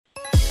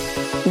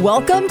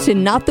Welcome to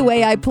Not the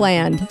Way I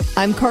Planned.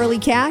 I'm Carly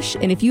Cash,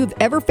 and if you've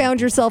ever found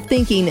yourself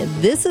thinking,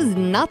 this is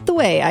not the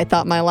way I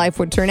thought my life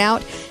would turn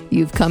out,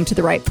 you've come to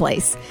the right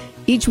place.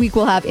 Each week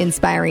we'll have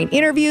inspiring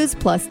interviews,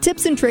 plus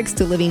tips and tricks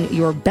to living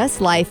your best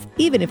life,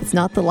 even if it's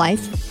not the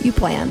life you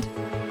planned.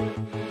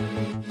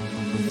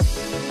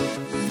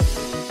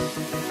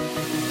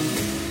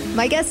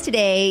 My guest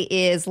today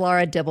is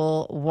Laura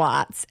Dibble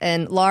Watts.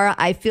 And Laura,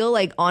 I feel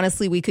like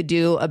honestly we could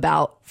do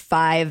about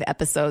 5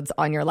 episodes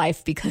on your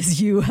life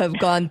because you have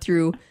gone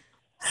through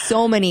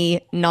so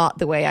many not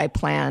the way I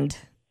planned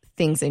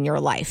things in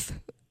your life.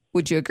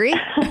 Would you agree?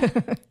 It's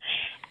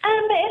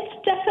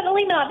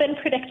definitely not been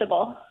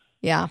predictable.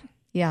 Yeah.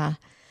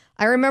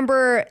 I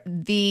remember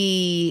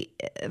the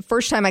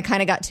first time I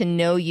kind of got to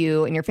know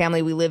you and your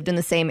family. We lived in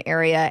the same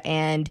area,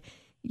 and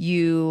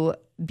you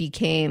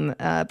became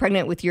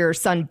pregnant with your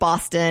son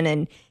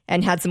Boston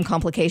and had some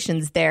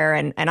complications there.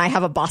 And I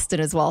have a Boston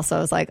as well. So I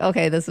was like,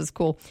 okay, this is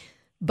cool.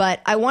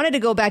 But I wanted to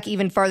go back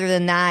even farther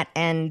than that.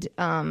 And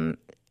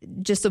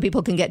just so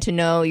people can get to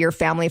know your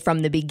family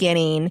from the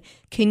beginning,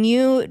 can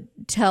you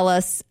tell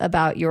us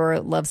about your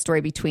love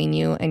story between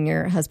you and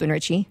your husband,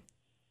 Richie?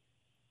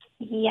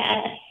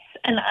 Yes.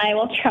 And I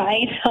will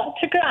try not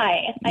to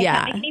cry. I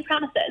can't make any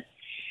promises.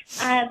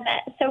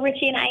 So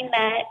Richie and I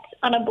met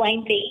on a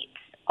blind date.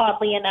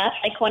 Oddly enough,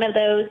 like one of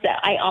those that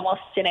I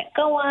almost didn't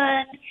go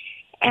on.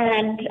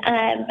 And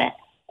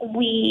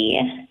we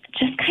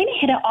just kind of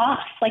hit it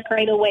off like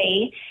right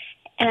away.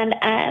 And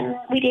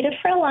we dated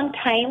for a long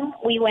time.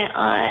 We went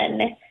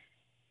on,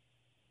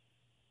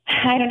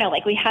 I don't know,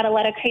 like we had a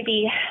lot of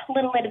crazy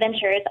little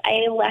adventures.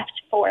 I left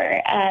for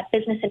a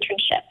business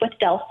internship with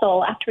Del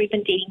Sol after we'd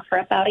been dating for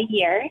about a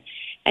year.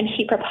 And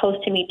he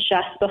proposed to me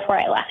just before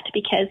I left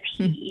because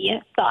he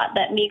thought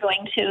that me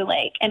going to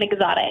like an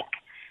exotic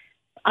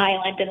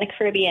island in the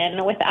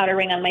Caribbean without a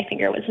ring on my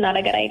finger was not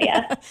a good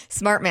idea.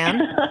 Smart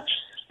man.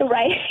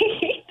 Right.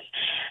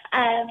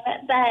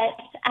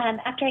 But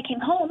after I came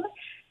home,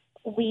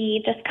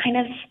 we just kind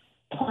of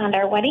planned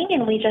our wedding,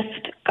 and we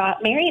just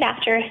got married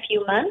after a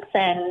few months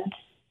and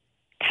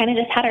kind of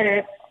just had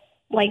our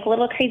like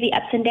little crazy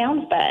ups and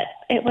downs. But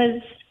it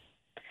was,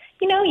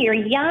 you know, you're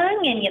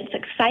young and it's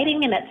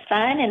exciting and it's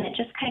fun, and we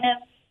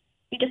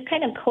just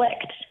kind of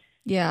clicked.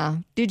 Yeah.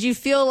 Did you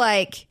feel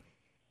like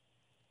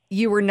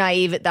you were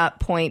naive at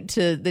that point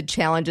to the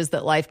challenges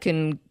that life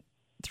can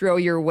throw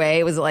your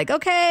way? Was it like,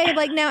 okay,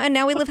 like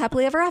now we live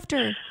happily ever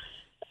after?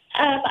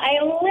 I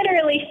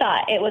literally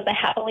thought it was a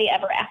happily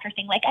ever after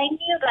thing. Like I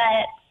knew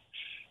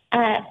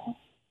that,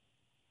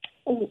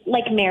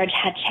 like marriage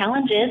had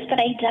challenges, but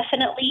I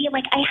definitely,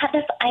 like I had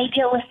this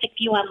idealistic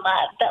view on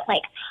love that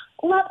like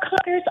love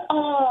conquers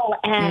all.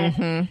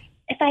 And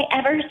if I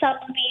ever saw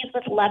movies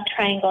with love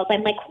triangles,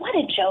 I'm like, what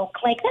a joke.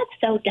 Like,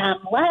 that's so dumb.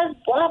 Love,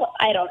 blah, blah.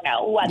 I don't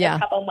know what the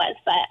problem was,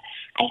 but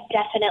I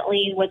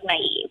definitely was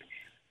naive.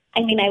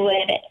 I mean, I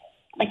would,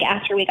 like,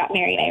 after we got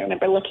married, I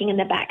remember looking in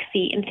the back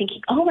seat and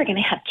thinking, oh, we're going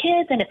to have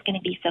kids, and it's going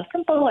to be so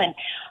simple, and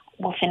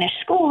we'll finish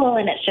school,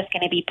 and it's just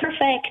going to be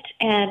perfect.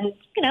 And,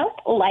 you know,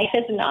 life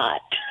is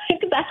not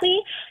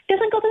exactly,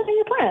 doesn't go the way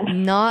you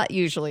plan. Not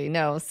usually,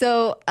 no.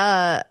 So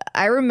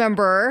I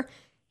remember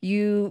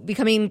you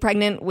becoming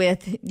pregnant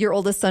with your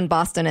oldest son,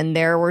 Boston, and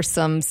there were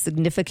some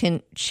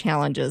significant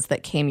challenges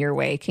that came your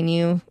way. Can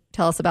you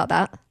tell us about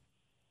that?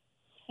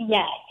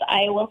 Yes,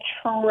 I will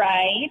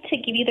try to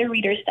give you the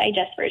Reader's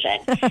Digest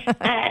version.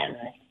 I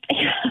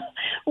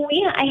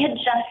had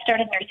just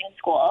started nursing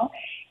school,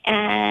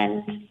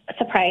 and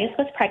surprise,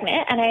 was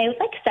pregnant, and I was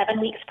like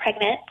 7 weeks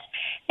pregnant.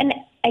 And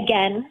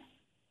again,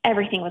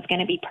 everything was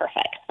going to be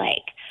perfect.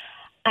 Like,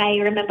 I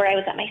remember I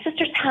was at my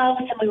sister's house,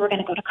 and we were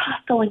going to go to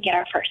Costco and get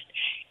our first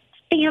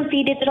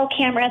fancy digital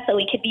camera so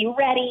we could be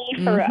ready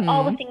for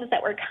all the things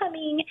that were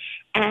coming.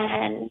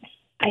 And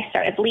I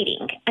started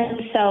bleeding.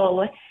 And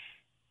so,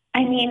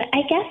 I mean,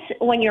 I guess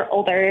when you're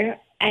older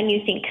and you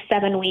think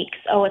 7 weeks,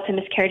 oh, it's a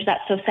miscarriage,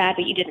 that's so sad,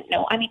 but you didn't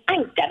know. I mean, I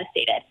was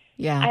devastated.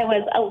 Yeah. I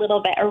was a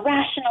little bit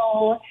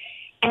irrational,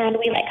 and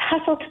we like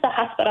hustled to the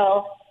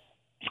hospital.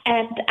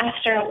 And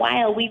after a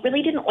while, we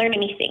really didn't learn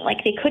anything.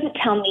 Like, they couldn't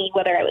tell me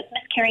whether I was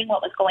miscarrying,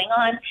 what was going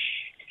on.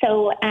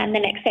 So the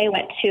next day I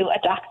went to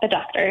the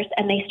doctors,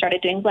 and they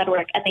started doing blood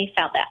work, and they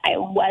found that I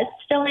was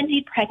still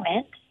indeed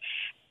pregnant,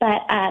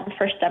 but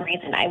for some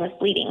reason I was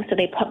bleeding. So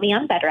they put me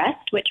on bed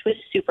rest, which was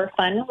super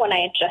fun when I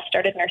had just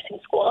started nursing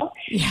school.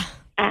 Yeah.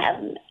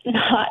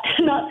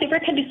 Not super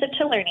conducive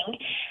to learning,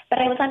 but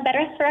I was on bed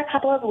rest for a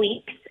couple of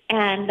weeks,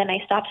 and then I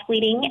stopped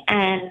bleeding,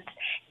 and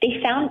they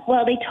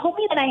told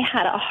me that I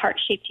had a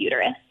heart-shaped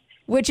uterus.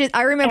 Which is,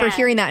 I remember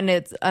hearing that,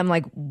 and I'm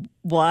like,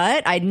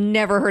 what? I'd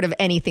never heard of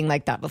anything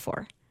like that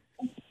before.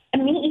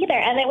 Me either.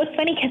 And it was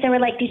funny because they were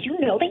like, did you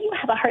know that you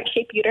have a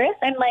heart-shaped uterus?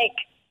 I'm like,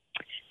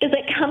 does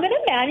it come in a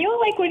manual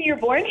like when you're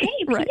born? Hey,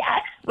 right.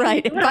 Yes.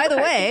 Right. By the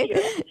way.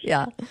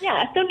 Yeah.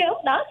 Yeah. So no,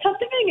 not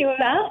something I knew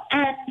about.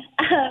 And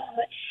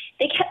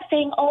they kept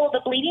saying, oh, the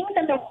bleeding's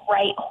in the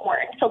right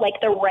horn. So like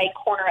the right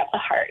corner of the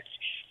heart.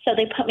 So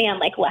they put me on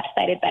like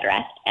left-sided bed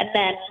rest. And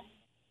then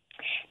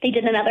They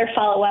did another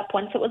follow-up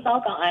once it was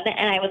all gone,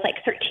 and I was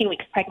like 13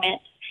 weeks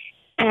pregnant,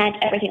 and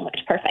everything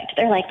looked perfect.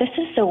 They're like, this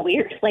is so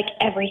weird. Like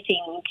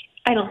everything,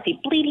 I don't see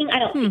bleeding. I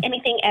don't see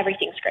anything.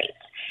 Everything's great.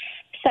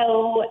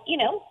 So,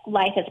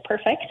 life is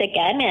perfect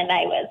again, and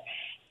I was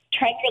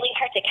trying really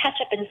hard to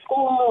catch up in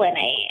school, and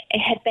it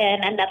had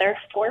been another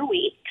 4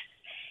 weeks,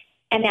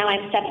 and now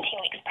I'm 17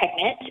 weeks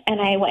pregnant,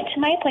 and I went to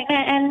my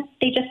appointment, and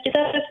they just did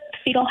the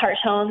fetal heart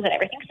tones, and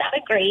everything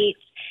sounded great,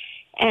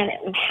 and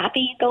I'm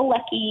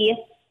happy-go-lucky.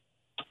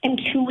 I'm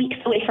 2 weeks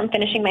away from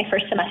finishing my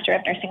first semester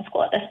of nursing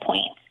school at this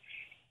point.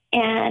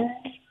 And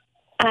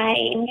I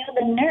knew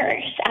the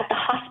nurse at the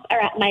hospital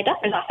or at my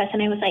doctor's office,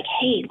 and I was like,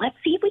 hey, let's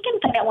see if we can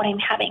find out what I'm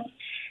having.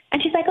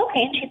 And she's like,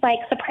 okay. And she's like,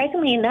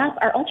 surprisingly enough,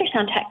 our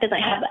ultrasound tech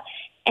doesn't have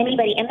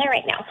anybody in there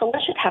right now, so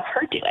let's just have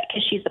her do it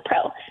because she's the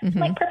pro. I'm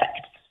like,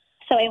 perfect.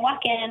 So I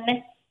walk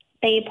in,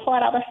 they pull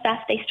out all the stuff,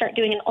 they start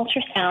doing an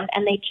ultrasound,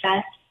 and they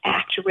just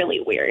act really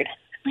weird.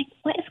 I'm like,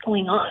 what is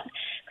going on?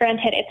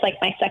 Granted, it's like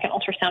my second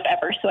ultrasound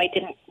ever, so I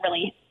didn't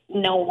really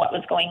know what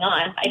was going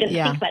on. I didn't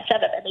think much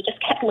of it, but they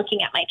just kept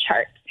looking at my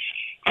chart.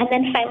 And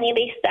then finally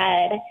they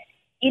said,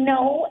 you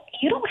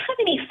don't have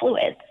any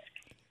fluids.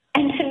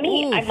 And to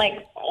me, I'm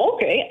like,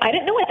 okay, I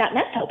didn't know what that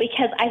meant though,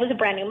 because I was a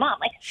brand new mom.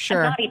 Like,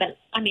 sure.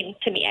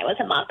 To me, I was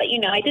a mom, but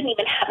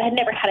I had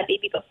never had a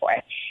baby before.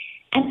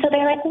 And so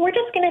they're like, well, we're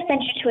just going to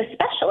send you to a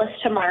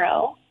specialist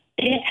tomorrow.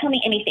 They didn't tell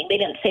me anything. They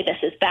didn't say this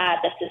is bad,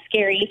 this is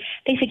scary.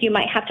 They said you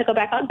might have to go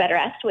back on bed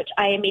rest, which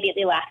I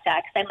immediately laughed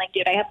at because I'm like,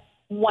 dude, I have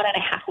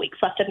 1.5 weeks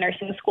left of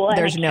nursing school.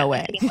 There's no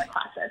way. Any more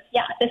classes.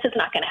 Yeah, this is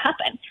not going to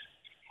happen.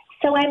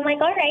 So I'm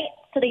like, all right.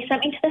 So they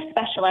sent me to the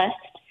specialist.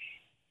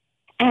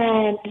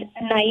 And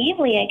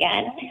naively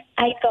again,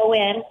 I go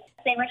in.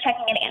 They were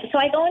checking it in. So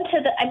I go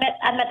into I'm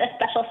at the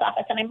specialist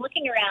office, and I'm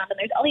looking around, and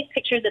there's all these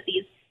pictures of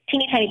these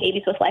teeny tiny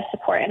babies with life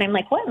support. And I'm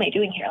like, what am I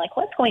doing here? Like,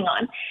 what's going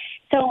on?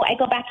 So I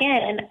go back in,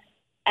 and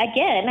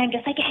again, I'm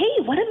just like,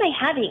 hey, what am I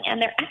having?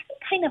 And they're acting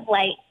kind of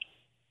like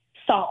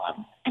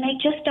solemn. And I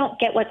just don't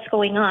get what's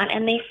going on.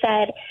 And they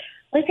said,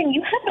 listen,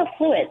 you have no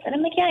fluids. And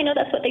I'm like, yeah, I know,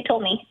 that's what they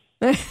told me.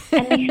 And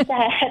they said,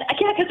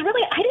 yeah, because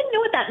really, I didn't know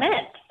what that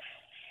meant.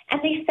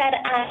 And they said,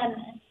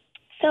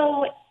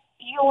 so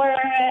you're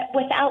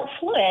without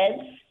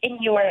fluids in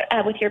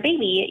with your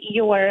baby,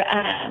 your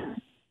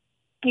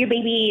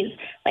baby's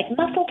like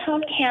muscle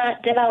tone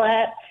can't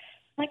develop.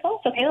 I'm like, oh,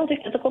 it's okay. I'll do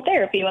physical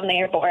therapy when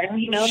they are born.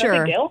 Sure. No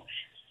big deal.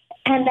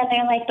 And then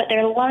they're like, but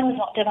their lungs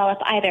won't develop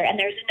either. And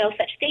there's no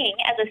such thing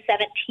as a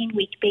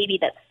 17-week baby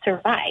that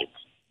survived.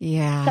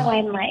 Yeah. So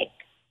I'm like,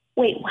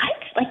 wait, what?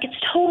 Like, it's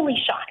totally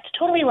shocked,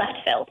 totally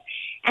left field.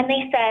 And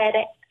they said,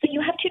 so you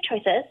have two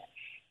choices.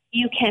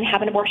 You can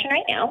have an abortion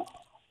right now,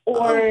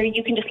 or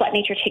you can just let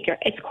nature take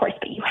its course.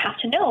 But you have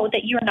to know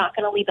that you're not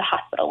going to leave the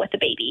hospital with the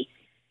baby.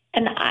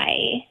 And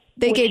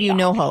they gave you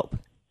no hope.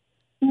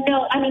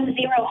 No,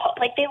 zero hope.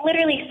 Like, they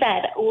literally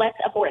said, let's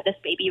abort this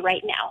baby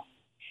right now.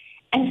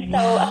 And so,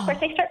 of course,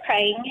 I start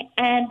crying,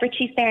 and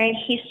Richie's there, and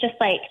he's just,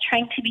 like,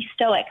 trying to be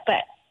stoic,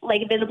 but,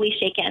 like, visibly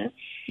shaken.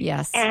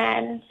 Yes.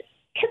 And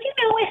because,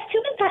 as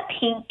soon as that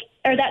pink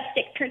or that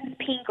stick turns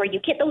pink, or you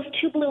get those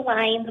two blue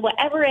lines,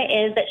 whatever it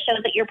is that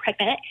shows that you're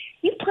pregnant,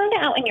 you planned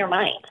it out in your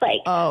mind. Like,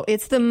 oh,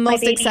 it's the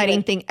most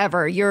exciting thing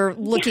ever. You're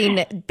looking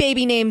at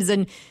baby names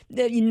and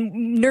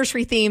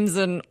nursery themes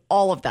and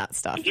all of that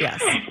stuff. Yes.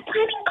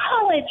 Planning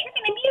college. You're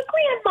going to be a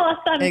grandma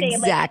someday.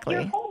 Exactly.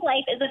 Like, your whole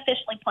life is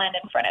officially planned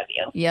in front of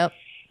you. Yep.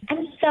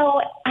 And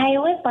so I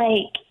was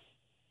like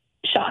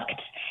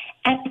shocked.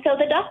 And so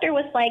the doctor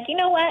was like, you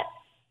know what?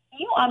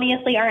 You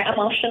obviously aren't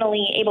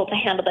emotionally able to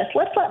handle this.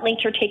 Let's let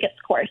nature take its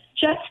course.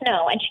 Just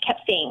know, and she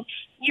kept saying,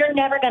 you're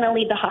never going to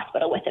leave the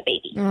hospital with a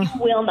baby. You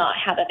will not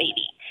have a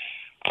baby.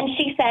 And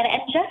she said,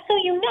 and just so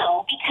you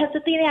know, because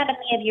of the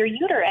anatomy of your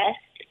uterus,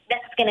 this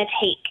is going to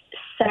take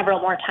several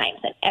more times.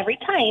 And every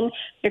time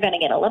you're going to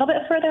get a little bit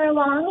further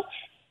along,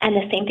 and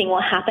the same thing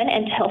will happen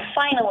until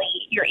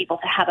finally you're able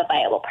to have a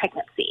viable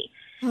pregnancy.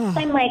 So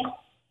I'm like,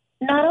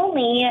 not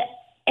only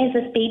is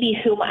this baby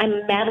whom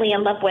I'm madly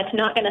in love with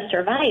not going to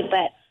survive,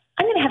 but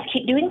I'm going to have to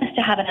keep doing this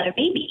to have another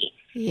baby.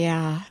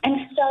 Yeah.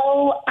 And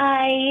so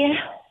I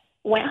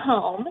went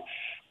home,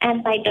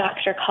 and my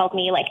doctor called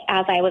me, like,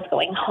 as I was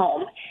going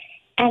home.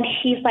 And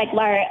he's like,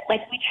 Laura,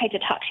 like, we tried to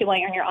talk to you while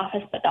you're in your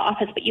office, but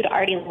you'd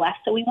already left.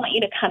 So we want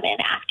you to come in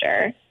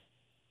after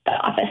the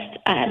office.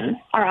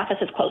 Our office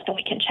is closed and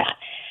we can chat.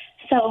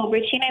 So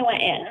Richie and I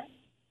went in,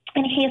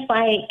 and he's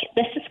like,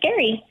 this is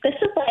scary. This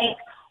is like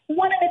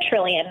 1 in a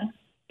trillion,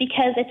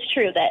 because it's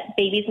true that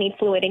babies need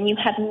fluid and you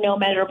have no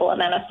measurable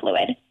amount of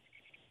fluid.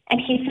 And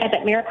he said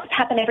that miracles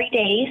happen every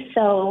day,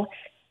 so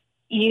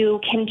you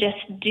can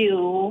just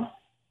do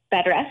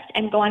bed rest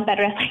and go on bed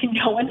rest like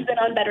no one's been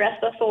on bed rest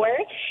before,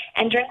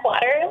 and drink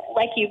water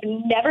like you've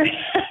never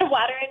had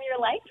water in your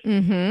life.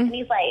 Mm-hmm. And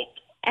he's like,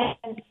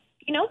 and,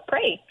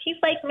 pray. He's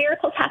like,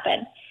 miracles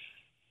happen.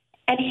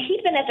 And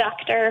he'd been a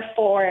doctor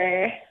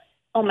for,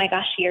 oh my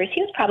gosh, years.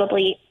 He was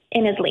probably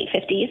in his late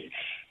 50s.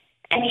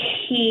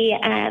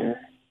 And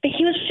but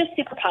he was just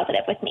super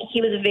positive with me.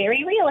 He was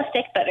very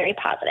realistic, but very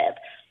positive.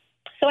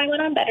 So I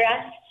went on bed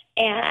rest,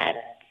 And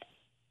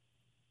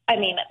I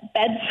mean,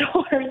 bed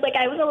sores. Like,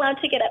 I was allowed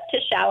to get up to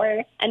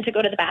shower and to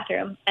go to the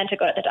bathroom and to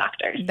go to the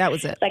doctor. That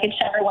was it. So I could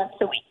shower once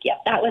a week. Yep,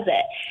 that was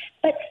it.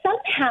 But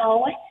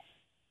somehow,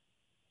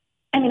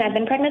 I mean, I've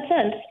been pregnant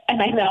since,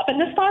 and I've not been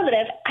this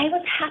positive. I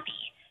was happy.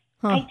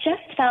 I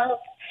just felt,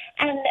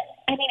 and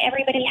I mean,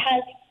 everybody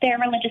has their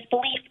religious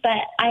beliefs, but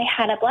I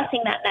had a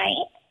blessing that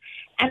night,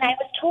 and I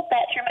was told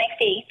that through my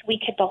faith, we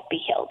could both be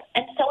healed.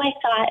 And so I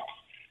thought,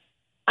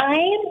 I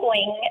am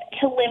going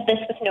to live this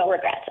with no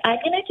regrets. I'm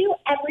going to do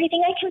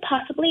everything I can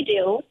possibly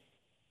do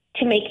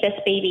to make this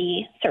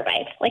baby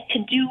survive, like to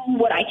do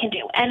what I can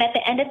do. And at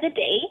the end of the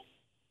day,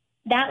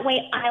 that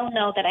way I'll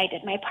know that I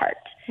did my part.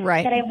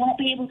 Right. That I won't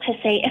be able to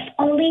say, if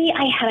only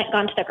I hadn't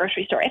gone to the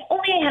grocery store, if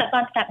only I hadn't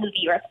gone to that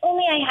movie, or if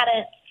only I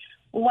hadn't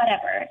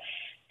whatever.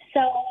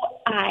 So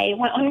I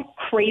went on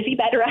crazy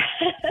bed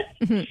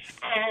rest.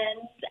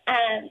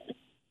 And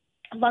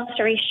long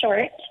story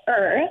short,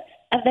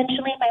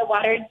 eventually my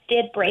water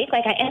did break.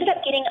 Like, I ended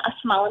up getting a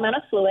small amount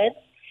of fluids,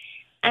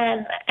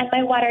 and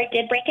my water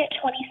did break at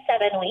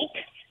 27 weeks.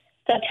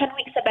 So 10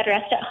 weeks of bed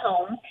rest at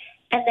home.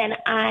 And then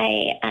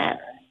I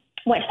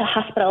went to the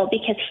hospital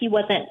because I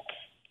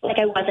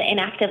wasn't in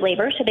active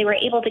labor. So they were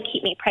able to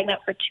keep me pregnant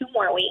for 2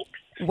 more weeks.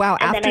 Wow,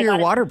 and after your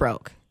water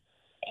broke.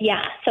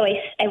 Yeah. So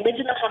I lived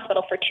in the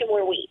hospital for 2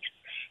 more weeks.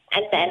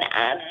 And then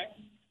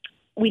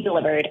we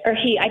delivered,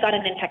 I got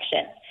an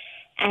infection,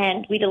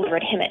 and we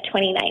delivered him at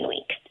 29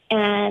 weeks.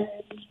 And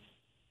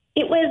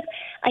it was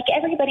like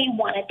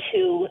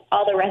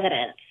all the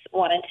residents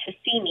wanted to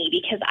see me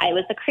because I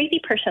was the crazy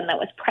person that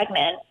was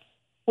pregnant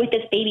with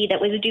this baby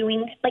that was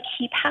doing, like,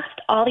 he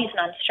passed all these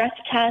non-stress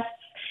tests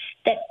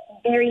that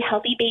very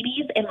healthy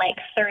babies in like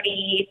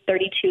 30,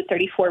 32,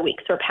 34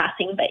 weeks were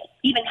passing, but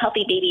even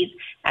healthy babies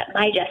at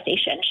my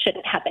gestation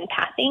shouldn't have been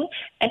passing,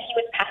 and he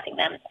was passing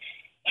them.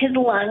 His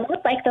lungs,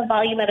 like the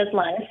volume of his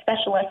lungs,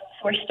 specialists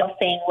were still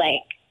saying,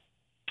 like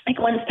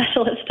one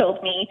specialist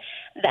told me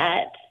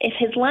that if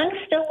his lungs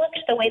still looked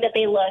the way that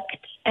they looked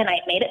and I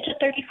made it to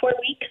 34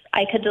 weeks,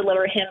 I could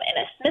deliver him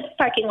in a Smith's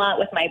parking lot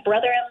with my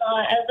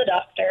brother-in-law as the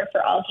doctor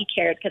for all he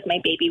cared, because my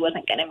baby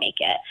wasn't going to make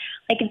it.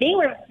 Like, they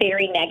were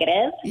very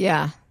negative.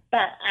 Yeah.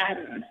 But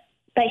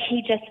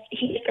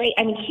he's great.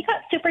 I mean, he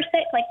got super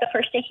sick. Like, the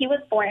first day he was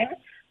born,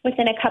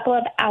 within a couple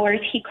of hours,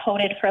 he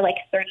coded for like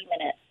 30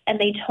 minutes. And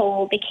they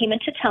came in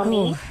to tell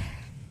me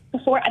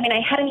before, I mean,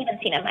 I hadn't even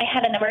seen him. I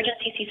had an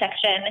emergency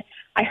C-section.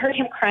 I heard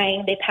him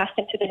crying. They passed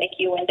him through the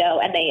NICU window,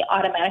 and they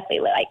automatically,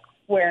 like,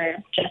 were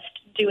just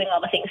doing all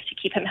the things to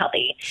keep him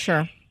healthy.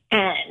 Sure.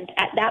 And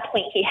at that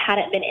point, he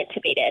hadn't been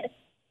intubated,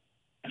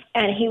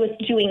 and he was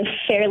doing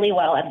fairly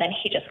well, and then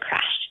he just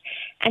crashed.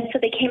 And so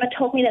they came and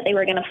told me that they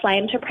were going to fly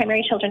him to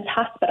Primary Children's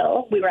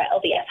Hospital. We were at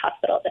LDS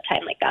Hospital at the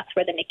time. Like, that's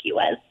where the NICU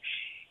was.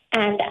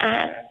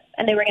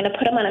 And they were going to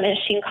put him on a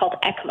machine called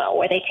ECMO,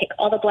 where they take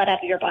all the blood out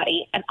of your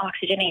body and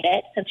oxygenate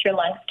it, since your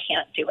lungs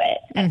can't do it,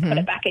 and put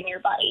it back in your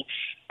body.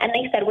 And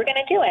they said, we're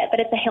going to do it, but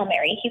it's a Hail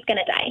Mary. He's going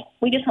to die.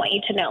 We just want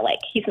you to know, like,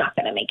 he's not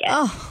going to make it.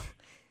 Oh,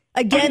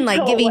 again,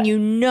 like, giving you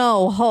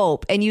no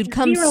hope. And you'd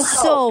come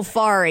so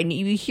far, and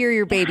you hear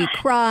your baby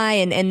cry,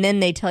 and then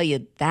they tell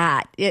you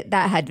that.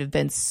 That had to have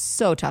been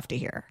so tough to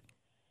hear.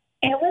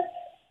 It was,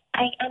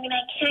 I mean,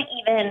 I can't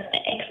even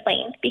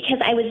explain, because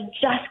I was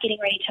just getting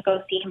ready to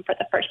go see him for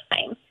the first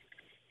time.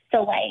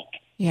 So, like,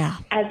 yeah,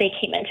 as they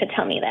came in to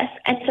tell me this.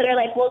 And so they're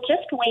like, well,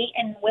 just wait,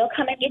 and we'll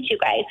come and get you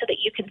guys so that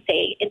you can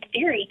say, in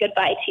theory,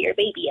 goodbye to your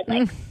baby and,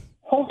 like,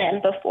 hold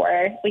him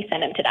before we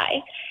send him to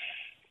die.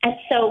 And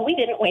so we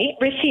didn't wait.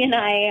 Richie and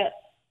I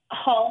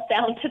hauled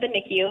down to the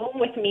NICU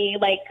with me,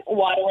 like,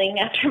 waddling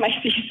after my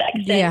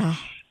C-section. Yeah.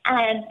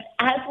 And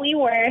as we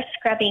were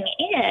scrubbing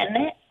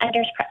in, a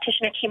nurse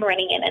practitioner came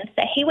running in and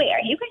said, hey, wait, are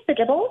you guys the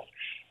Dibbles?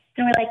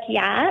 And we're like,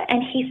 yeah.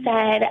 And he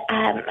said,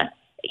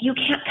 you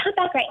can't come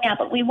back right now,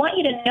 but we want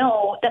you to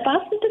know that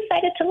Boston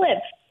decided to live.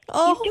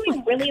 He's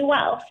doing really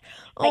well.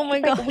 Oh,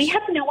 my gosh. Like, we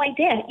have no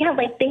idea. Yeah,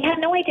 like, they had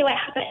no idea what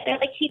happened. They're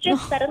like, he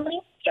just suddenly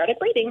started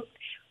breathing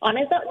on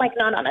his own, like,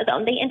 not on his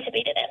own. They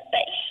intubated him,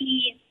 but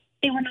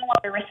they were no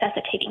longer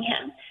resuscitating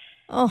him.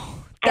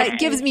 Oh, that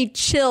gives me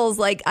chills.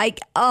 Like,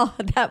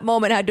 that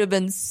moment had to have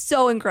been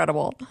so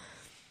incredible.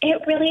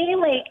 It really,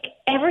 like,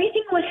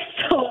 everything was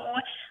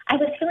I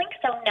was feeling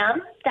so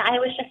numb that I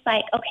was just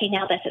like, okay,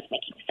 now this is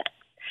making sense.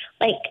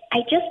 Like, I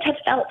just had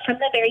felt from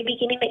the very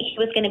beginning that he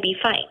was going to be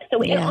fine.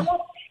 So it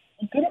almost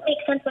didn't make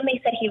sense when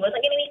they said he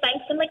wasn't going to be fine.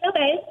 So I'm like, no,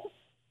 guys,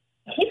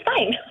 he's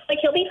fine. Like,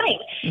 he'll be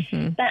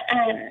fine. But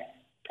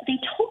they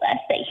told us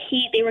that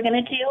they were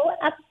going to do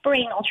a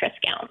brain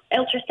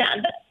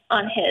ultrasound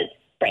on his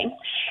brain,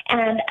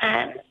 and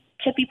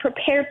to be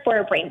prepared for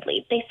a brain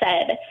bleed. They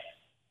said,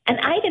 and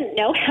I didn't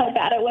know how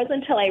bad it was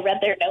until I read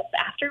their notes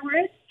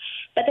afterwards.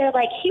 But they're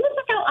like, he was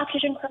without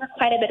oxygen for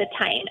quite a bit of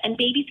time, and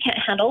babies can't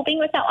handle being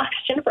without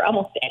oxygen for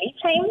almost any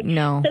time.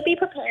 No. So be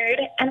prepared.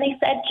 And they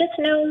said, just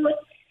know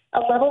a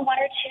level 1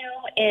 or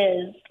 2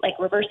 is, like,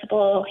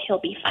 reversible.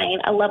 He'll be fine.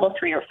 A level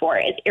 3 or 4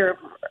 is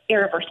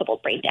irreversible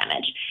brain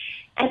damage.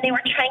 And they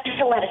were trying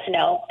to let us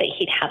know that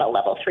he'd have a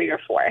level 3 or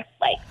 4,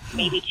 like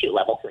maybe 2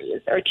 level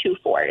 3s or 2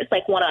 4s,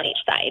 like one on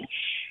each side.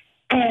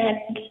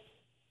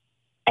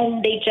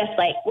 And they just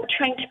like were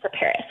trying to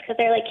prepare us because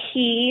they're like,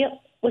 he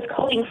was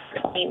coding for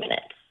 20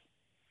 minutes.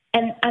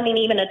 And I mean,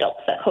 even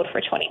adults that code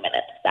for 20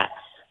 minutes, that's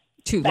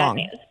too bad long.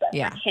 news. But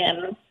Yeah. for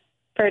him,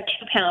 for 2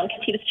 pounds,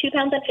 because he was 2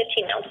 pounds and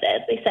 15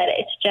 ounces, they said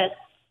it's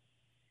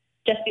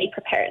just be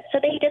prepared. So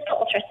they did the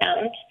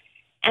ultrasound,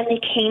 and they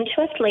came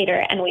to us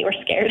later, and we were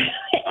scared.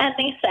 And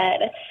they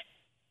said,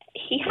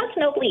 he has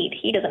no bleed.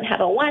 He doesn't have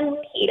a 1.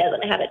 He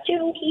doesn't have a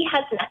 2. He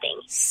has nothing.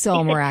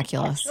 So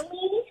miraculous.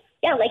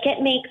 Yeah, like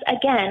it makes,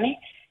 again,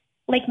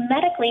 like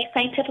medically,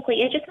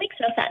 scientifically, it just makes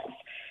no sense.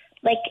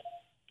 Like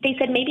they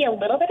said maybe a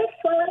little bit of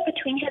swelling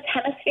between his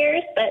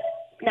hemispheres, but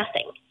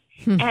nothing.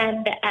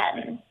 And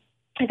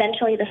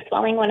eventually the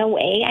swelling went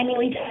away. I mean,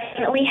 we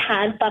definitely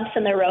had bumps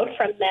in the road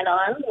from then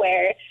on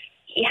where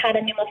he had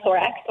a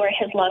pneumothorax or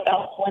his lung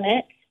got hole in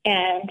it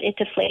and it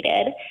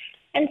deflated.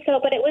 And so,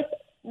 but it was,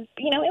 it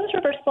was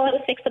reversible. It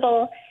was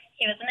fixable.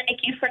 He was in the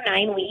NICU for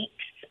 9 weeks.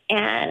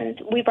 And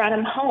we brought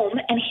him home,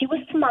 and he was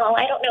small.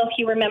 I don't know if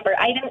you remember.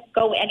 I didn't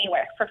go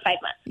anywhere for 5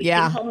 months. We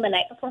came home the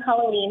night before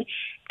Halloween,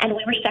 and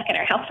we were stuck in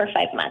our house for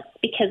 5 months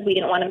because we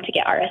didn't want him to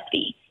get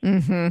RSV.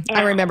 Mm-hmm.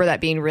 I remember that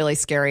being really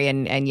scary,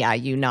 and yeah,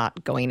 you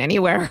not going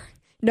anywhere.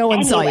 No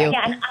one saw you.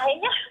 Yeah, and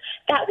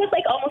that was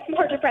like almost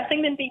more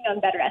depressing than being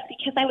on bed rest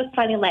because I was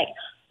finally like,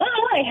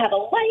 oh, I have a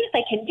life.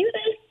 I can do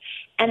this.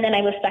 And then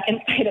I was stuck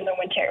inside in the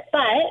winter.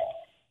 But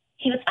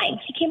he was fine.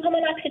 He came home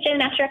on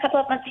oxygen. After a couple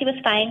of months, he was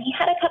fine. He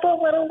had a couple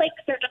of little,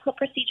 surgical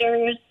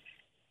procedures,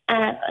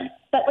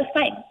 but was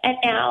fine.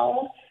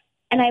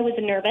 And I was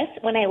nervous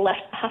when I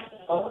left the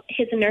hospital.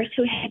 His nurse,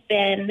 who had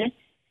been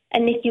a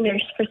NICU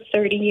nurse for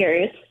 30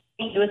 years,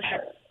 she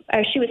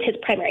was his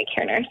primary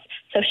care nurse,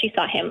 so she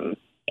saw him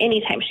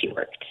anytime she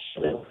worked. She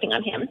was working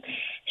on him.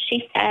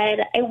 She said,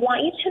 I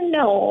want you to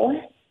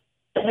know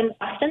that when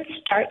Boston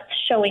starts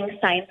showing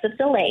signs of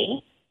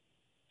delay,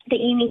 that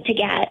you need to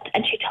get,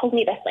 and she told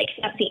me this,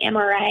 fancy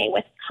MRI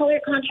with color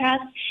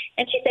contrast,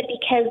 and she said,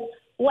 because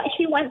what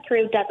he went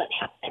through doesn't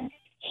happen.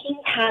 He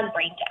had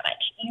brain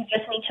damage. You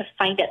just need to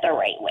find it the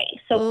right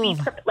way. So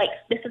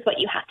this is what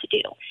you have to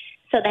do.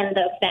 So then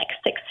the next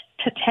 6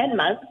 to 10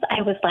 months,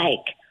 I was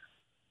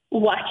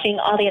watching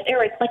there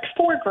were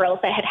 4 girls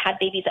that had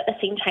babies at the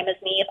same time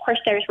as me. Of course,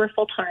 theirs were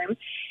full term.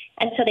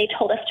 And so they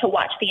told us to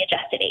watch the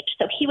adjusted age.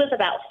 So he was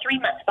about 3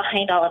 months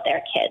behind all of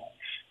their kids.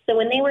 So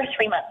when they were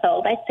 3 months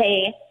old, I'd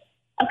say,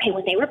 okay,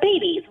 when they were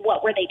babies,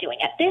 what were they doing?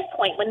 At this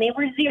point, when they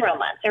were 0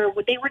 months or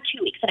when they were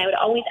 2 weeks, and I would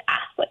always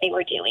ask what they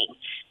were doing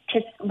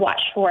to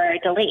watch for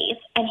delays.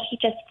 And he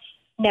just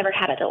never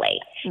had a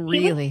delay.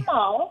 Really? He was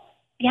small.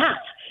 Yeah.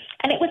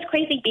 And it was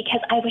crazy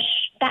because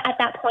at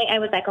that point, I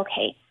was like,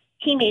 okay,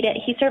 he made it.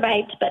 He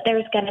survived, but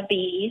there's going to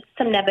be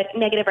some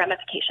negative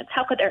ramifications.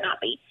 How could there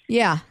not be?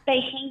 Yeah. But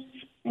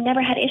he's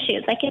never had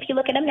issues. If you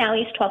look at him now,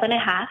 he's 12 and a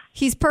half.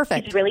 He's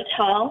perfect. He's really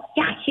tall.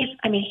 Yeah, he's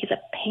a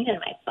pain in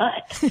my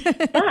butt.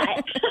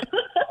 But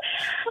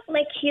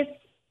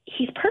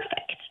he's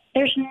perfect.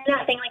 There's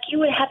nothing, you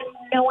would have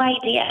no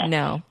idea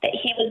that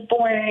he was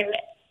born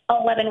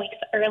 11 weeks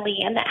early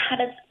and that had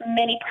as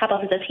many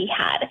problems as he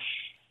had.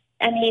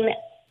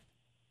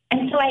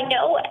 And so I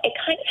know it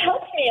kind of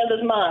helps me as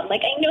his mom. I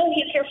know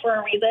he's here for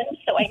a reason,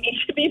 so I need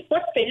to be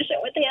more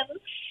patient with him.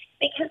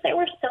 Because there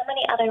were so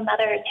many other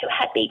mothers who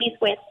had babies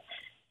with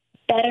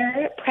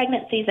better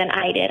pregnancies than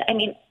I did. I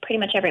mean, pretty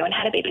much everyone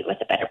had a baby with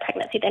a better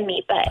pregnancy than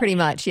me, but pretty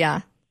much,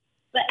 yeah.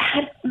 But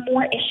had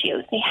more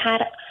issues. They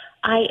had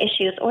eye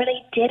issues, or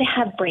they did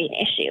have brain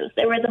issues.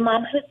 There was a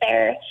mom who's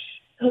there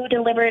who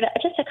delivered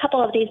just a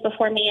couple of days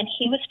before me, and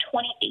he was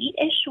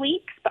 28-ish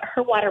weeks, but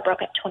her water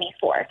broke at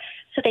 24.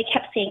 So they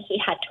kept saying he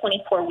had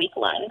 24-week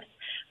lungs,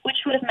 which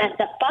would have meant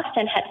that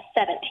Boston had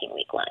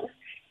 17-week lungs.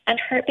 And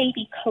her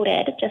baby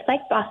coded just like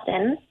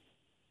Boston,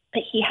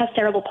 but he has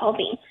cerebral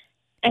palsy,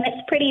 and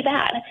it's pretty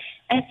bad.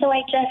 And so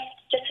I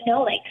just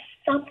know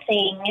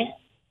something.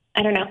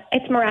 I don't know.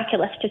 It's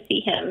miraculous to see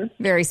him.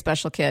 Very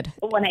special kid,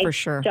 when I for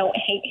sure. Don't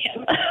hate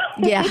him.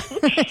 Yeah.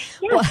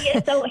 Well,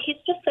 he's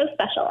just so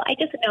special. I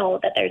just know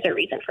that there's a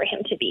reason for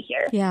him to be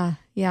here. Yeah,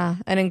 yeah.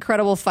 An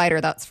incredible fighter,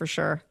 that's for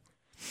sure.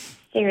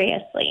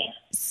 Seriously.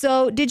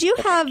 So did you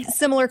have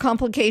similar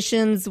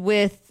complications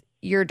with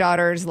your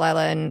daughters,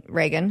 Lila and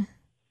Reagan?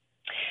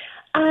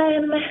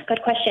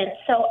 Good question.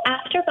 So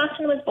after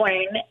Boston was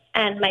born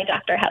and my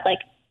doctor had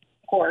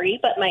Corey,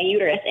 but my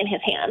uterus in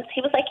his hands, he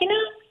was like,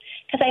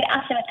 because I'd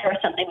asked him if there was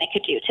something they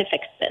could do to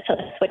fix it so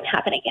this wouldn't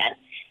happen again.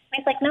 And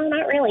he's like, no,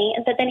 not really.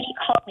 But then he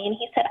called me and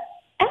he said,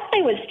 as I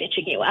was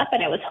stitching you up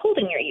and I was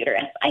holding your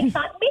uterus, I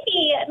thought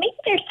maybe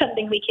there's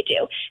something we could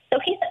do. So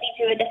he sent me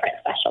to a different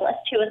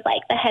specialist who was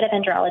the head of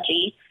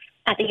andrology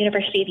at the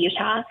University of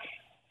Utah,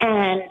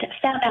 and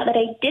found out that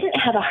I didn't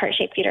have a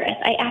heart-shaped uterus.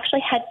 I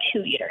actually had 2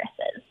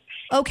 uteruses.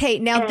 Okay,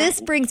 now this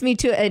brings me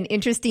to an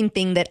interesting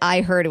thing that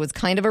I heard. It was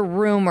kind of a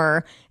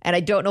rumor, and I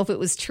don't know if it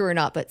was true or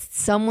not, but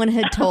someone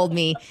had told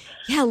me,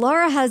 yeah,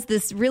 Laura has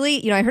this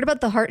really, I heard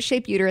about the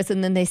heart-shaped uterus,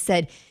 and then they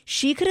said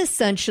she could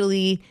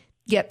essentially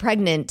get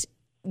pregnant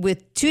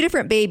with two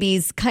different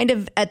babies kind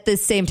of at the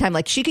same time.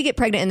 Like she could get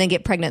pregnant and then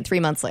get pregnant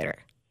 3 months later.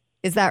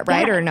 Is that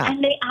right or not?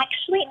 And they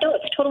actually, no,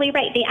 it's totally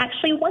right. They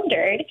actually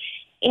wondered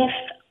if,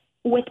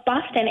 with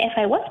Boston, if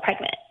I was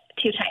pregnant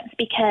 2 times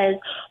because,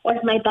 or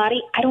if my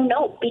body, I don't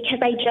know, because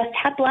I just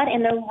had blood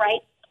in the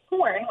right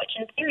horn, which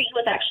in theory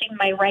was actually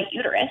my right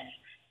uterus.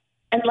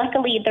 And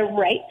luckily the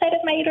right side of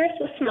my uterus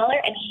was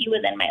smaller and he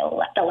was in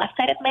the left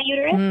side of my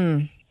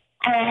uterus.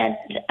 And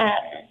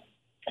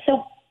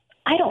so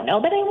I don't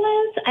know that I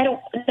was.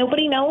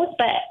 Nobody knows,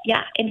 but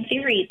yeah, in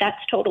theory,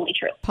 that's totally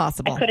true.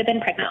 Possible. I could have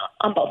been pregnant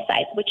on both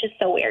sides, which is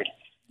so weird.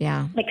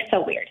 Yeah. Like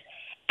so weird.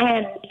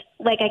 And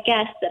like, I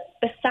guess that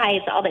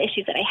besides all the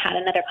issues that I had,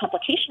 another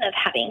complication of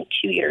having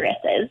 2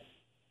 uteruses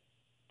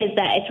is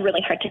that it's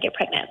really hard to get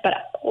pregnant. But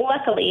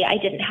luckily I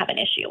didn't have an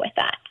issue with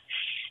that.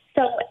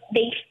 So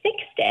they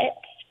fixed it.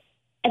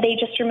 And they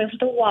just removed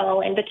the wall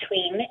in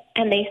between,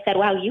 and they said,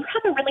 wow, you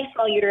have a really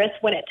small uterus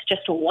when it's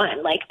just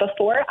 1. Like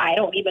before, I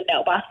don't even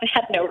know. Boston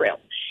had no room.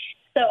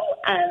 So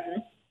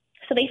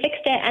they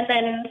fixed it, and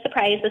then,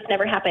 surprise, this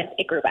never happened.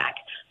 It grew back.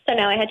 So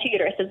now I had 2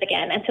 uteruses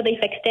again, and so they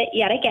fixed it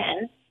yet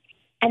again.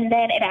 And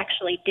then it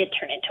actually did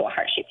turn into a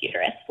heart-shaped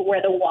uterus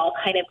where the wall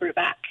kind of grew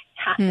back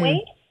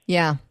halfway.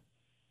 Yeah.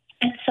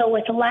 And so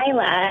with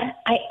Lila,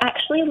 I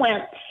actually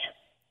went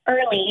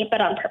early,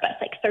 but on purpose,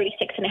 like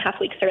 36 and a half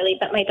weeks early.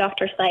 But my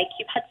doctor's like,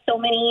 you've had so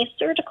many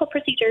surgical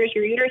procedures,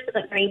 your uterus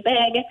isn't very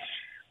big.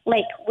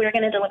 Like, we're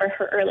going to deliver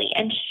her early.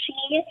 And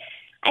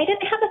I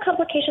didn't have the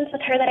complications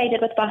with her that I did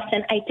with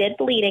Boston. I did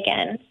bleed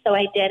again. So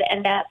I did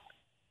end up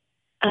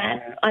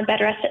on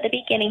bed rest at the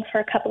beginning for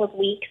a couple of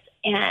weeks.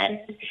 And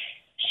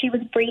she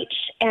was breech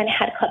and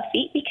had club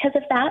feet because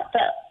of that.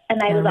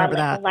 And I was on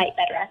like a light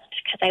bed rest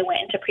because I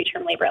went into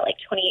preterm labor at like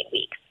 28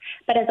 weeks.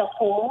 But as a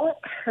whole,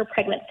 her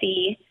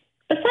pregnancy,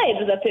 besides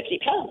the 50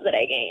 pounds that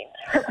I gained,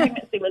 her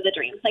pregnancy was a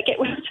dream. Like, it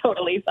was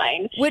totally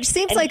fine. Which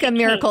seems like a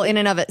miracle in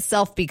and of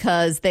itself,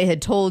 because they had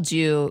told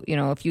you,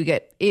 if you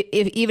get,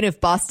 even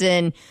if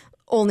Boston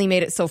only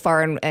made it so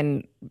far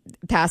and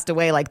passed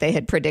away like they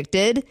had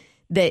predicted,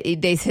 that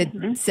they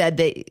had said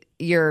that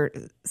your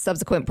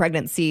subsequent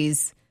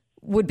pregnancies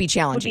would be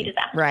challenging. Would be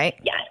disastrous. Right?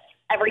 Yes,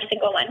 every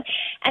single one.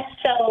 And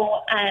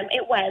so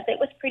it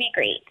was pretty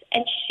great.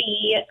 And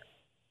she,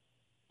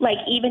 like,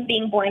 even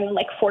being born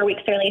like 4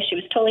 weeks early, she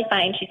was totally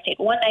fine. She stayed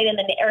one night in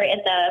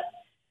the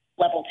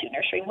level 2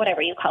 nursery,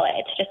 whatever you call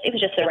it. It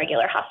was just a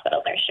regular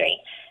hospital nursery,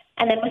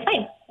 and then was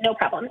fine, no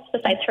problems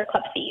besides her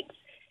club feet.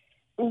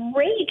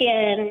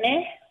 Reagan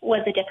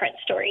was a different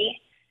story.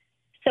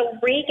 So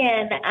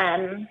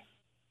Reagan,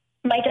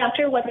 my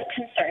doctor wasn't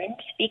concerned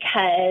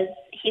because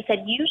he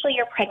said usually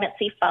your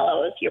pregnancy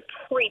follows your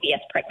previous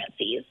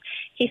pregnancies.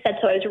 He said,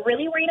 so I was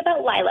really worried about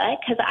Lila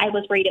because I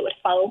was worried it would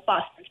follow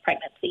Boston's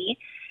pregnancy.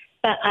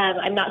 But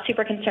I'm not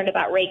super concerned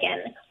about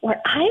Reagan,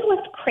 where I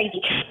was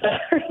crazy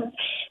concerned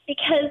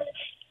because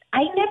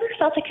I never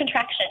felt a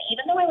contraction.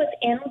 Even though I was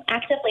in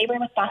active labor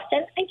with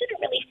Boston, I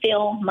didn't really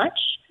feel much.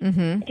 I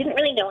didn't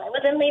really know I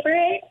was in labor.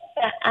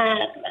 But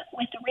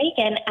with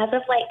Reagan, as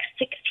of like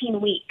 16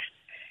 weeks,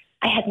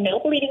 I had no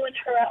bleeding with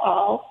her at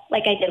all,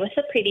 like I did with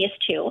the previous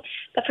 2.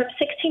 But from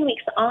 16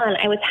 weeks on,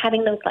 I was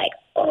having those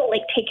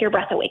take your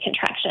breath away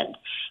contractions.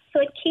 So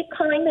I'd keep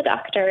calling the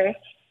doctor,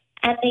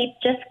 and they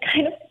just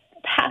kind of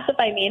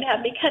pacify me and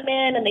have me come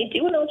in, and they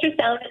do an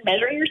ultrasound and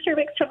measure your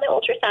cervix from the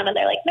ultrasound, and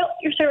they're like, no,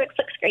 your cervix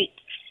looks great.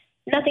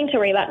 Nothing to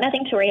worry about.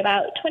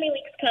 20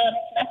 weeks comes,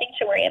 nothing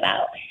to worry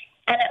about.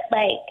 And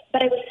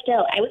but I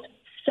was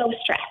so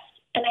stressed.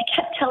 And I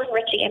kept telling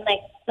Richie, I'm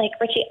like,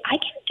 Richie, I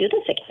can't do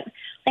this again.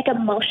 Like,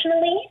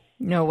 emotionally.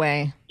 No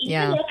way.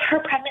 Even if her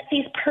pregnancy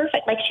is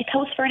perfect, like she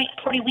goes for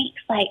 40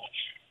 weeks, like,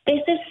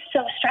 this is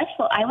so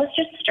stressful. I was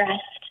just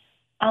stressed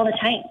all the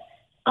time.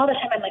 I'm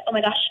like, oh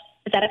my gosh,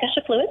 is that a gush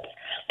of fluids?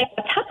 Like,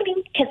 what's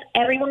happening? Because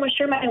everyone was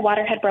sure my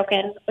water had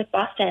broken with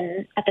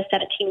Boston at the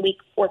 17-week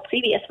or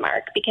previous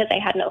mark because I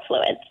had no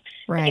fluids.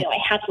 Right. I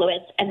had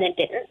fluids and then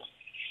didn't.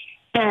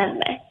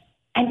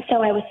 And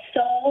so I was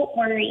so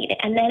worried.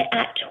 And then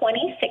at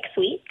 26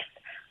 weeks,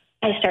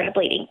 I started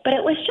bleeding. But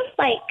it was just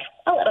like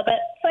a little bit.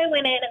 So I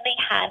went in, and they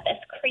had this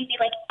crazy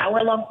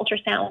hour-long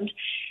ultrasound.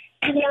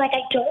 And they're like,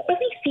 I don't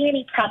really see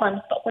any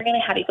problems, but we're going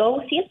to have you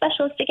go see a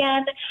specialist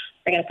again.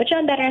 We're going to put you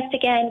on bed rest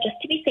again just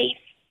to be safe.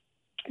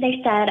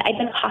 They said I'd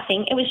been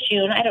coughing. It was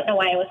June. I don't know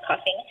why I was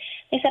coughing.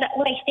 They said,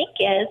 what I think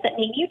is that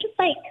maybe you just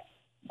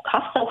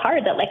coughed so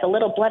hard that a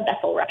little blood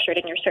vessel ruptured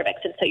in your cervix,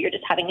 and so you're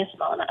just having a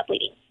small amount of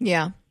bleeding.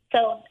 Yeah.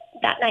 So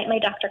that night my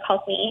doctor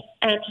called me,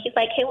 and he's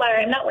like, hey,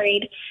 Laura, I'm not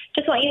worried.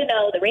 Just want you to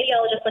know the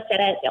radiologist looked at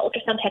it. The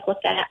ultrasound tech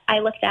looked at it. I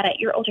looked at it.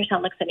 Your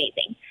ultrasound looks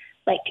amazing.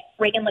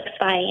 Reagan looks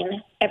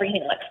fine.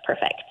 Everything looks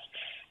perfect.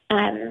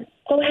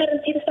 Go ahead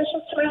and see the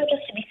specialist tomorrow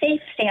just to be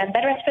safe. Stay on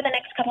bed rest for the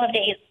next couple of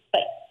days,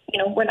 but,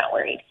 we're not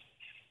worried.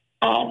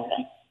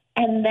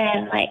 And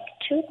then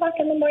 2 o'clock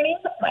in the morning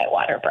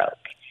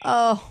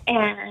Oh.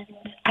 And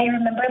I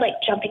remember like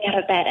jumping out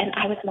of bed, and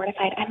I was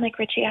mortified. I'm like,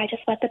 Richie, I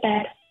just wet the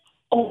bed.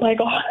 Oh my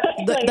God.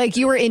 Like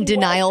you were in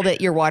denial that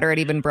your water had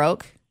even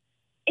broke?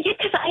 Yeah,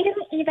 because I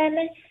didn't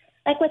even,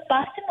 like with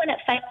Boston, when it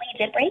finally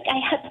did break, I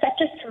had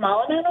such a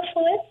small amount of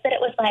fluids that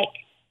it was like,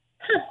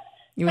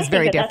 it was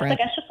very different.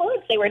 That's the gush of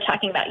fluids they were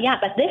talking about. Yeah,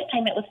 but this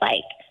time it was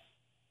like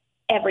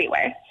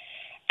everywhere.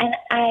 And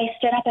I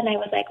stood up and I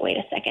was like, wait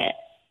a second.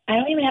 I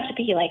don't even have to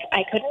pee. Like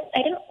I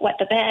didn't wet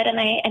the bed.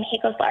 And he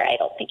goes, Laura, I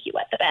don't think you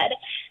wet the bed.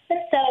 And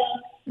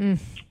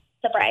so,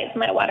 surprise,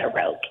 my water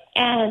broke.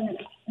 And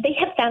they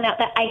had found out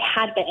that I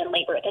had been in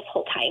labor this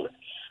whole time.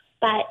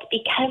 But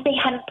because they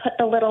hadn't put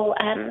the little,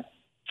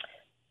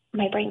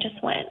 my brain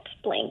just went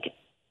blank,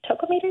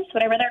 tocometers,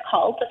 whatever they're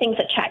called, the things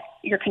that check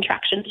your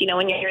contractions, you know,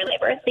 when you're in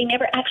labor, they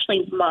never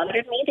actually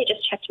monitored me. They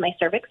just checked my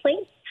cervix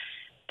length,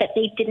 that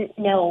they didn't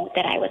know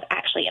that I was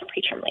actually in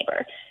preterm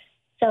labor.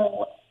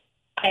 So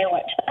I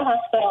went to the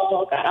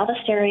hospital, got all the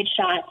steroid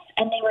shots,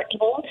 and they were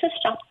able to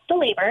stop the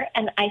labor,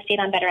 and I stayed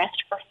on bed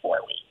rest for 4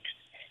 weeks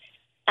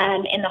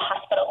in the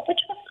hospital, which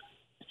was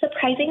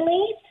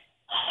surprisingly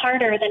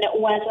harder than it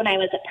was when I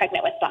was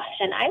pregnant with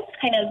Boston. I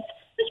was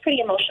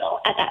pretty emotional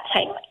at that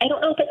time. I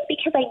don't know if it's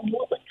because I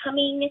knew it was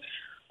coming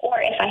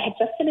or if I had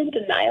just been in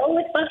denial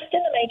with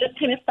Boston, and I just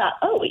kind of thought,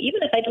 oh,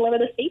 even if I deliver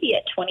this baby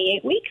at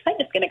 28 weeks, I'm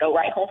just going to go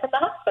right home from the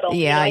hospital.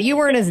 Yeah, you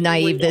weren't as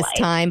naive this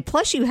time.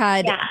 Plus, you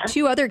had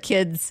 2 other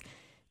kids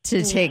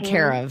to take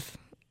care of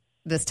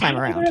this time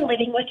around. We were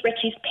living with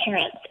Richie's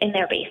parents in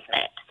their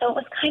basement. So it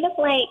was kind of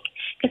like,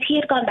 because he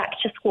had gone back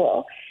to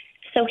school.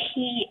 So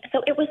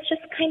it was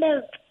just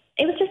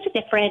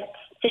a different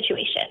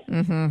situation.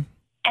 Mm-hmm.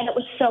 And it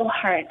was so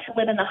hard to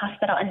live in the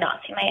hospital and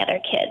not see my other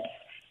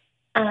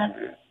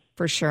kids.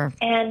 For sure.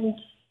 And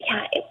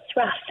yeah, it was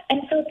rough.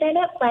 And so then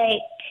at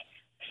like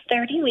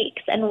 30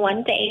 weeks and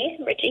one day,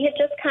 Richie had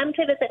just come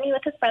to visit me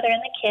with his brother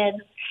and the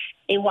kids.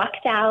 They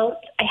walked out.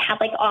 I had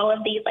like all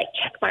of these like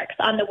check marks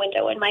on the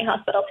window in my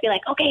hospital to be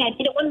like, okay, I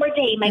did it one more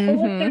day. My goal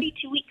was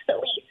 32 weeks at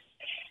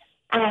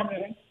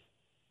least.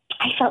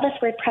 I felt this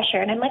weird pressure,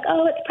 and I'm like,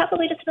 oh, it's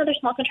probably just another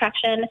small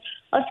contraction.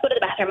 I'll just go to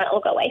the bathroom and it'll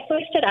go away. So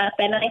I stood up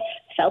and I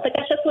felt a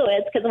gush of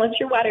fluids, because once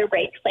your water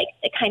breaks, like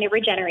it kind of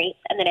regenerates.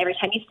 And then every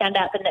time you stand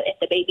up and if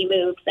the baby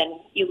moves, then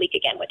you leak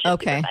again, which is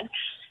super fun.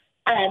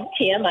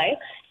 TMI.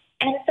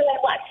 And so I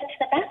walked into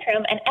the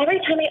bathroom, and every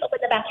time I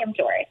opened the bathroom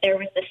door, there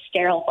was this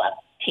sterile glove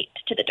taped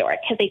to the door,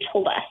 because they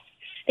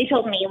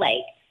told me,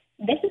 like,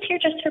 this is here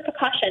just for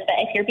precaution, but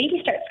if your baby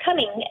starts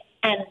coming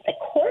and the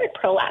cord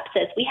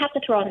prolapses, we have to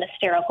throw in the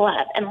sterile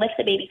glove and lift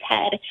the baby's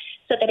head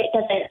so that it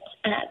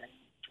doesn't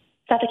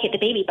suffocate the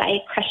baby by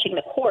crushing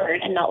the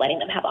cord and not letting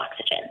them have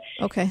oxygen.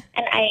 Okay.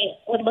 And I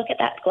would look at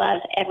that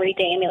glove every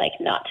day and be like,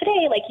 not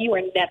today. Like, you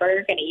are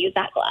never going to use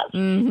that glove.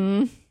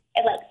 Mm-hmm.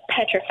 It like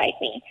petrified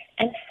me.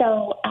 And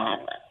so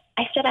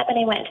I stood up and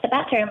I went into the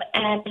bathroom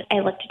and I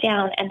looked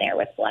down and there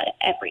was blood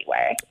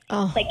everywhere.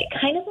 Oh. Like, it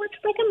kind of looked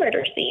like a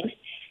murder scene.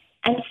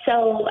 And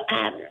so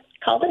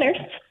called the nurse,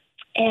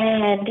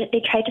 and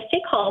they tried to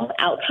stay calm.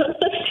 Out comes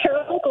the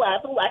sterile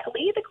glove.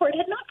 Luckily, the cord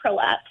had not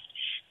prolapsed,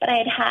 but I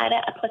had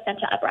a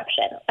placenta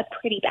abruption, a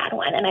pretty bad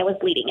one, and I was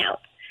bleeding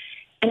out.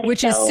 And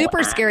which is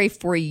super scary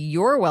for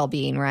your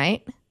well-being,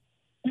 right?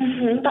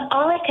 Mm-hmm. But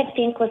all I could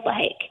think was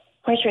like,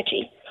 where's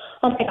Richie?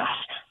 Oh my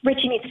gosh,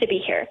 Richie needs to be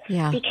here.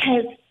 Yeah.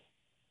 Because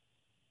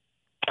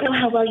I don't know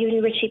how well you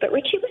knew Richie, but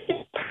Richie was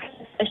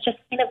just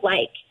kind of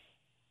like,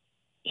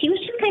 he was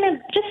just kind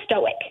of just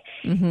stoic.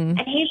 Mm-hmm.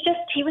 And he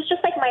was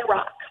just like my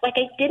rock. Like,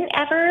 I didn't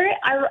ever,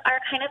 our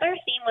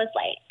theme was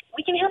like,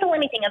 we can handle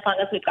anything as long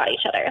as we've got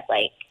each other.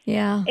 Like,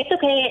 yeah, it's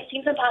okay. It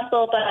seems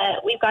impossible,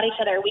 but we've got each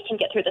other. We can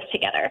get through this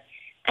together.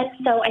 And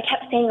so I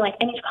kept saying, like,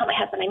 I need to call my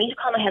husband. I need to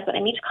call my husband.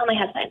 I need to call my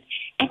husband.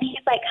 And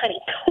he's like,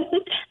 honey,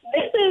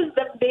 this is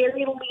the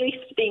very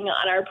least thing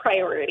on our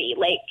priority.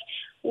 Like,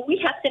 we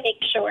have to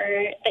make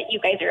sure that you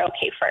guys are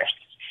okay first.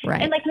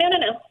 Right. And like, no.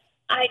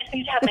 I just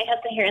need to have my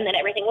husband here, and then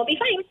everything will be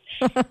fine.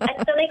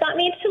 And so they got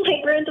me to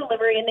labor and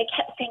delivery, and they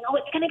kept saying, oh,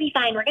 it's going to be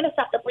fine. We're going to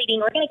stop the bleeding.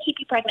 We're going to keep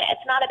you pregnant.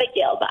 It's not a big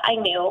deal. But I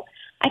knew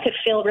I could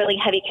feel really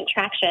heavy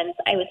contractions.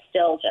 I was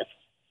still just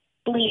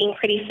bleeding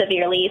pretty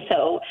severely.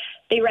 So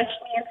they rushed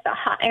me into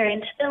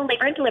the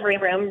labor and delivery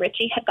room.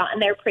 Richie had gotten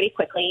there pretty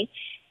quickly,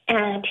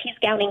 and he's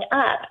gowning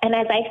up. And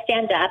as I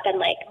stand up and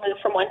like move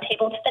from one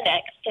table to the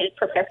next to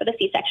prepare for the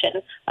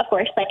C-section, of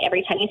course, like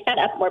every time you stand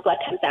up, more blood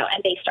comes out,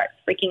 and they start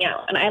freaking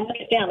out. And I look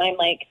down, I'm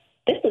like,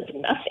 this is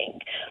nothing.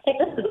 Like,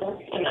 this is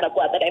the amount of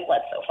blood that I've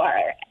bled so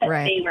far.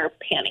 Right. They were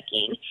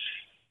panicking.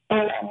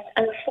 And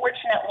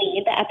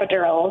unfortunately, the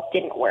epidural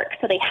didn't work,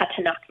 so they had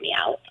to knock me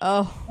out.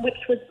 Oh.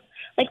 Which was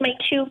like my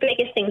 2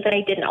 biggest things that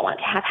I did not want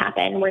to have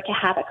happen were to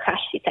have a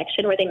crash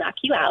C-section where they knock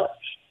you out,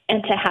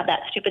 and to have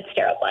that stupid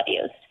sterile blood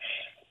used.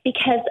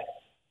 Because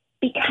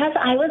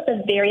I was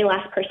the very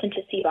last person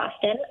to see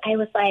Boston, I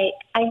was like,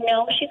 I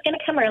know she's going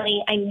to come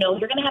early. I know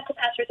you're going to have to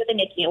pass her through the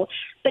NICU,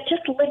 but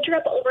just lift her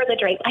up over the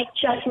drape. I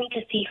just need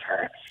to see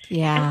her.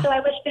 Yeah. And so I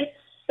was just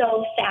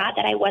so sad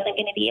that I wasn't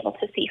going to be able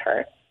to see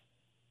her.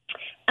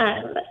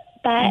 But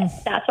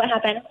that's what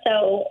happened.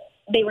 So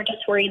they were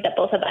just worried that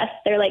both of us,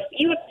 they're like,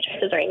 you have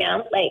choices right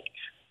now. Like,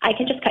 I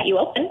can just cut you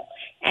open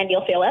and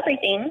you'll feel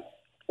everything,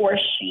 or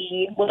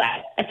she will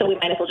die. And so we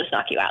might as well just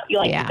knock you out. You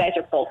guys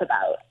are both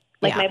about,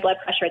 like, my blood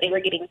pressure. They were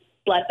getting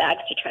blood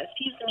bags to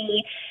transfuse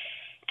me.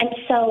 And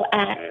so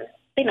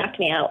they knocked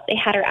me out. They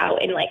had her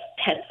out in like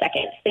 10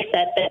 seconds. They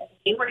said that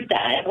they were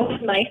done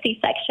with my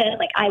C-section.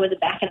 Like, I was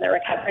back in the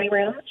recovery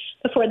room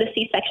before the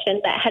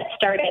C-section that had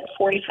started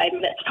 45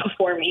 minutes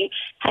before me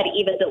had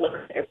even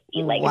delivered.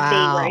 Like,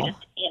 wow. They were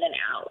just in and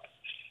out.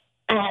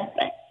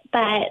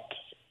 But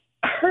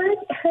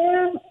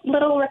her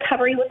little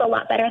recovery was a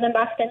lot better than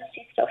Boston's.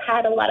 She still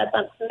had a lot of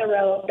bumps in the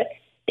road.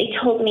 They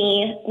told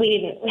me,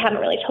 we haven't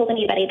really told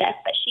anybody this,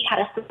 but she had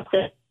a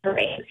sepsis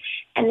rate.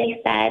 And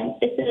they said,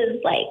 this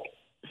is like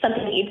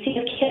something that you'd see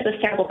with kids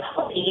with cerebral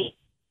palsy,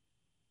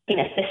 a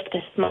cyst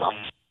this small,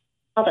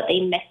 but they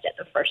missed it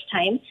the first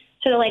time.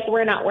 So they're like,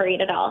 we're not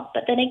worried at all.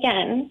 But then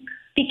again,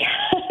 because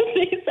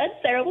they said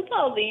cerebral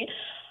palsy,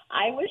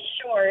 I was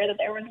sure that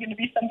there was going to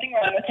be something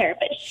wrong with her.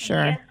 But she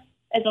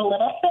is a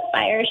little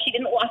spitfire. She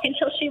didn't walk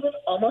until she was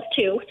almost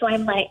 2. So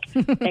I'm like,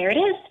 there it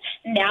is.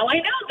 Now I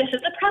know this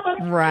is a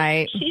problem.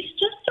 Right. She's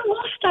just a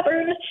little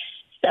stubborn.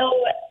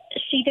 So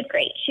she did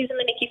great. She was in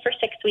the NICU for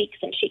 6 weeks,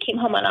 and she came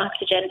home on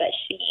oxygen, but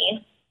she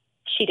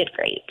did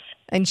great.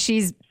 And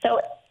she's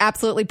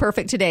absolutely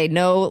perfect today.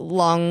 No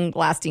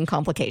long-lasting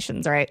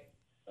complications, right?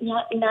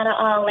 Not at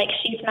all. Like,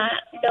 she's not,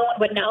 no one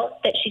would know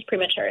that she's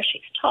premature.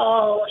 She's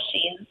tall.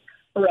 She's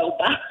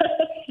robust.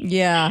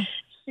 Yeah.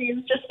 She's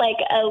just like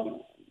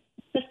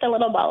just a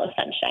little ball of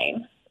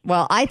sunshine.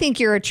 Well, I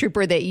think you're a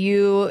trooper that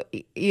you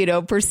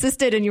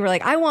persisted and you were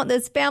like, I want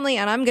this family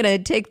and I'm going to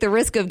take the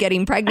risk of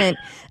getting pregnant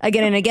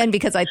again and again,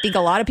 because I think a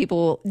lot of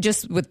people,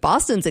 just with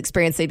Boston's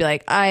experience, they'd be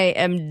like, I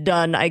am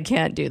done. I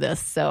can't do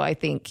this. So I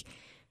think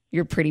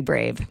you're pretty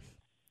brave.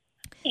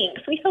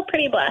 Thanks. We feel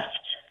pretty blessed.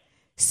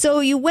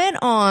 So you went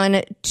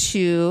on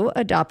to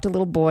adopt a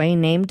little boy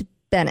named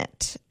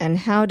Bennett. And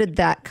how did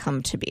that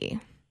come to be?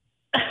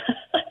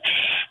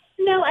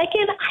 No,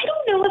 again, I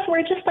don't know if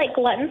we're just like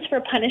gluttons for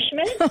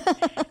punishment, but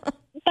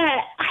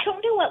I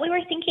don't know what we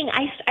were thinking.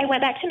 I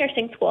went back to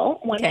nursing school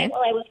one night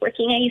while I was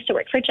working. I used to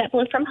work for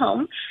JetBlue from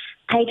home.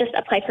 I just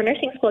applied for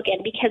nursing school again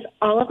because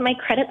all of my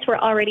credits were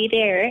already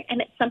there,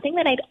 and it's something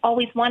that I'd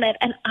always wanted,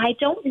 and I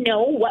don't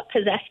know what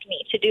possessed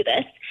me to do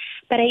this,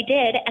 but I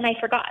did, and I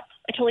forgot.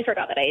 I totally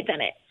forgot that I had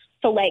done it.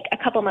 So like a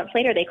couple months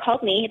later, they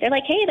called me. They're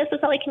like, hey, this is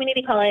LA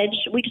Community College.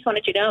 We just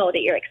wanted you to know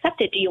that you're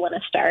accepted. Do you want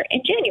to start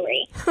in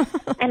January?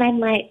 And I'm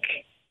like,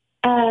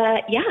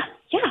 yeah.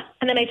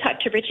 And then I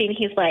talked to Richie, and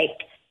he's like,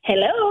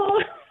 hello,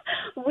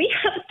 we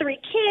have 3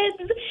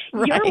 kids.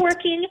 Right. You're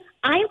working.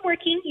 I'm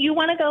working. You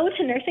want to go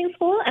to nursing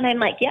school? And I'm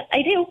like, yep,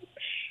 I do.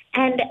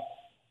 And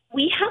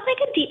we had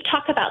like a deep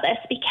talk about this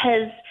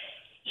because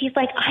he's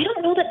like, I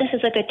don't know that this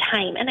is a good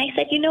time. And I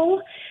said,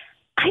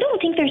 I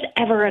don't think there's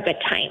ever a good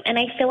time. And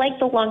I feel like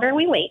the longer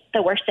we wait,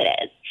 the worse it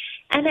is.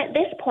 And at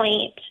this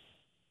point,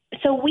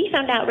 so we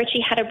found out Richie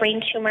had a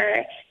brain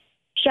tumor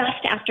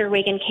just after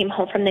Reagan came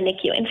home from the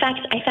NICU. In fact,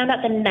 I found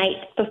out the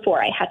night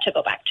before I had to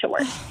go back to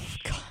work. Oh,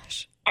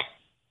 gosh.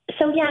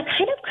 So, yeah,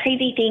 kind of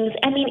crazy things.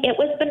 I mean, it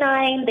was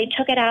benign. They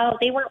took it out.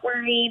 They weren't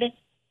worried.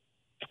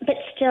 But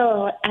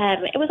still,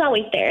 it was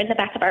always there in the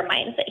back of our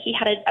minds that he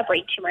had a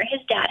brain tumor.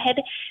 His dad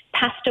had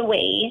passed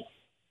away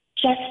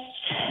just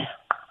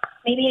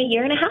maybe a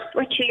year and a half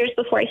or 2 years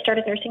before I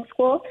started nursing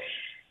school.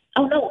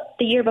 Oh, no,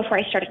 the year before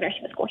I started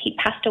nursing school. He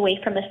passed away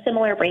from a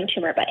similar brain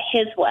tumor, but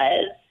his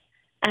was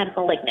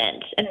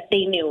malignant, and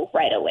they knew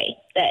right away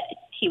that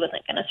he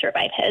wasn't going to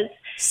survive his.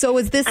 So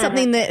was this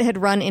something that had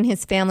run in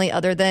his family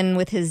other than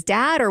with his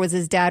dad, or was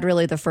his dad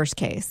really the first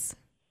case?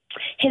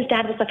 His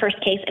dad was the first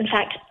case. In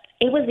fact,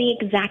 it was the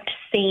exact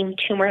same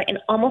tumor in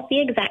almost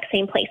the exact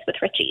same place with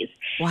Richie's.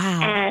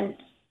 Wow. And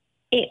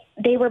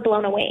they were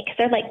blown away because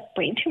they're like,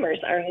 brain tumors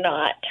are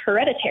not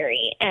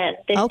hereditary, and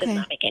this does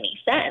not make any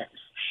sense.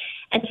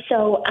 And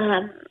so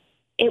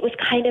it was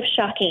kind of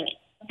shocking.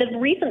 The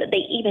reason that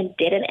they even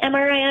did an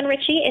MRI on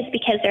Richie is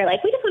because they're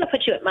like, we just want to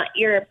put you at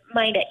your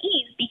mind at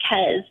ease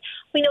because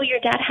we know your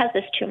dad has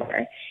this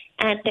tumor,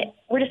 and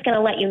we're just going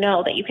to let you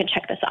know that you can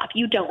check this off.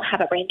 You don't have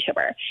a brain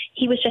tumor.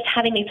 He was just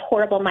having these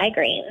horrible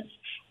migraines,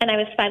 and I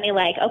was finally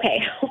like,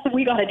 okay,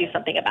 we got to do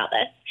something about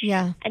this.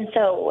 Yeah. And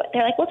so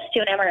they're like, we'll just do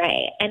an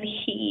MRI, and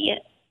he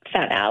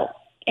found out.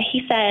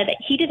 He said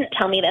he didn't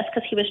tell me this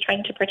because he was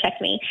trying to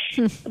protect me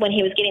when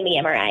he was getting the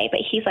MRI, but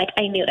he's like,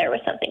 I knew there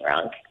was something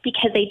wrong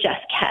because they just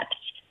kept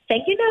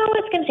saying,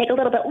 it's going to take a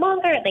little bit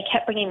longer, and they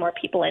kept bringing more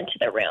people into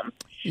the room.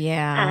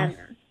 Yeah.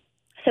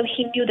 So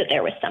he knew that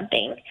there was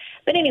something.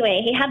 But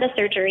anyway, he had the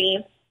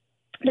surgery.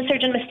 The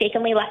surgeon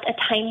mistakenly left a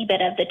tiny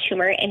bit of the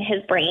tumor in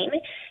his brain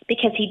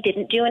because he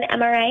didn't do an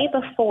MRI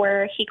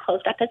before he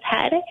closed up his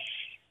head.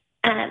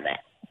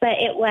 But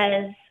it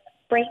was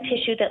brain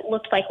tissue that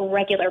looked like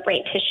regular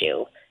brain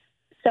tissue.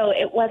 So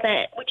it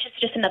wasn't, which is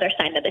just another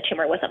sign that the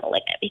tumor wasn't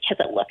malignant because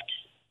it looked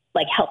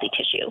like healthy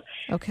tissue.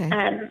 Okay.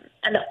 And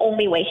the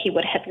only way he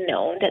would have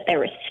known that there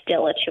was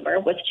still a tumor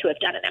was to have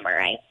done an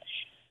MRI.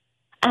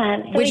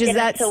 Which is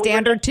that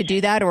standard to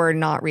do that or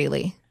not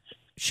really?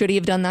 Should he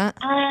have done that?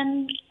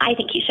 I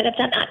think he should have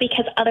done that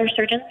because other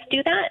surgeons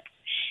do that.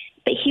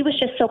 But he was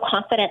just so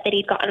confident that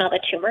he'd gotten all the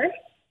tumor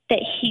that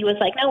he was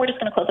like, no, we're just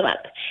going to close them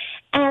up.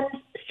 And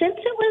since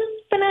it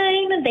was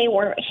benign,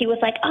 he was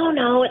like, oh,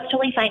 no, it's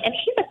totally fine. And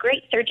he's a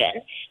great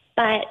surgeon,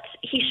 but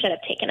he should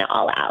have taken it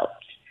all out.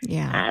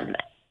 Yeah.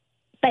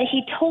 But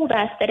he told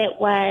us that it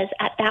was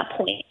at that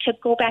point to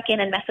go back in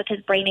and mess with his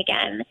brain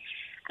again.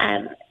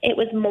 It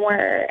was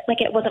more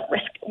like it wasn't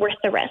worth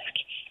the risk.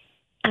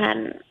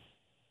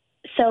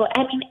 So,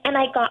 I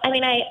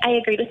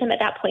agreed with him at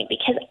that point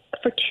because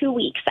for 2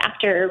 weeks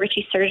after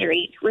Richie's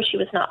surgery, Richie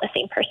was not the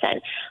same person.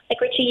 Like,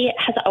 Richie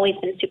has always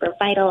been super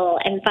vital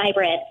and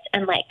vibrant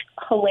and, like,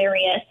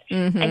 hilarious.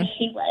 Mm-hmm. And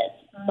he was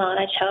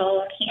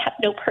monotone. He had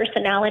no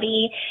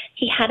personality.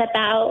 He had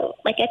about,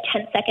 like, a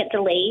 10-second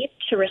delay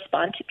to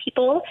respond to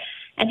people.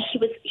 And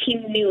he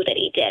knew that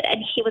he did,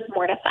 and he was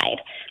mortified.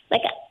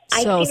 Like,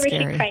 I've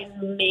seen Richie cry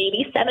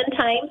maybe 7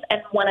 times,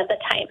 and one of the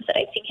times that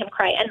I've seen him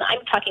cry, and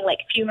I'm talking, like,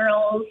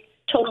 funerals,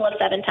 total of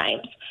 7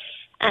 times,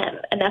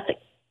 and that's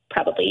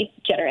probably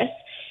generous.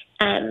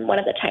 One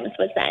of the times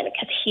was then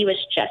because he was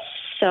just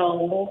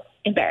so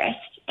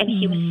embarrassed, and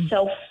he was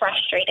so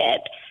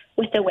frustrated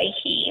with the way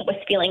he was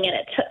feeling, and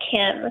it took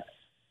him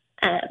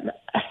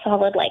a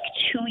solid,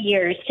 2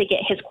 years to get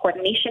his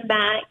coordination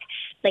back.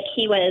 Like,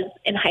 he was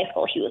in high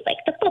school, he was like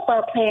the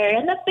football player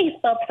and the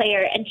baseball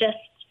player, and just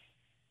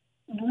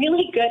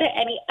really good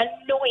at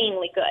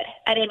annoyingly good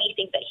at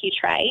anything that he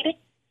tried.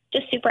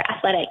 Just super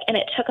athletic, and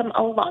it took him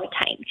a long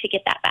time to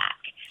get that back.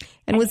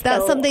 And was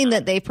that something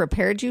that they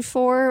prepared you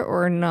for,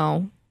 or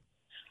no?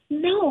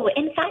 No.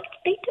 In fact,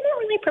 they didn't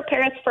really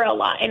prepare us for a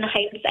lot in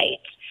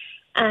hindsight.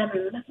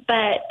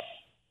 But,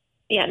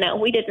 yeah, no,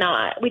 we did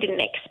not. We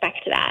didn't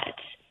expect that.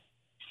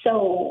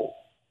 So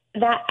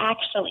that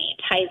actually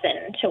ties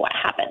into what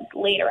happened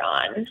later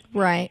on.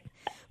 Right.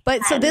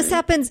 But so this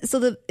happens,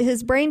 so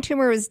his brain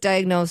tumor was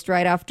diagnosed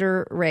right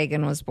after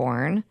Reagan was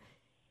born.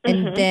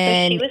 And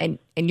then, so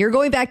and you're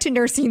going back to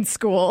nursing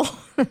school.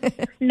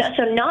 No,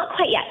 so not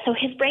quite yet. So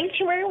his brain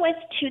tumor was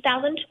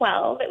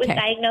 2012. It was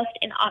diagnosed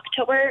in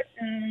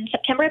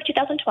September of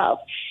 2012.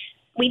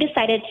 We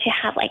decided to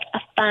have a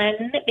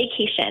fun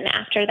vacation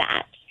after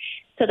that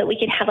so that we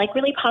could have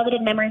really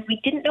positive memories. We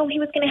didn't know he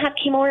was going to have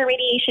chemo or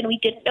radiation. We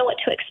didn't know what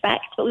to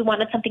expect, but we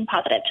wanted something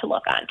positive to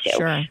look on to.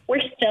 Sure.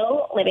 We're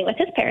still living with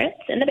his parents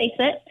in the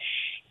basement.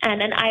 And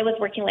then I was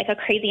working a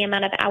crazy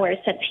amount of hours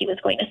since he was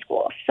going to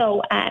school.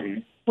 So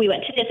we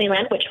went to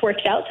Disneyland, which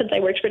worked out since I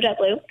worked for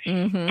JetBlue.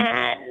 Mm-hmm.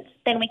 And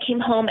then we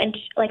came home, and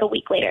a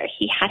week later,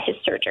 he had his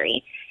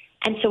surgery.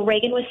 And so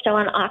Reagan was still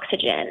on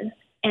oxygen,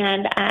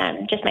 and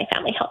just my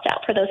family helped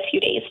out for those few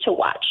days to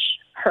watch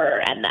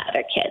her and the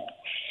other kids.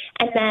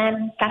 And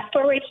then fast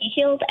forward, he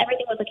healed.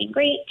 Everything was looking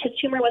great. His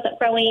tumor wasn't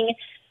growing.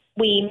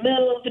 We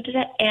moved,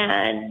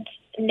 and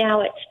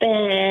now it's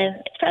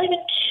probably been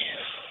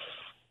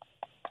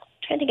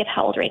I think of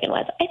how old Reagan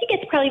was. I think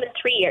it's probably been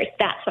 3 years.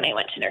 That's when I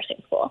went to nursing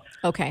school.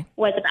 Okay.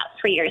 Was about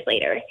 3 years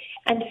later.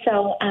 And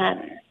so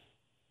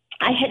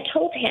I had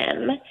told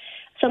him,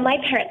 so my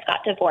parents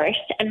got divorced,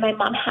 and my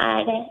mom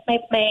had, I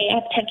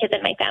have 10 kids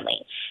in my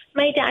family.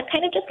 My dad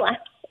kind of just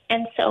left.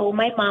 And so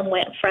my mom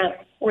went from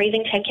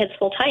raising 10 kids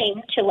full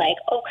time to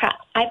oh crap,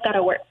 I've got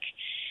to work.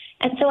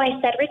 And so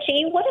I said,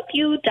 Richie, what if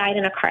you died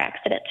in a car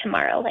accident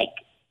tomorrow?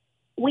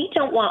 We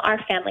don't want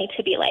our family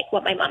to be like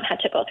what my mom had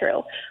to go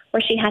through,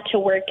 where she had to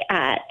work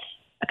at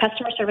a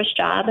customer service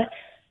job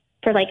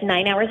for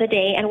 9 hours a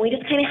day, and we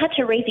just kind of had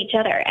to raise each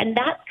other. And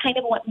that's kind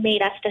of what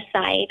made us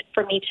decide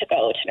for me to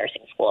go to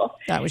nursing school.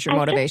 That was your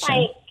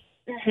motivation.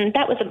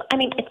 That was,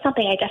 it's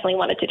something I definitely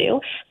wanted to do,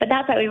 but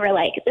that's why we were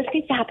this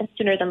needs to happen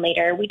sooner than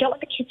later. We don't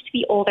want the kids to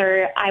be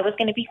older. I was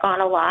going to be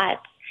gone a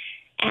lot,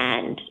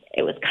 and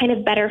it was kind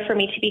of better for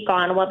me to be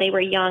gone while they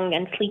were young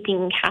and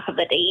sleeping half of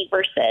the day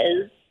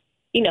versus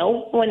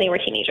when they were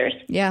teenagers.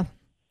 Yeah.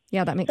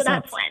 Yeah, that makes sense. So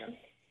that's when.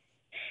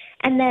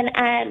 And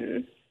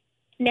then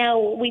now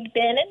we've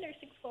been in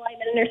nursing school. I've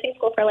been in nursing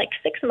school for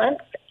 6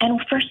 months.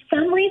 And for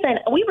some reason,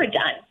 we were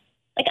done.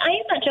 I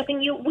am not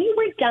joking you. We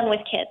were done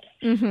with kids.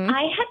 Mm-hmm.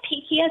 I had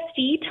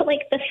PTSD to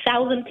the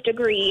 1,000th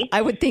degree.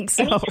 I would think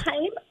so.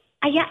 Anytime.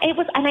 It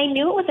was, and I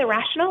knew it was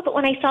irrational, but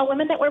when I saw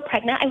women that were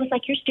pregnant, I was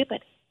like, you're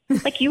stupid. I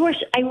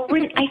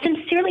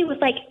sincerely was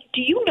like,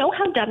 do you know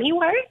how dumb you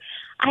are?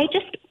 I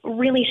just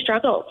really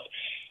struggled.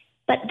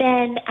 But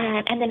then,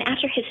 and then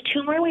after his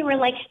tumor, we were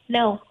like,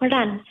 no, we're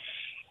done.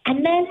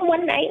 And then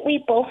one night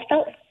we both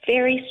felt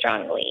very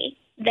strongly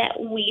that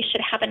we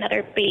should have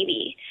another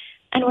baby.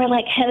 And we're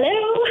like,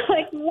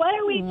 hello? What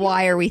are we doing?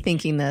 Why are we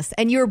thinking this?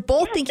 And you're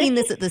both thinking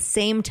this at the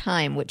same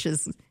time, which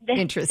is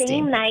interesting.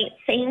 Same night,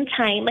 same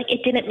time.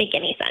 It didn't make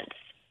any sense.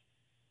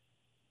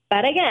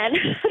 But again,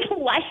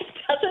 life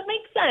doesn't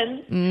make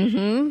sense.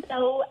 Mm-hmm.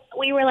 So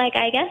we were like,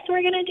 I guess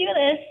we're going to do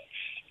this.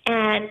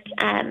 And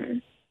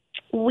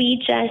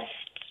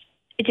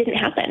it didn't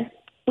happen.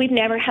 We've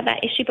never had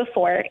that issue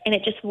before, and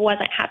it just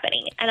wasn't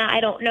happening. And I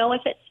don't know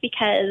if it's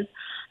because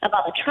of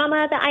all the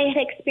trauma that I had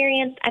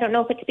experienced. I don't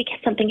know if it's because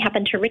something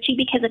happened to Richie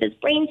because of his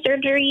brain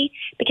surgery,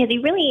 because he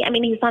really, I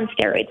mean, he was on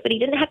steroids, but he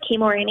didn't have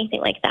chemo or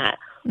anything like that.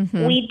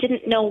 We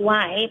didn't know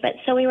why. But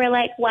so we were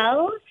like,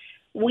 well,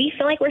 we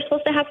feel like we're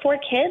supposed to have 4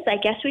 kids. I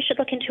guess we should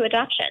look into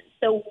adoption.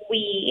 So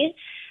we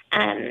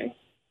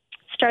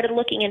started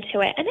looking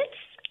into it, and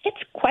it's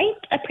quite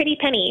a pretty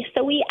penny.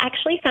 So we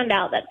actually found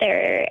out that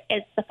there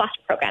is the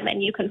foster program,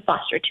 and you can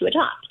foster to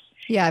adopt.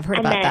 Yeah, I've heard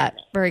about that.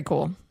 Very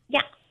cool.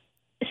 Yeah,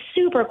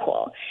 super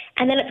cool.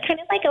 And then it's kind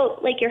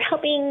of like you're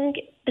helping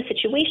the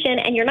situation,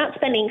 and you're not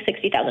spending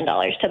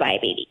 $60,000 to buy a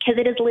baby, because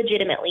it is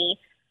legitimately,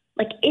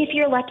 like, if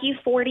you're lucky,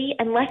 40,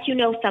 unless you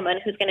know someone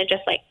who's going to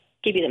just like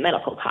give you the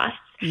medical costs.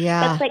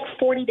 Yeah, that's like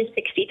 $40,000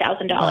 to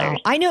 $60,000. Wow.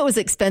 I know it was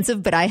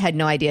expensive, but I had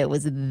no idea it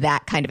was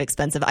that kind of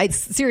expensive. I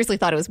seriously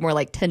thought it was more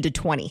like 10 to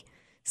 20.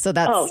 So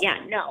that's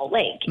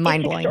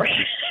mind blowing.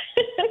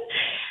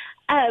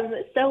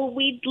 So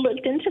we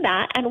looked into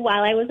that, and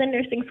while I was in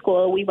nursing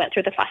school, we went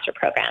through the foster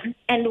program,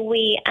 and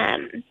we,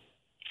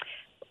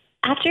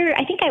 after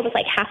I think I was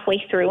like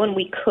halfway through, and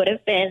we could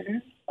have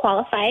been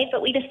qualified,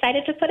 but we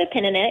decided to put a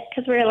pin in it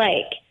because we were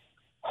like,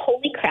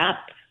 holy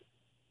crap,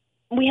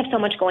 we have so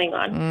much going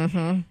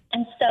on.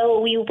 And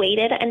so we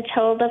waited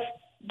until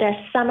the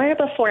summer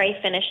before I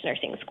finished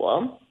nursing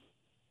school.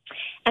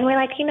 And we're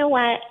like, you know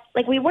what?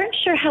 Like, we weren't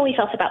sure how we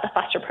felt about the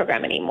foster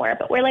program anymore,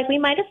 but we're like, we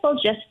might as well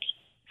just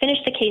finish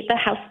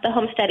the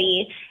home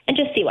study and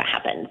just see what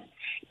happens.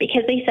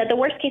 Because they said the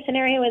worst case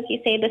scenario is you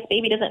say this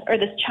baby doesn't, or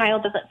this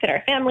child doesn't fit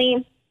our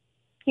family,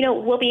 you know,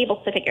 we'll be able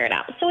to figure it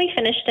out. So we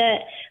finished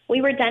it.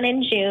 We were done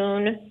in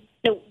June.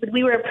 No,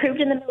 we were approved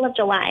in the middle of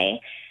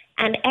July.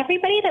 And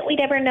everybody that we'd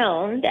ever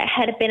known that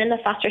had been in the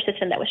foster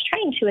system that was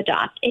trying to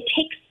adopt, it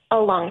takes a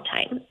long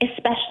time,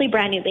 especially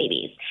brand new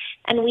babies.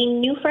 And we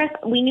knew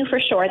for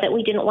sure that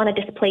we didn't want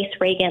to displace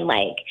Reagan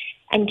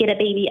and get a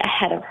baby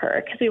ahead of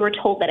her, because we were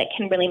told that it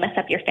can really mess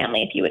up your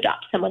family if you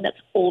adopt someone that's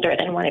older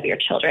than one of your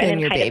children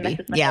and kind of messes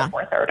with the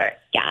fourth order.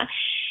 Yeah.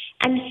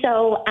 And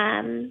so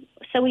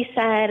so we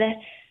said,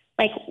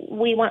 like,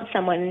 we want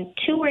someone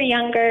 2 or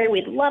younger.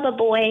 We'd love a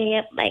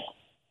boy. Like,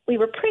 we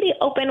were pretty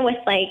open with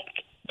like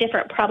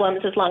different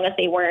problems as long as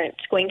they weren't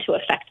going to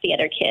affect the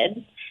other kids,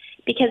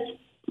 because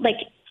like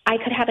I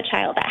could have a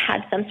child that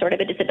had some sort of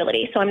a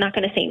disability, so I'm not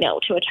going to say no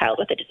to a child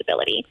with a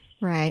disability.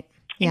 Right.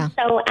 Yeah.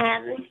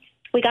 And so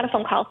we got a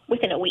phone call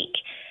within a week,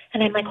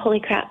 and I'm like, holy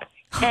crap.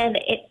 And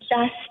it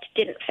just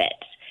didn't fit.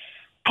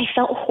 I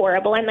felt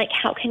horrible. I'm like,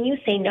 how can you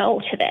say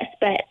no to this?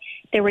 But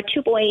there were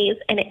 2 boys,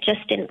 and it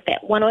just didn't fit.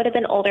 One would have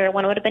been older,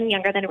 one would have been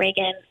younger than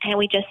Reagan, and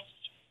we just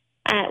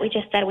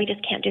said, we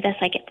just can't do this.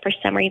 Like, for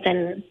some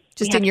reason,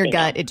 just in your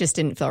gut, it just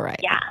didn't feel right.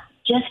 Yeah,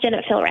 just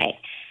didn't feel right.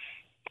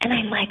 And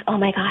I'm like, oh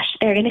my gosh,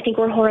 they're going to think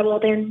we're horrible.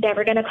 They're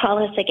never going to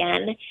call us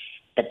again.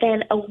 But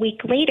then a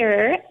week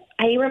later,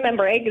 I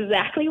remember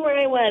exactly where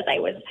I was. I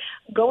was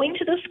going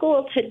to the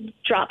school to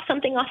drop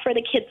something off for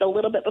the kids a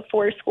little bit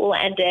before school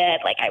ended.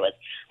 Like, I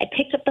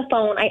picked up the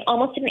phone. I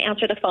almost didn't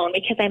answer the phone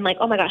because I'm like,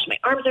 oh my gosh, my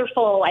arms are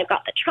full. I've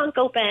got the trunk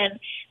open.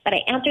 But I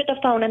answered the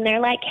phone, and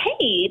they're like,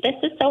 hey, this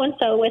is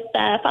so-and-so with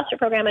the foster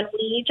program, and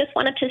we just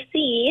wanted to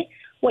see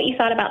what you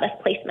thought about this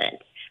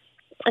placement.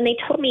 And they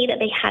told me that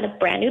they had a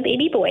brand new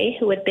baby boy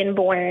who had been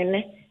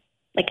born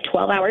like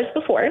 12 hours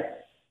before,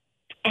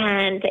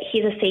 and that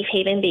he's a safe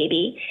haven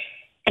baby.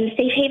 And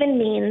safe haven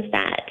means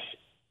that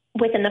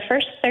within the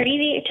first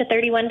 30 to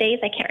 31 days,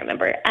 I can't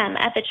remember,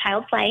 of the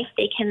child's life,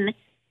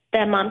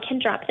 the mom can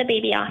drop the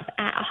baby off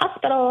at a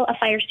hospital, a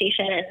fire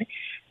station,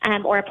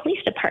 or a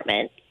police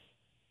department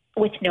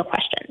with no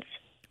questions.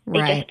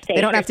 Right.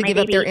 They don't have to give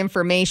up their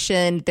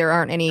information. There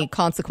aren't any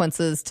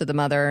consequences to the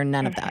mother,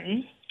 none of that.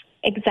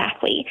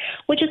 Exactly,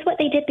 which is what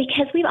they did,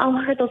 because we've all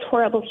heard those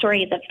horrible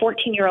stories of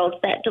 14-year-olds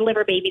that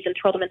deliver babies and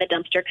throw them in the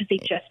dumpster because they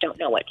just don't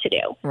know what to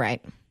do.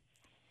 Right.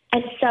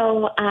 And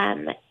so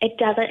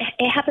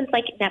it happens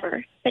like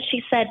never. But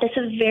she said, this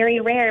is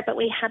very rare, but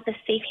we had this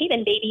safe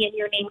haven baby and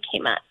your name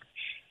came up.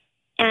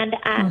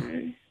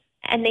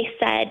 And they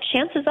said,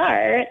 chances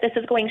are this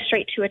is going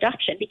straight to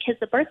adoption, because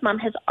the birth mom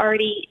has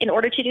already, in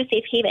order to do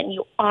safe haven,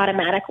 you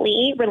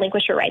automatically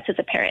relinquish your rights as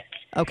a parent.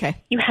 Okay.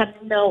 You have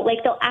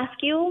they'll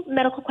ask you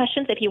medical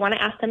questions if you want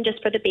to ask them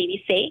just for the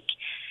baby's sake.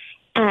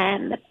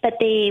 But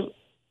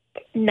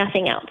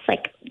nothing else.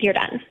 Like, you're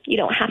done. You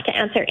don't have to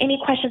answer any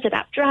questions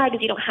about drugs.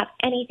 You don't have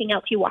anything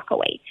else. You walk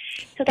away.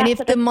 So and if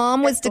the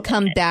mom was to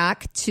come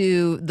back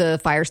to the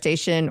fire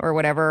station or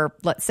whatever,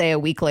 let's say a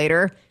week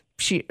later,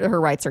 her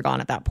rights are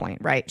gone at that point,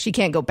 right? She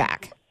can't go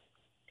back.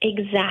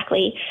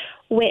 Exactly.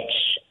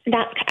 Which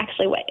that's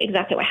actually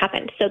exactly what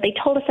happened. So they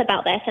told us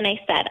about this, and I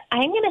said,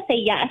 I'm going to say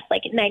yes,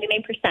 like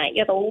 99%. You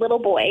have a little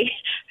boy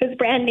who's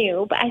brand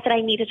new, but I said,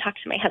 I need to talk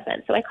to my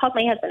husband. So I called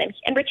my husband,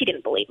 and Richie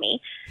didn't believe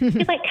me.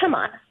 He's like, come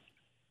on.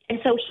 And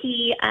so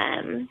he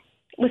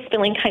was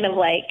feeling kind of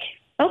like,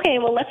 okay,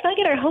 well, let's not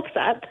get our hopes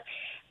up.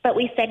 But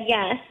we said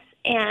yes,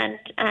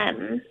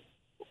 and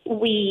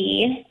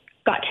we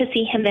got to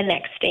see him the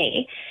next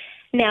day.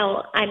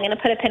 Now, I'm going to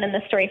put a pin in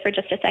the story for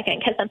just a second,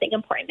 because something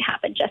important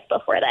happened just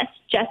before this.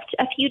 Just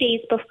a few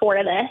days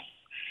before this,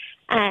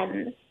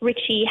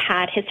 Richie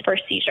had his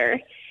first seizure.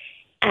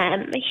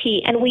 And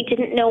we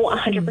didn't know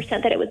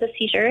 100% that it was a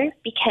seizure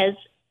because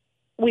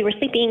we were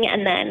sleeping,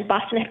 and then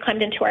Boston had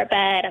climbed into our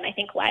bed, and I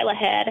think Lila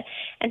had.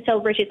 And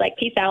so Richie's like,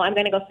 peace out, I'm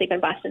going to go sleep in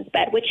Boston's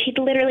bed, which he'd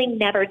literally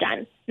never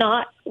done.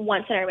 Not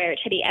once in our marriage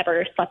had he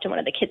ever slept in one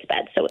of the kids'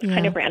 beds, so it's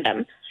kind of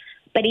random.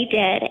 But he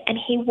did, and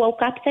he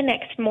woke up the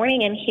next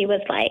morning, and he was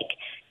like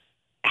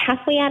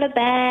halfway out of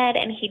bed,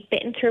 and he'd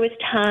bitten through his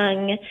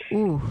tongue.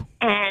 Ooh.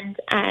 And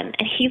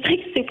he's like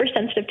super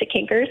sensitive to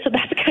kinkers, so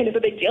that's kind of a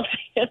big deal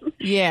to him.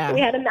 Yeah. We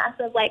had a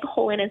massive like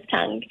hole in his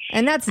tongue.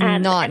 And that's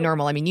not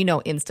normal. I mean,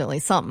 instantly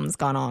something's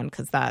gone on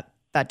because that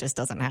just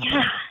doesn't happen.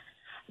 Yeah.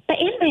 But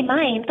in my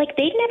mind, like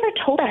they'd never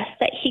told us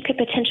that he could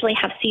potentially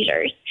have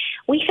seizures.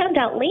 We found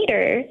out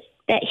later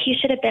that he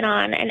should have been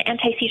on an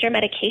anti-seizure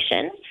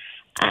medication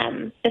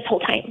this whole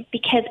time,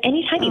 because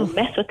anytime you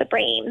mess with the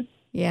brain,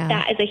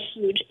 that is a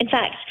huge, in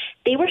fact,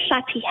 they were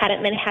shocked he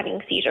hadn't been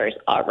having seizures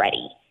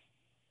already.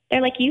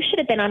 They're like, you should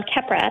have been on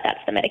Keppra, that's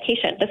the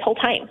medication, this whole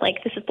time.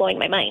 Like, this is blowing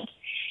my mind.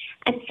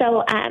 And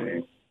so,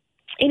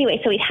 anyway,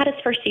 so he had his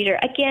first seizure.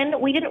 Again,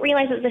 we didn't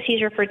realize it was a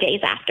seizure for days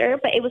after,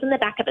 but it was in the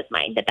back of his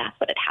mind that that's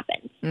what had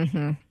happened.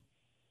 Mm-hmm.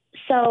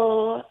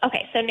 So,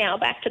 okay, so now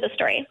back to the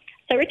story.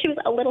 So Richie was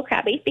a little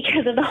crabby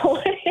because of the hole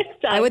in his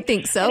tongue. I would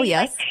think so,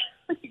 yes.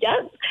 Like,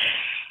 yes.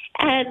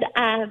 And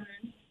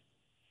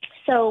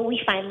so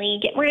we finally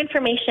get more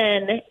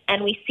information,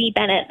 and we see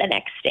Bennett the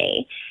next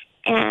day.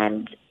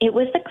 And it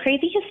was the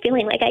craziest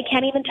feeling. Like, I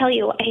can't even tell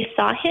you. I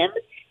saw him,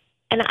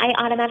 and I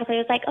automatically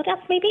was like, oh,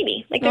 that's my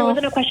baby. Like, there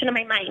wasn't a question in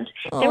my mind.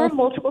 There were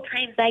multiple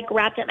times I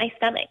grabbed at my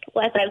stomach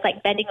as I was,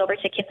 like, bending over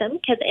to kiss him.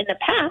 Because in the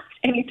past,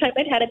 anytime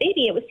I'd had a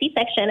baby, it was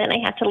C-section, and I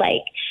had to,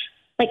 like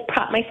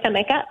prop my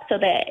stomach up so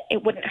that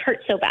it wouldn't hurt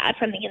so bad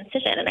from the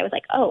incision. And I was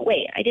like, oh,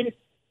 wait, I didn't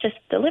just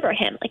deliver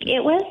him. Like,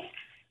 it was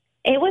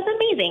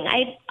amazing.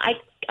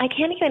 I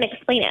can't even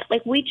explain it.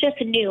 Like, we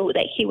just knew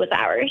that he was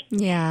ours.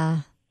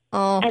 Yeah.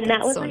 Oh, and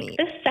that was so like neat.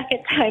 the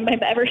second time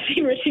I've ever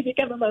seen Richie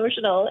become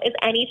emotional is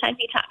anytime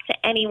he talked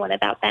to anyone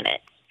about Bennett.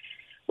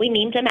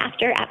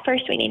 At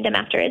first we named him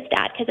after his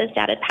dad because his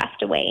dad had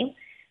passed away.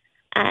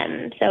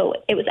 So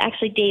it was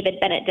actually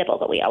David Bennett Dibble,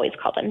 but we always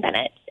called him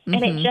Bennett. Mm-hmm.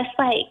 And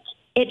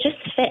it just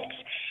fit.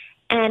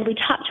 And we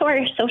talked to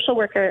our social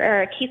worker or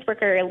our case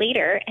worker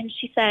later, and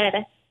she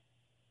said,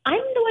 I'm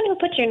the one who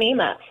put your name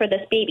up for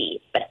this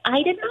baby, but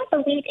I did not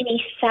believe in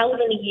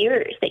 1,000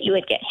 years that you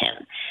would get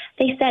him.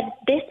 They said,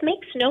 this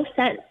makes no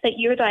sense that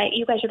you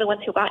guys are the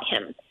ones who got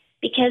him,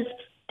 because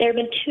there have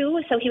been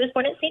two. So he was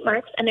born at St.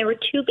 Mark's, and there were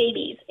two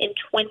babies in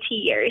 20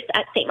 years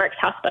at St. Mark's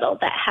Hospital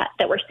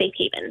that were safe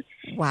haven.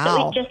 Wow.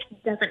 So it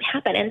just doesn't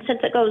happen. And since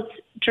it goes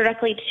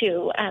directly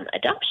to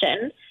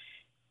adoption,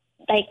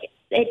 like,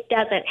 it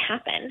doesn't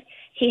happen.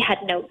 He had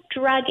no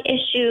drug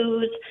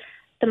issues.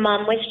 The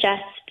mom was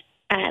just,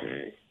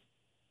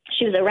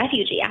 she was a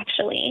refugee,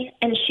 actually,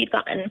 and she'd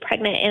gotten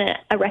pregnant in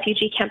a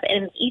refugee camp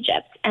in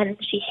Egypt, and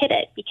she hid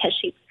it because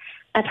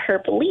of her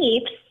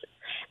beliefs,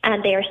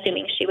 and they are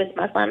assuming she was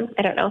Muslim.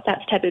 I don't know if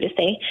that's taboo to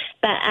say,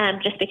 but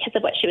just because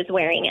of what she was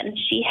wearing. And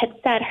she had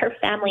said her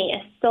family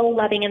is so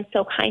loving and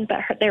so kind,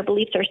 but their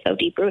beliefs are so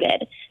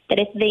deep-rooted that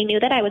if they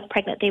knew that I was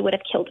pregnant, they would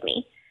have killed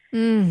me.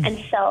 And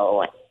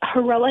so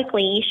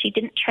heroically, she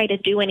didn't try to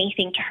do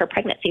anything to her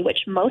pregnancy,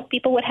 which most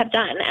people would have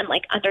done, and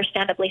like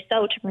understandably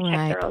so, to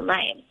protect their own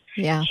lives.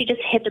 Yeah. She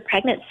just hid the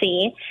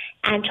pregnancy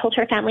and told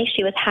her family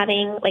she was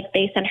having, like,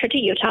 they sent her to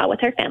Utah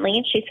with her family,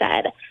 and she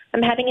said,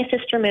 I'm having a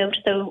cyst removed.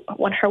 So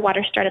when her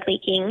water started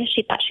leaking,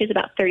 she thought she was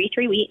about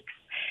 33 weeks.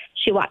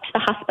 She walked to the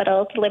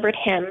hospital, delivered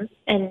him,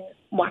 and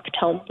walked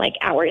home like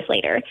hours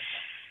later.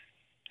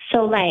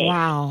 So, like,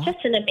 wow.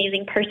 Just an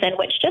amazing person,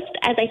 which just,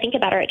 as I think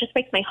about her, it just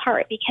breaks my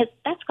heart, because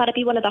that's got to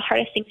be one of the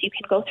hardest things you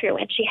can go through.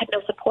 And she had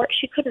no support.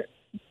 She couldn't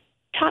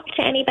talk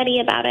to anybody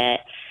about it.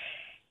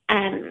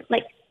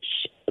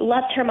 She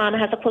loves her mom,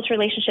 has a close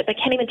relationship, but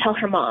can't even tell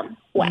her mom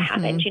what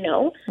happened,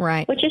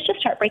 Right. Which is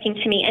just heartbreaking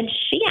to me. And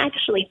she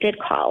actually did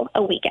call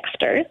a week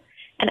after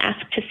and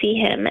asked to see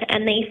him.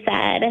 And they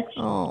said,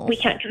 we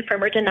can't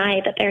confirm or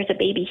deny that there's a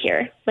baby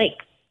here. Like,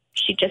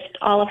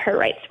 all of her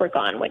rights were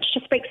gone, which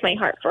just breaks my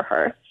heart for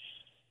her,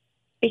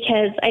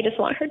 because I just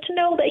want her to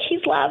know that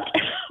he's loved.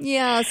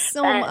 Yeah.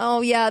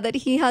 That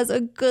he has a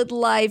good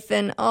life.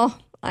 And,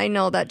 I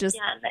know that just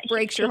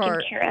breaks your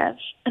heart. Care of,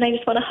 and I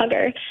just want to hug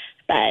her.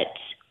 But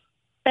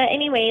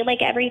anyway,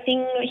 like,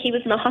 everything, he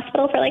was in the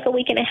hospital for like a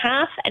week and a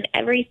half, and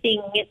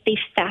everything, they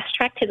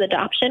fast-tracked his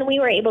adoption. We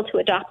were able to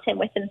adopt him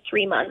within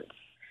 3 months,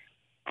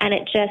 and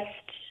it just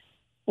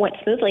went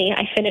smoothly.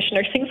 I finished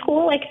nursing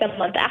school like the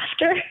month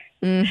after,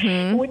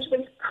 which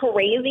was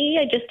crazy.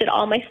 I just did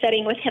all my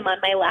studying with him on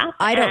my lap.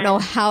 I don't know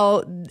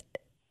how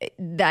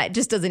that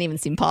just doesn't even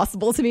seem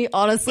possible to me,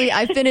 honestly.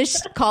 I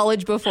finished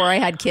college before I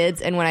had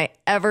kids, and when I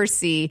ever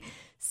see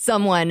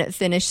someone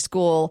finish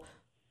school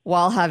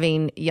while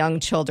having young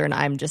children,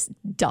 I'm just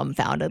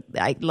dumbfounded.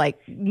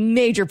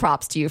 Major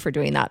props to you for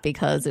doing that,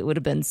 because it would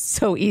have been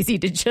so easy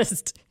to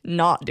just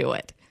not do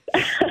it.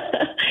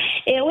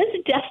 It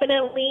was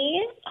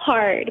definitely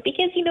hard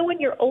because, when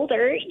you're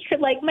older, you're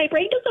like, my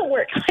brain doesn't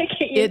work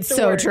like it used It's to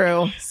so work.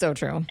 true. So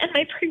true. And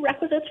my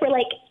prerequisites were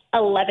like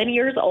 11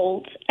 years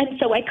old. And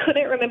so I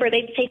couldn't remember.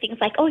 They'd say things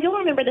like, oh, you'll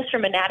remember this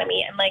from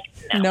anatomy. I'm like,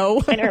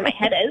 no. I know where my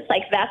head is.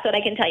 Like, that's what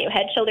I can tell you.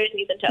 Head, shoulders,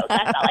 knees, and toes.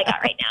 That's all I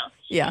got right now.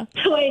 Yeah.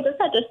 So I just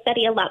had to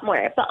study a lot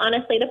more. But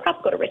honestly, the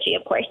props go to Richie,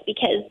 of course,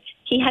 because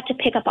he had to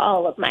pick up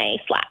all of my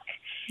slack.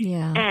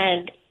 Yeah.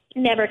 And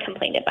never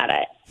complained about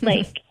it.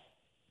 Like,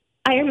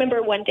 I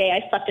remember one day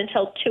I slept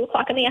until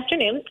 2:00 in the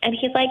afternoon, and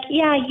he's like,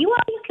 yeah, you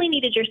obviously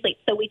needed your sleep,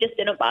 so we just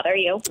didn't bother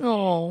you.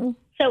 Oh.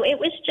 So it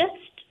was just,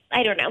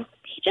 I don't know.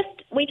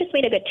 We just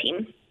made a good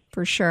team.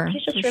 For sure.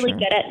 He's just really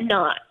good at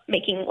not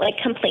making,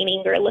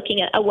 complaining or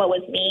looking at a woe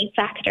is me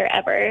factor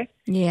ever.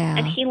 Yeah.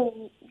 And he,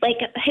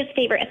 his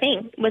favorite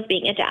thing was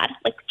being a dad.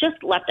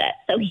 Just loved it.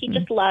 So he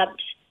just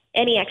loved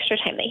any extra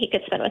time that he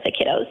could spend with the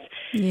kiddos.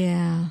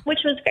 Yeah.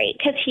 Which was great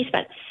because he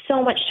spent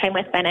so much time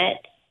with Bennett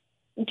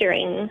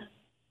during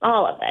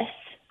all of this.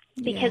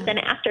 Because then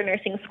after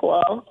nursing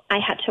school, I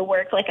had to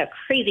work like a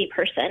crazy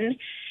person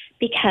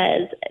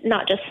because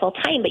not just full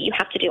time, but you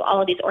have to do all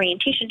of these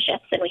orientation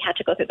shifts, and we had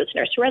to go through this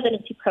nurse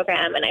residency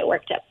program. And I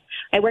work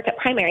at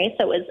primary,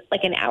 so it was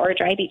like an hour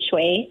drive each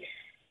way.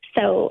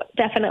 So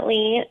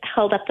definitely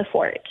held up the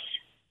fort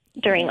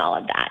during all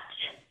of that.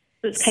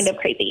 It was kind of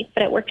crazy,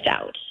 but it worked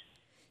out.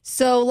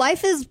 So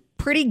life is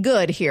pretty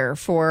good here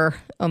for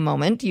a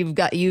moment.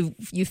 You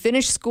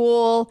finished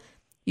school.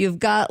 You've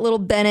got little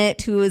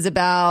Bennett, who is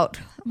about,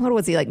 what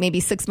was he, like maybe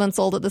 6 months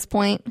old at this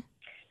point?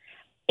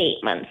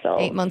 8 months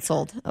old. 8 months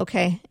old.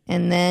 Okay.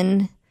 And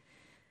then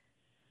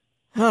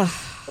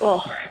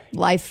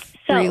life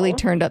really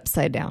turned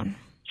upside down.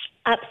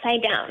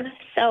 Upside down.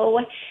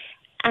 So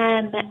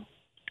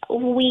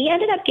we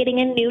ended up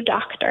getting a new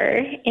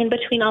doctor in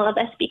between all of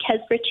this because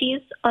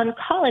Richie's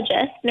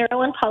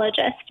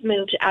neuro-oncologist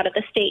moved out of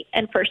the state.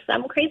 And for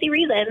some crazy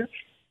reason,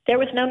 there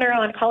was no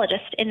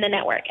neuro-oncologist in the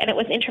network, and it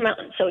was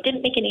Intermountain, so it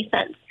didn't make any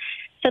sense.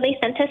 So they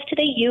sent us to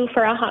the U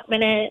for a hot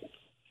minute,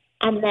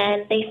 and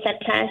then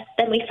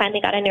then we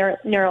finally got a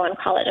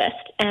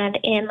neuro-oncologist. And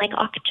in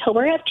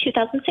October of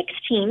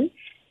 2016,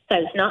 so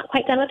I was not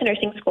quite done with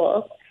nursing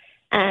school,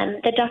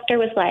 the doctor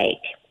was like,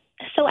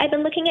 so I've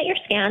been looking at your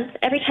scans.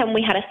 Every time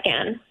we had a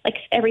scan,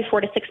 every 4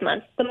 to 6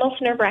 months, the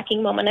most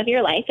nerve-wracking moment of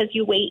your life is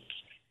you wait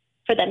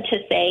for them to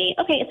say,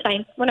 okay, it's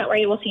fine. We're not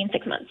worried. We'll see you in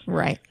 6 months.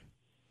 Right.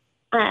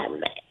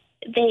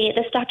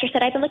 This doctor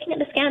said, I've been looking at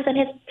the scans and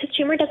his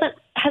tumor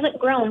hasn't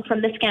grown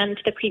from the scan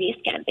to the previous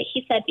scan. But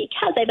he said,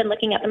 because I've been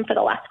looking at them for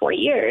the last 4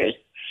 years,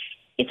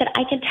 he said,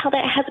 I can tell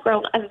that it has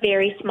grown a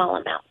very small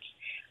amount.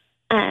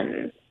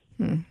 And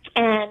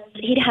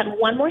he'd had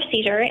one more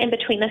seizure in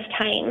between this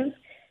time.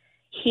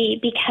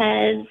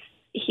 Because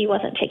he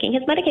wasn't taking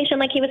his medication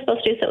like he was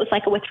supposed to, so it was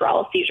like a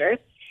withdrawal seizure.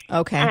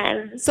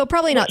 Okay. So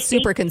probably not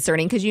super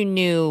concerning because you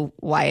knew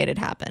why it had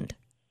happened.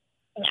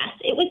 Yes,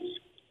 it was.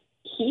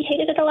 He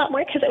hated it a lot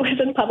more because it was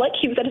in public.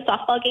 He was at a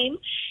softball game,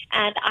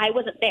 and I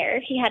wasn't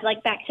there. He had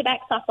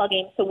back-to-back softball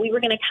games, so we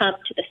were going to come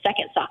to the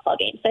second softball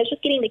game. So I was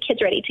just getting the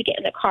kids ready to get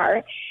in the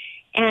car,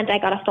 and I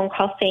got a phone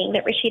call saying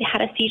that Richie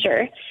had a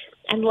seizure.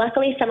 And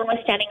luckily, someone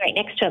was standing right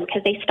next to him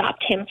because they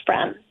stopped him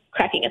from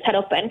cracking his head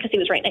open because he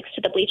was right next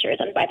to the bleachers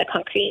and by the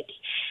concrete.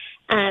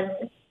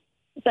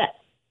 But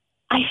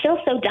I feel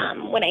so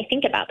dumb when I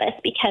think about this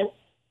because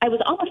I was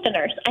almost a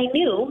nurse. I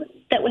knew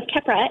that with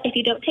Keppra, if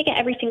you don't take it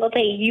every single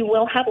day, you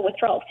will have a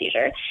withdrawal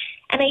seizure.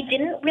 And I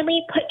didn't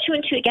really put two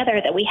and two together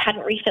that we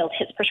hadn't refilled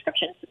his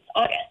prescription since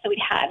August. So we'd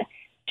had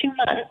 2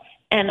 months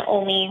and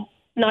only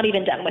not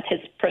even done with his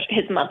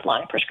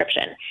month-long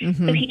prescription.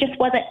 Mm-hmm. So he just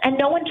wasn't, and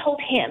no one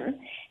told him.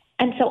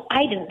 And so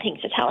I didn't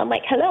think to tell him,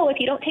 hello, if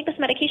you don't take this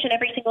medication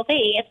every single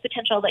day, it's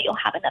potential that you'll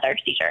have another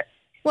seizure.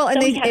 Well,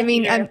 and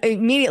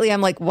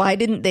I'm like, why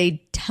didn't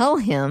they tell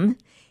him?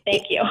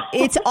 Thank you.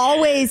 It's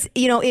always,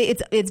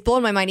 it's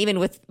blown my mind. Even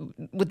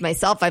with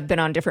myself, I've been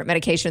on different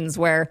medications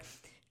where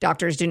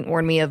doctors didn't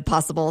warn me of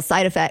possible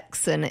side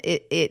effects. And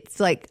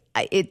it's like,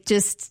 it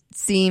just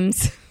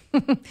seems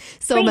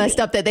so crazy. Messed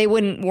up that they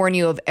wouldn't warn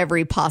you of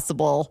every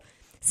possible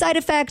side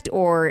effect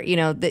or,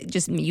 that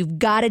just you've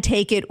got to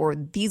take it or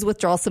these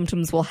withdrawal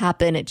symptoms will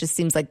happen. It just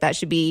seems like that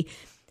should be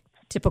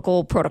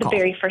typical protocol. The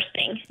very first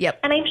thing. Yep.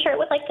 And I'm sure it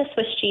was like the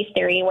Swiss cheese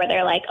theory where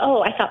they're like,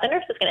 oh, I thought the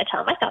nurse was going to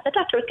tell him. I thought the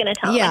doctor was going to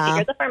tell him. I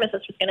figured the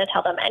pharmacist was going to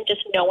tell them. And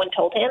just no one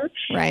told him.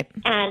 Right.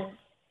 And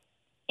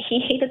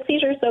he hated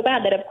seizures so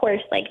bad that, of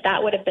course,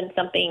 that would have been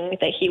something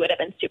that he would have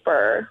been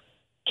super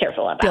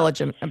careful about.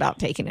 Diligent about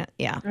taking it.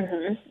 Yeah.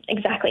 Mm-hmm.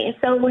 Exactly.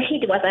 So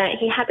he wasn't.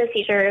 He had the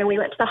seizure and we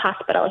went to the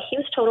hospital. He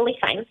was totally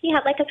fine. He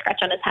had a scratch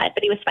on his head,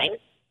 but he was fine.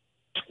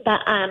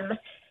 But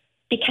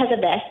because of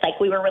this,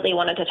 we were really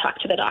wanted to talk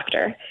to the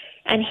doctor.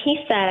 And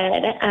he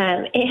said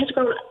it has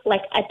grown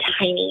a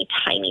tiny,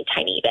 tiny,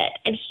 tiny bit.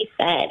 And he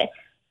said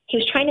he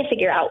was trying to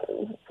figure out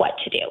what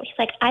to do. He's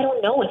like, I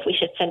don't know if we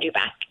should send you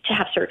back to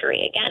have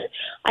surgery again.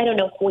 I don't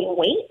know if we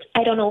wait.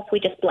 I don't know if we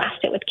just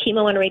blast it with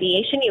chemo and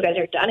radiation. You guys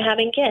are done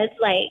having kids.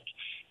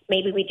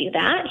 Maybe we do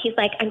that. He's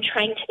like, I'm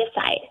trying to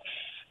decide.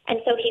 And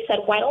so he said,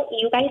 why don't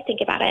you guys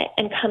think about it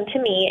and come to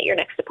me at your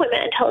next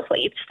appointment and tell us what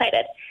you've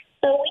decided.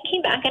 So we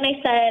came back and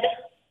I said,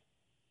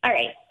 all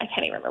right, I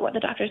can't even remember what the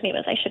doctor's name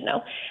is. I should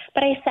know.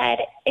 But I said,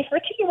 if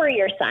Richie were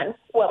your son,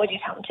 what would you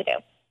tell him to do?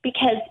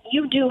 Because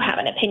you do have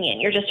an opinion.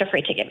 You're just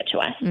afraid to give it to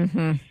us.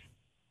 Mm-hmm.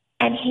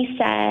 And he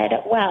said,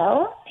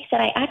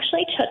 I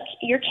actually took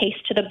your case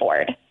to the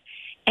board,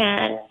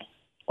 and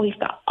we've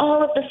got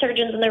all of the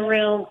surgeons in the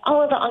room,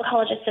 all of the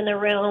oncologists in the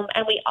room,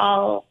 and we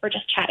all were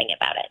just chatting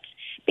about it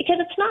because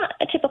it's not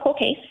a typical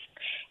case.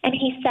 And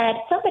he said,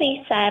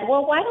 somebody said,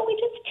 well, why don't we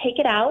just take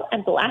it out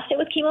and blast it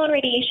with chemo and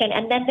radiation,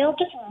 and then they'll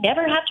just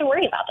never have to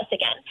worry about this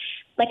again.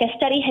 Like a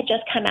study had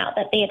just come out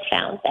that they had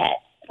found that,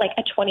 like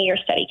a 20-year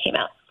study came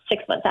out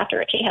 6 months after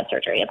Richie had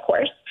surgery, of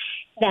course,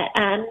 that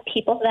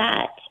people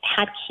that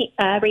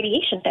had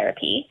radiation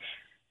therapy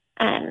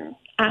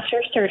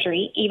after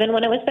surgery, even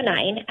when it was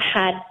benign,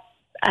 had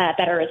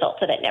better results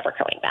of it never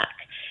going back.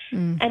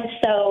 And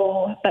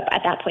so, but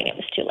at that point it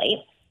was too late.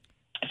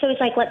 So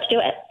it's like, let's do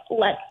it.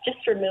 Let's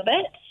just remove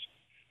it.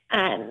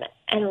 And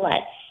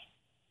let's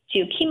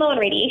do chemo and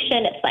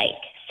radiation. It's like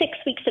 6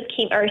 weeks of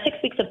chemo or 6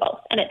 weeks of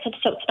both. And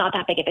so it's not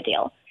that big of a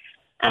deal.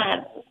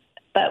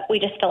 But we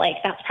just feel like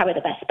that's probably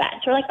the best bet.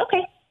 So we're like,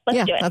 okay,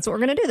 let's do it. That's what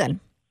we're going to do then.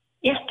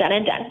 Yes, done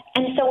and done.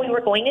 And so we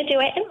were going to do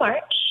it in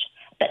March,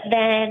 but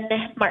then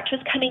March was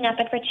coming up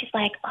and Richie's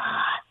like,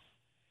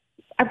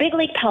 our big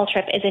league Pell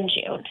trip is in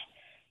June.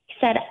 He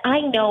said,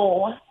 I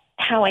know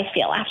how I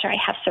feel after I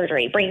have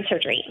surgery, brain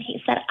surgery. And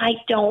he said, I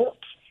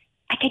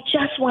could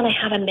just want to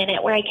have a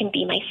minute where I can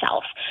be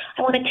myself.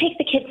 I want to take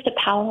the kids to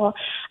Powell.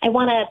 I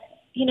want to,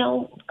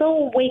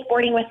 go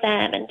wakeboarding with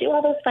them and do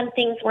all those fun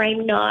things where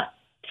I'm not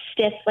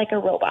stiff like a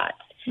robot.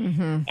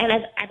 Mm-hmm. And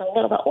as I'm a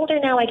little bit older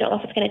now, I don't know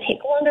if it's going to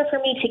take longer for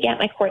me to get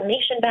my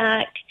coordination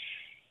back.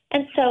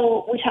 And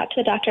so we talked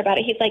to the doctor about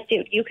it. He's like,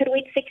 dude, you could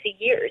wait 60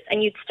 years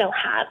and you'd still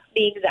have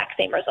the exact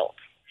same results.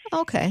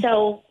 Okay.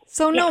 So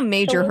no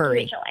major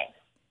hurry. July.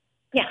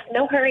 Yeah,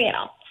 no hurry at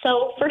all.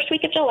 So first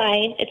week of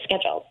July, it's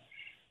scheduled.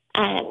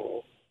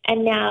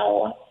 And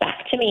now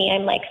back to me.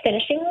 I'm like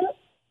finishing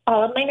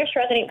all of my nurse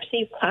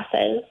residency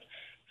classes,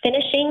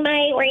 finishing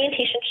my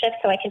orientation shift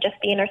so I can just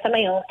be a nurse on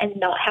my own and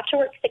not have to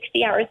work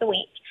 60 hours a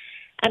week.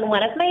 And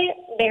one of my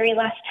very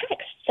last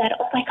texts said,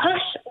 oh my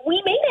gosh,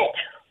 we made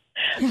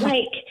it.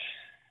 Like,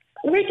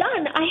 we're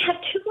done. I have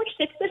 2 more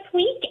shifts this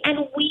week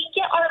and we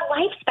get our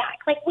lives back.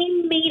 Like,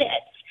 we made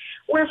it.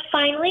 We're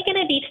finally going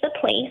to be to the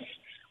place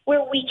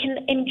where we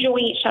can enjoy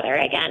each other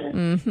again.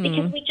 Mm-hmm.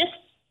 Because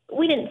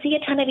we didn't see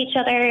a ton of each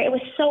other. It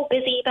was so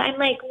busy, but I'm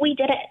like, we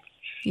did it.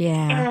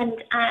 Yeah.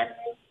 And I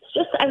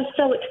was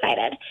so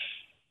excited.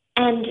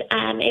 And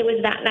it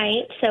was that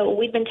night. So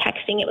we'd been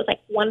texting. It was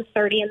like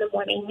 1:30 in the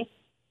morning.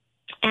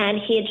 And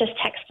he had just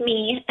texted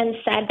me and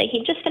said that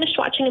he'd just finished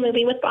watching a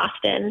movie with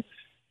Boston.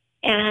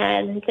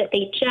 And that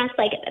they just,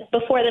 like,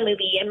 before the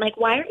movie, I'm like,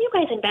 why aren't you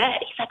guys in bed?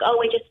 He's like,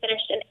 oh, I just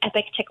finished an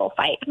epic tickle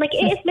fight. I'm like,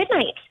 it is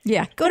midnight.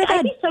 Yeah, go to bed.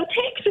 I'd be so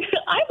ticked.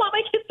 I want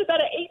my kids to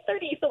bed at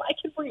 8:30 so I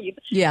can breathe.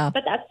 Yeah.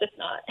 But that's just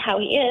not how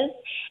he is.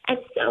 And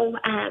so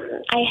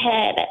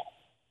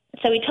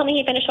so he told me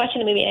he finished watching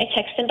the movie, and I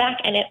texted him back,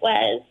 and it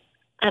was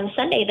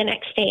Sunday the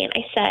next day. And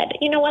I said,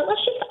 you know what,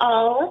 let's just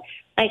all,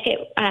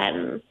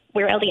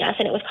 we were LDS,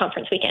 and it was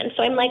conference weekend.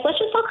 So I'm like, let's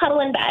just all cuddle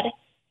in bed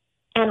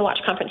and watch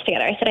conference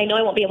together. I said, I know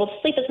I won't be able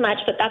to sleep as much,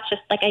 but that's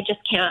just, like, I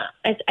just can't.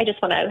 I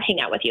just want to hang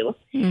out with you.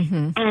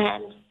 Mm-hmm.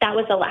 And that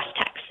was the last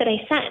text that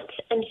I sent.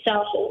 And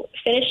so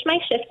finished my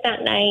shift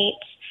that night.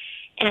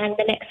 And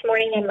the next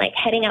morning, I'm, like,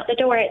 heading out the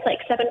door. It's, like,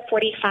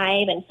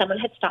 7:45, and someone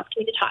had stopped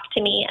me to talk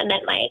to me. And then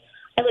I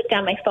looked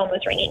down, my phone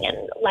was ringing, and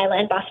Lila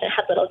and Boston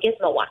had little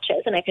gizmo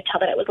watches, and I could tell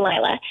that it was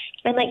Lila.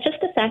 And I'm like,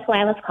 just a sec,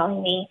 Lila's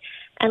calling me.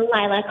 And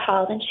Lila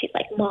called, and she's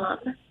like, Mom,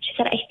 she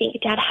said, I think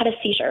Dad had a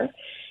seizure.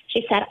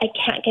 She said, I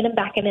can't get him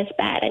back in his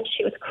bed. And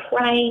she was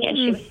crying, and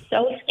she was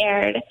so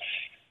scared.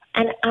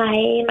 And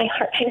my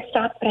heart kind of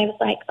stopped, but I was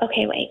like,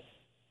 okay, wait.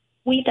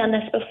 We've done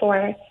this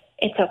before.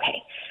 It's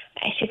okay.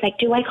 And she's like,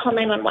 do I call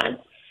 911?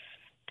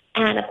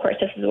 And, of course,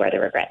 this is where the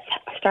regrets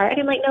start.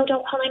 And I'm like, no,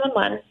 don't call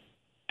 911.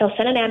 They'll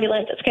send an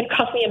ambulance. It's going to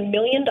cost me $1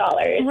 million.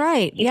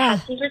 Right, yeah.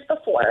 He's had seizures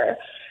before.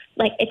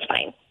 Like, it's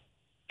fine.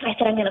 I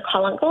said, I'm going to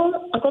call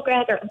Uncle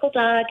Greg or Uncle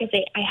Doug,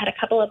 because I had a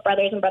couple of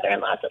brothers and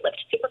brother-in-laws that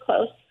lived super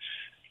close.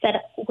 Said,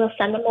 we'll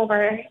send them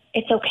over.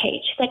 It's okay.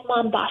 She's like,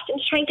 Mom,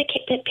 Boston's trying to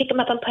pick him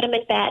up and put him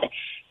in bed,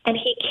 and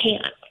he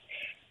can't.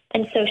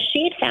 And so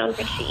she had found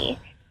Richie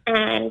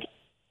and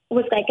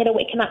was, like, going to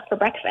wake him up for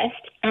breakfast.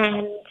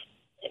 And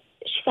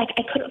she's like,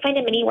 I couldn't find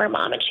him anywhere,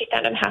 Mom. And she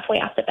found him halfway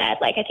off the bed.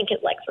 Like, I think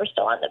his legs were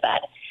still on the bed.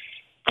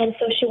 And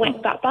so she went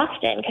and got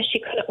Boston because she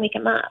couldn't wake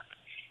him up.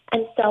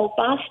 And so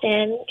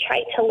Boston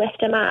tried to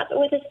lift him up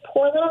with his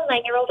poor little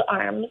 9-year-old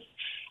arms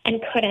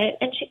and couldn't.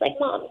 And she's like,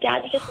 Mom,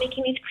 Dad's just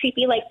making these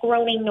creepy, like,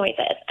 groaning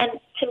noises. And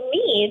to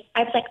me,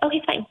 I was like, oh,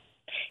 he's fine.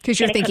 Because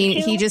you're thinking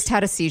he just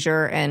had a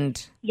seizure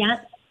and... Yeah.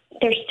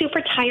 They're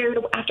super tired.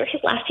 After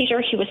his last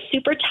seizure, he was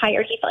super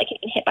tired. He felt like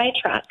he'd been hit by a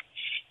truck.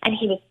 And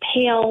he was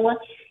pale.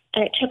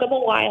 And it took him a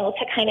while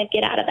to kind of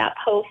get out of that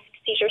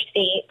post-seizure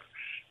state.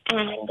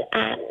 And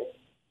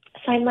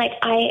so I'm like,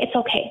 it's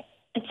okay.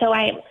 And so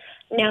I'm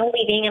now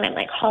leaving, and I'm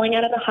like calling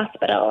out of the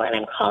hospital, and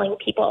I'm calling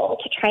people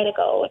to try to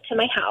go to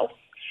my house.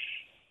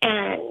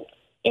 And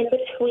in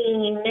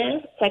between,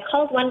 so I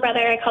called one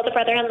brother, I called the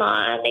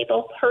brother-in-law, and they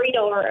both hurried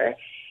over.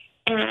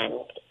 And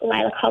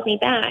Lila called me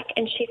back,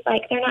 and she's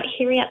like, they're not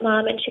here yet,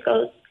 Mom. And she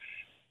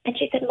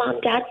said,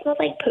 Mom, Dad smells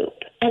like poop.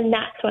 And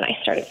that's when I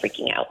started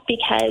freaking out,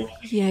 because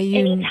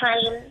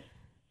anytime,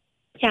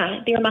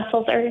 your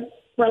muscles are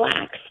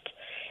relaxed.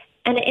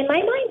 And in my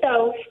mind,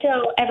 though,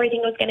 still everything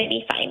was going to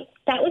be fine.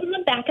 That was in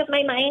the back of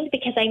my mind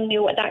because I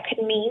knew what that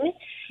could mean.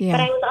 Yeah. But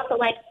I was also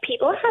like,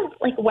 people have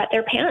like wet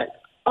their pants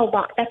a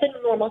lot. That's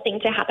a normal thing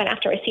to happen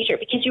after a seizure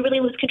because you really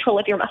lose control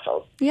of your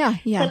muscles. Yeah.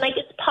 So I'm like,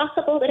 it's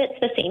possible that it's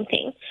the same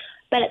thing.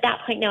 But at that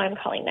point now I'm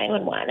calling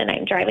 911 and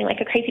I'm driving like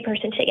a crazy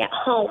person to get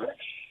home.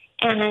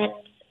 And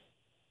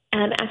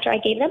after I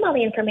gave them all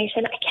the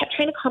information, I kept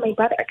trying to call my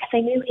brother because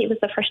I knew he was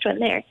the first one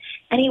there.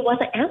 And he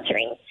wasn't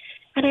answering.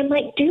 And I'm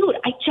like, dude,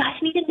 I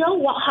just need to know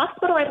what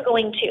hospital I'm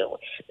going to,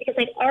 because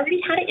I've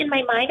already had it in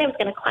my mind. I was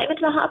going to climb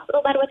into the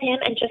hospital bed with him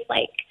and just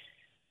like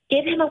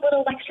give him a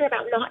little lecture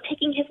about not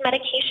taking his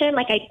medication.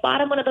 Like I bought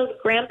him one of those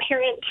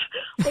grandparent,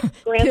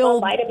 like grandma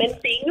vitamin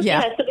things,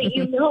 so that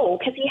you know,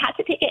 because he had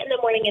to take it in the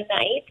morning and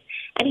night.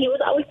 And he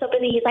was always so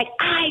busy. He's like,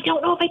 I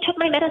don't know if I took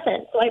my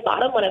medicine. So I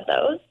bought him one of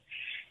those.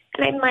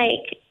 And I'm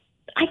like,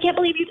 I can't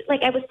believe you,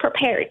 like I was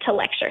prepared to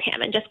lecture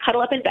him and just cuddle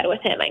up in bed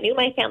with him. I knew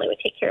my family would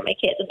take care of my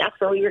kids, and that's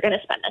where we were going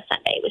to spend the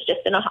Sunday. It was just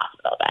in a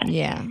hospital bed.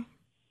 Yeah.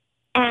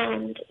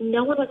 And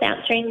no one was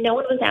answering.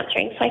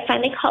 So I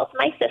finally called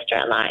my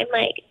sister-in-law. I'm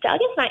like,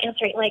 Doug is not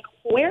answering. Like,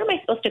 where am I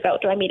supposed to go?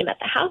 Do I meet him at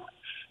the house?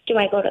 Do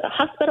I go to the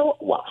hospital?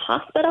 What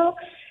hospital?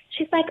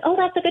 She's like, oh,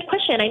 that's a good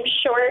question. I'm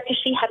sure,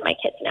 because she had my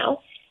kids now.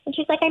 And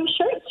she's like, I'm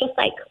sure it's just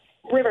like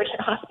Riverton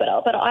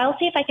Hospital, but I'll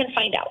see if I can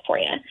find out for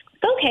you.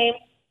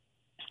 Okay.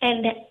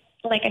 And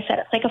like I said,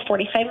 it's like a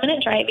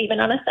 45-minute drive, even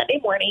on a Sunday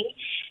morning.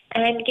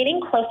 And I'm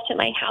getting close to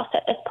my house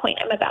at this point.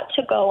 I'm about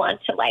to go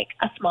onto like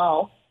a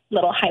small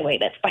little highway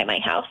that's by my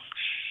house.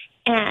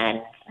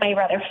 And my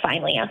brother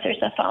finally answers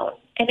the phone.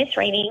 And it's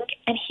raining.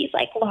 And he's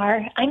like,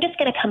 Laura, I'm just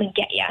going to come and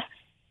get you.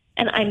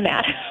 And I'm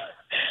mad.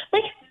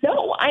 Like,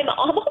 no, I'm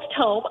almost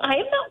home. I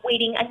am not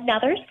waiting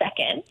another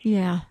second.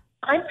 Yeah.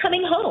 I'm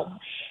coming home.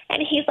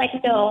 And he's like,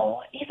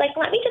 no. He's like,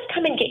 let me just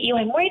come and get you.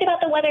 I'm worried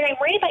about the weather. I'm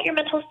worried about your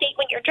mental state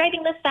when you're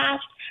driving this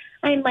fast.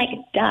 I'm like,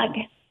 Doug,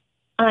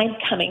 I'm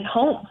coming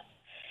home.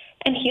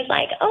 And he's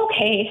like,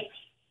 okay.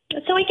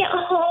 So I get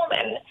home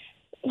and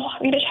I'm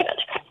going to try not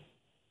to cry.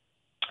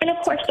 And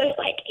of course there's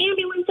like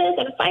ambulances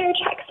and fire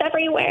trucks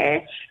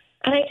everywhere.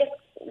 And I just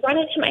run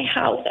into my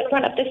house and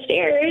run up the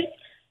stairs.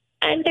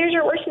 And there's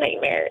your worst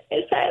nightmare,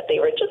 is that they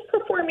were just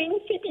performing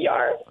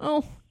CPR.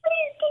 Oh. I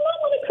did not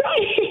want to cry.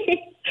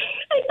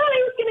 I thought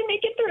I was going to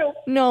make it through.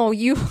 No,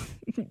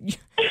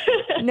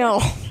 no.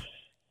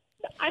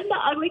 I'm the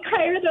ugly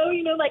crier, though,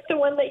 you know, like the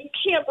one that you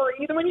can't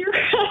breathe when you're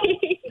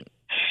crying.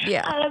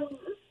 Yeah.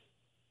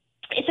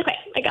 It's okay.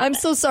 I'm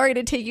so sorry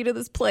to take you to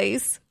this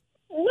place.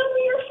 No,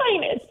 you're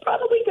fine. It's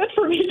probably good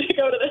for me to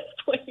go to this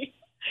place.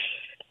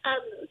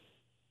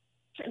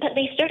 But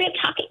they started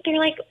talking. They're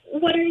like,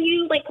 what are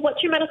you, like,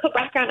 what's your medical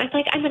background? I was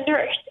like, I'm a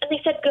nurse. And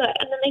they said, good.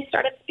 And then they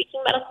started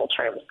speaking medical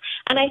terms.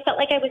 And I felt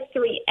like I was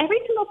 3. Every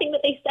single thing that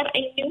they said,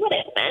 I knew what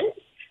it meant,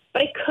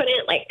 but I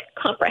couldn't, like,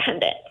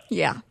 comprehend it.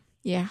 Yeah.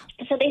 Yeah.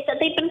 So they said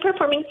they'd been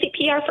performing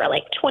CPR for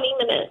like 20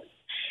 minutes.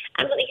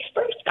 And when they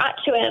first got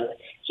to him,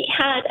 he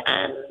had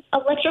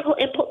electrical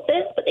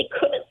impulses, but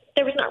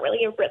there was not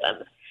really a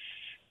rhythm.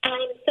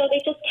 And so they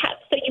just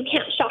kept, so you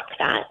can't shock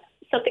that.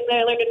 Something that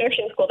I learned in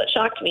nursing school that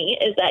shocked me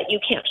is that you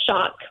can't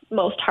shock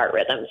most heart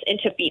rhythms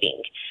into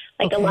beating.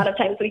 Like a lot of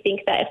times we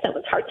think that if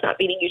someone's heart's not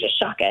beating, you just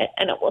shock it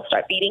and it will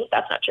start beating.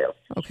 That's not true.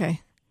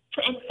 Okay.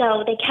 And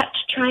so they kept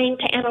trying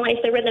to analyze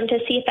the rhythm to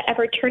see if it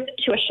ever turned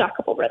into a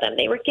shockable rhythm.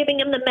 They were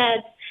giving him the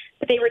meds,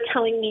 but they were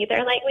telling me,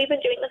 they're like, we've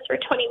been doing this for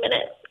 20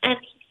 minutes. And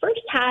he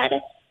first had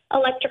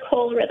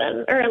electrical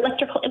rhythm or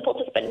electrical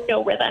impulses, but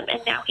no rhythm.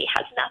 And now he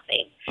has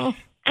nothing. Oh.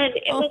 And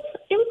it was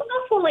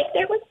awful. Like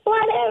there was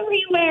blood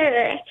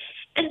everywhere.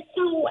 And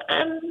so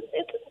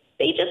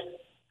they just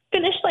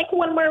finished like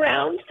one more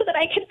round so that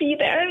I could be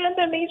there. And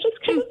then they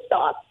just kind of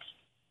stopped.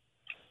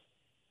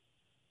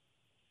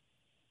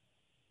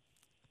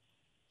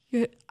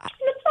 That's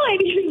not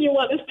anything you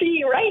want to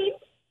see, right?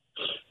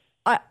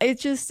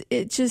 It's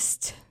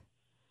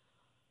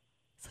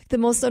like the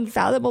most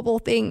unfathomable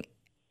thing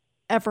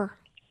ever.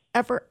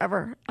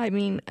 I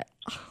mean,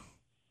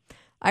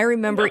 I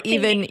remember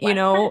even, you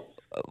know,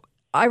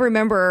 I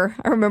remember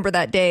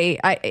that day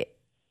I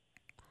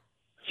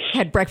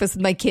had breakfast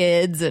with my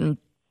kids and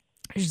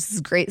it was this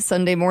great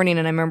Sunday morning.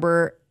 And I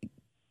remember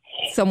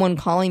someone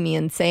calling me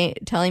and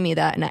telling me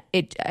that. And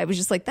I was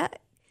just like, that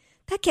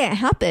can't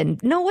happen.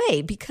 No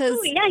way. Because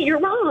yeah, you're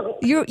wrong.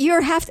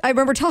 I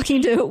remember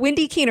talking to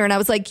Wendy Keener and I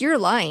was like, you're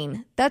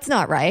lying. That's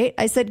not right.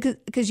 I said,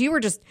 because you were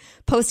just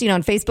posting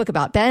on Facebook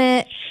about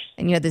Bennett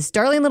and you had this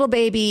darling little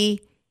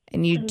baby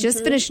and you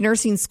just finished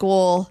nursing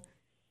school.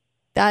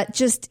 That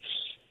just,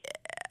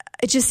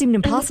 It just seemed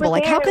impossible.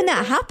 Like, how can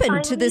that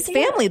happen to this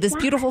family, this Yeah.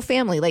 beautiful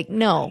family? Like,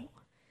 no.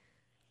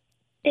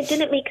 It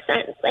didn't make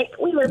sense. Like,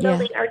 we were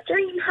building our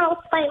dream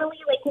house finally.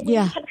 Like, we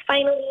had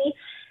finally,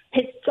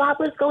 his job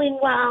was going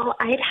well.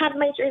 I had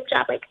my dream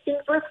job. Like,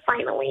 things were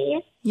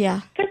finally.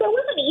 Yeah. Because it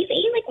wasn't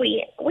easy. Like,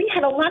 we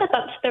had a lot of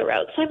bumps in the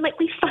road. So I'm like,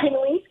 we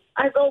finally,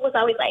 our goal was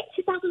always like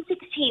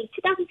 2016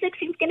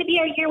 is going to be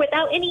our year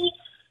without any,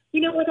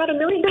 without $1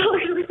 million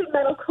worth of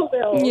medical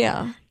bills.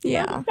 Yeah.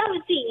 Yeah.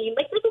 2017,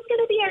 like, this is going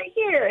to be our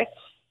year.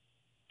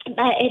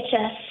 But it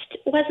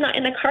just was not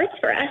in the cards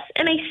for us.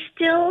 And I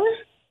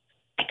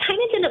kind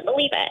of didn't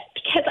believe it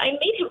because I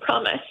made him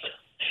promise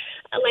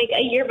like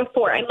a year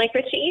before. I'm like,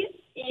 Richie,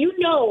 you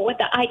know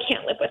that I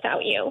can't live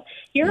without you.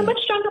 You're a much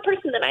stronger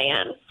person than I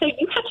am. So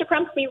you have to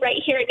promise me right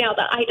here and now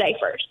that I die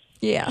first.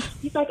 Yeah.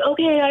 He's like,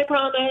 okay, I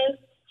promise.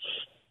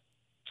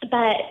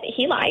 But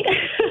he lied.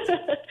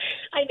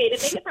 I made him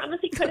make a promise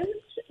he couldn't,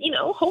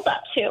 hold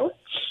up to.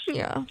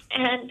 Yeah.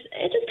 And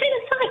it just kind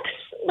of sucks.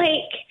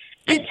 Like,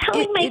 I'm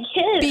telling my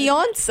kids.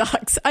 Beyond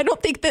sucks. I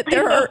don't think that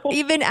there are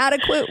even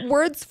adequate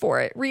words for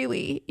it,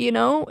 really.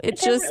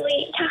 It's just.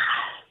 Really,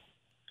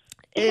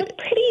 it was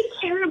pretty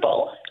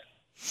terrible.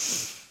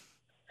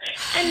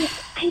 And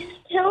I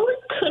still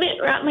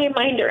couldn't wrap my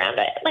mind around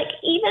it. Like,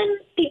 even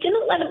they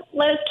didn't let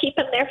us keep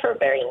him there for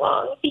very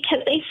long because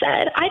they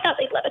said, I thought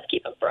they'd let us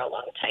keep him for a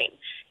long time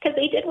because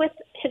they did with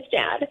his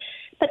dad.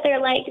 But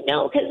they're like,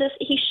 no, because this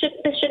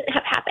shouldn't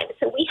have happened.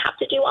 So we have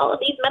to do all of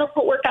these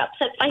medical workups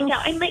and find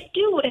out. I'm like,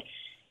 dude,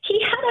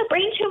 he had a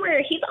brain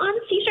tumor. He's on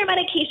seizure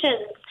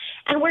medications.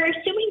 And we're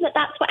assuming that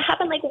that's what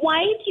happened. Like,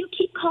 why do you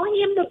keep calling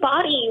him the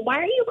body? Why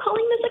are you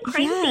calling this a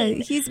crime scene?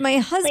 Yeah, he's my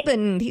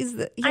husband.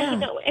 I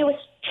know. It was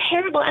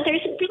terrible. And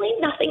there's really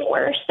nothing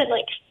worse than,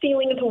 like,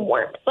 feeling the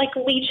warmth, like,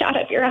 leach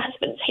out of your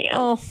husband's hand.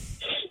 Oh.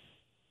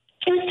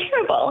 It was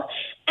terrible.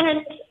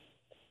 And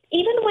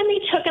even when they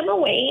took him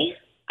away,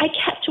 I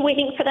kept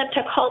waiting for them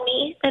to call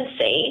me and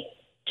say,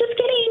 just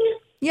kidding.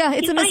 Yeah,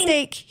 it's a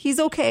mistake. He's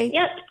okay.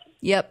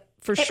 Yep,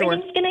 for sure.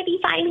 Everything's going to be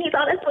fine. He's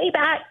on his way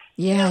back.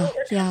 Yeah,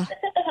 At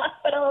the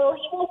hospital.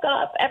 He woke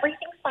up.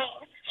 Everything's fine.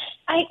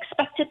 I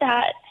expected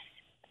that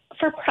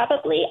for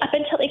probably up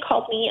until they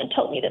called me and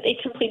told me that they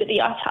completed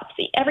the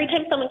autopsy. Every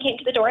time someone came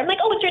to the door, I'm like,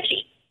 oh, it's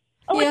Richie.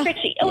 Oh, it's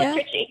Richie. Oh, it's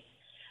Richie.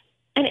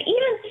 And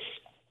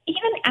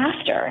even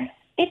after,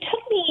 it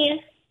took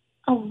me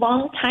a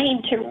long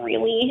time to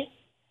really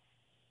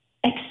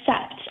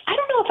accept. I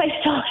don't know if I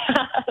still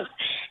have,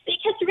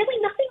 because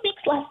really nothing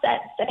makes less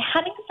sense than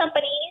having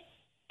somebody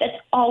that's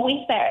always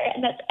there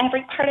and that's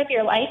every part of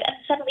your life and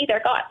suddenly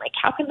they're gone. Like,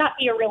 how can that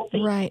be a real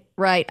thing?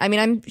 Right. I mean,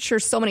 I'm sure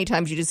so many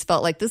times you just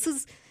felt like this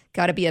has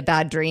got to be a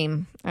bad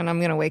dream and I'm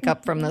going to wake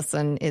up from this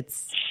and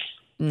it's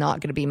not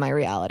going to be my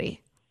reality.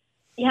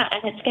 Yeah,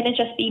 and it's going to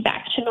just be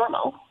back to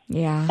normal.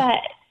 Yeah.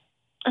 But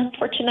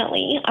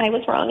unfortunately, I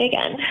was wrong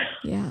again.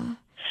 Yeah.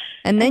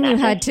 And then you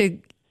had to,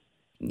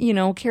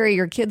 carry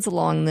your kids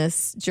along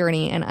this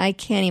journey. And I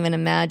can't even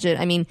imagine.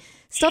 I mean,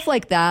 stuff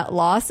like that,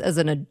 loss as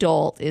an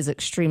adult is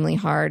extremely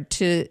hard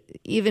to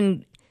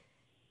even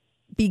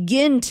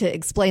begin to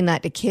explain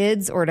that to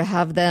kids or to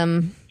have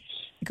them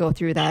go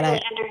through that. I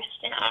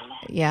understand.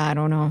 Yeah, I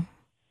don't know.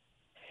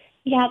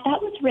 Yeah,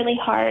 that was really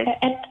hard.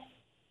 And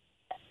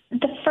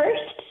the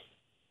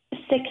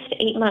first 6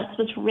 to 8 months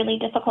was really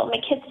difficult.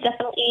 My kids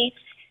definitely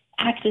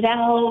acted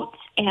out,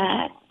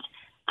 and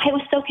I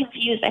was so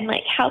confused. I'm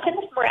like, how can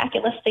this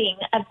miraculous thing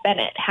of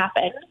Bennett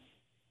happen?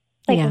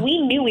 Like,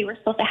 we knew we were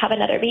supposed to have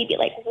another baby.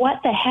 Like,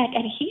 what the heck?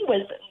 And he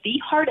was the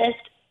hardest,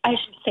 I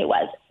shouldn't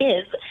say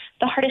is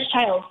the hardest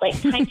child, like,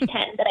 times 10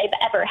 that I've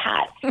ever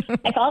had.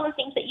 Like, all the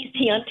things that you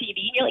see on TV,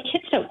 and you're like,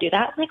 kids don't do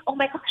that. I'm like, oh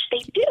my gosh, they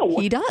do.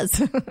 He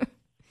does.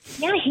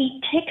 Yeah,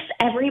 he ticks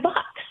every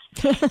box.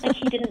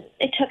 Like,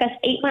 it took us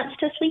 8 months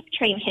to sleep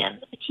train him.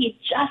 Like, he had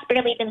just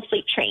barely been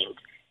sleep trained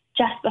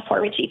just before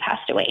Richie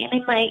passed away.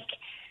 And I'm like,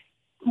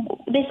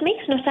 this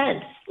makes no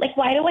sense. Like,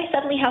 why do I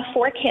suddenly have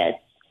 4 kids?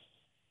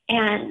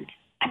 And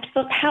I'm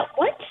so,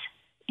 what?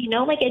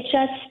 Like, it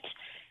just,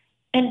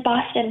 and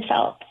Boston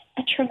felt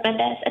a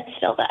tremendous, and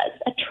still does,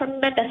 a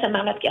tremendous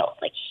amount of guilt.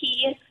 Like,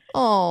 he's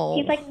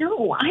like,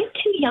 no, I'm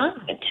too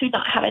young to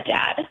not have a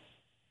dad.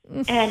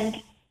 And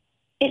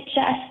it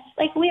just,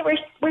 like,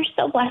 we're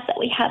so blessed that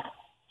we have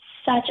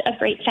such a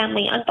great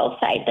family on both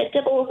sides. The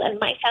Dibbles and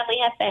my family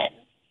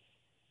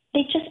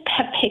they just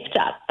have picked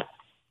up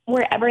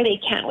wherever they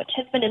can, which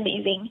has been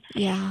amazing.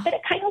 Yeah. But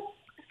it kind of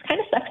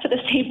sucks at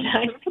the same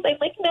time because I'm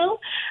like, no,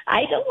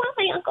 I don't want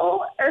my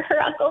uncle or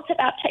her uncle to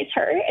baptize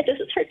her. This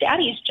is her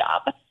daddy's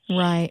job.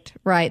 Right.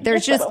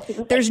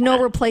 There's no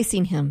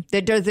replacing him.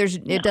 It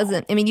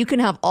doesn't. I mean, you can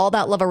have all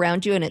that love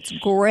around you, and it's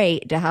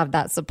great to have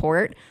that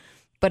support.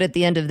 But at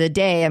the end of the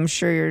day, I'm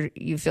sure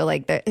you feel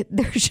like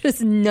there's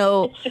just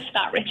no. It's just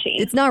not Richie.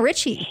 It's not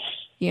Richie.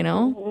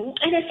 Mm-hmm.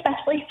 And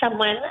especially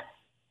someone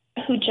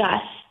who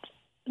just,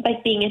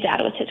 like, being a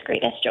dad was his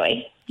greatest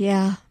joy.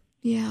 Yeah.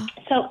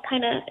 So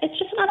it's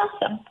just not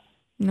awesome.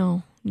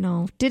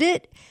 No. Did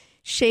it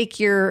shake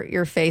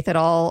your faith at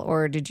all,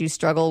 or did you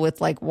struggle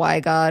with, like, why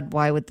God?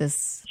 Why would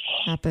this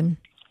happen?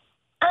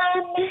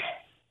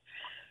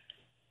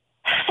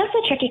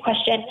 tricky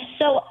question.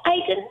 So I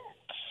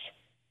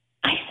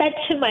said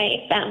to my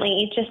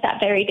family just that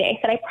very day,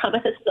 I said, I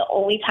promise this is the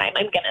only time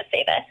I'm going to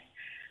say this.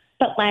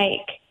 But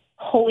like,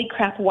 holy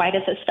crap, why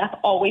does this stuff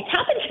always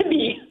happen to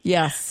me?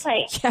 Yes.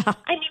 Like, yeah.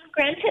 I mean,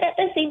 granted, at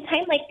the same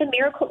time, like the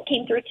miracles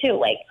came through too.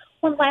 Like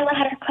when Lila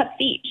had her club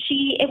feet,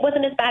 it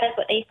wasn't as bad as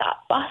what they thought.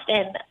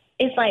 Boston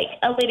is like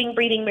a living,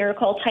 breathing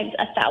miracle times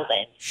 1,000.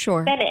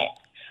 Sure. Bennett,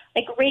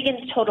 like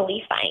Reagan's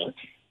totally fine.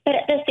 But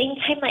at the same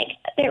time, like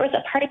there was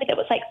a part of me that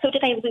was like, so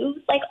did I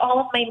lose like all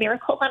of my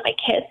miracles on my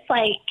kids?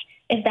 Like,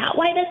 is that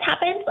why this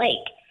happened?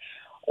 Like,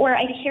 or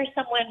I'd hear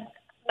someone,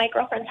 my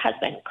girlfriend's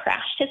husband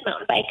crashed his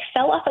mountain bike,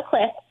 fell off a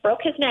cliff,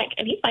 broke his neck,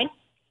 and he's fine.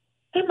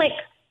 I'm like,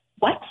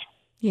 what?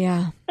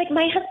 Yeah. Like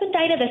my husband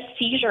died of a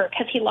seizure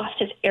because he lost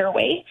his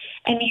airway,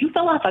 and you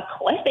fell off a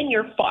cliff and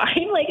you're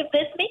fine? Like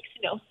this makes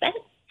no sense.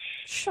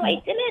 Sure. So I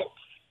didn't,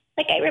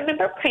 like I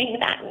remember praying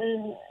that,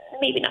 and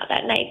maybe not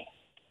that night,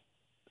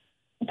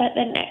 but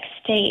the next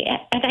day,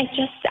 and I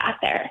just sat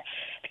there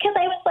because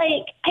I was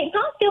like, I'm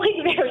not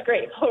feeling very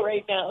grateful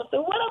right now.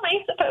 So what am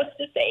I supposed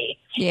to say?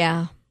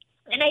 Yeah.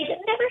 And I did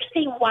never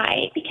say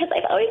why, because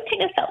I've always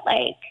kind of felt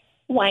like,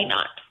 why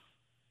not?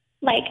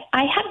 Like,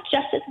 I have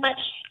just as much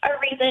a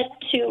reason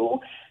to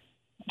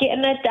get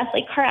in a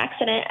deathly car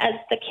accident as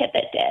the kid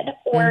that did.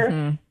 Or,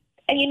 and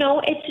you know,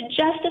 it's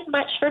just as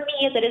much for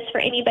me as it is for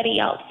anybody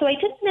else. So I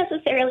didn't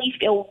necessarily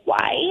feel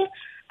why.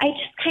 I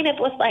just kind of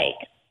was like,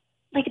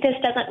 this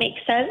doesn't make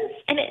sense.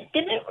 And it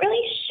didn't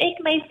really shake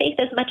my faith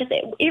as much as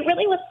it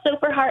really was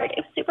super hard. It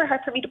was super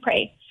hard for me to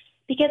pray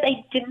because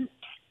I didn't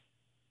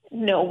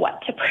know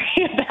what to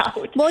pray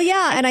about. Well,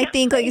 yeah. And I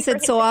think, like you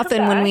said, so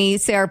often when we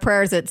say our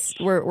prayers,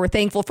 we're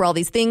thankful for all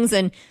these things.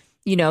 And,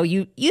 you know,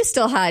 you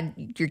still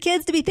had your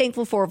kids to be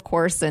thankful for, of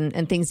course,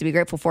 and things to be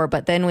grateful for.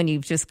 But then when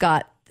you've just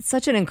got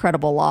such an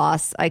incredible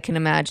loss, I can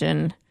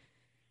imagine,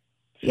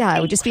 yeah,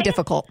 it would just be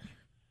difficult.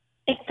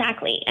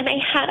 Exactly. And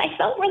I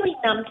felt really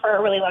numb for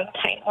a really long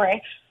time where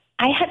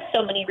I had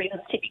so many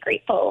reasons to be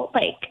grateful.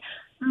 Like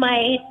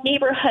my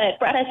neighborhood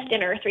brought us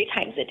dinner 3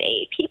 times a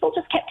day. People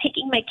just kept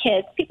taking my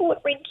kids. People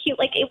would bring cute,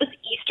 like it was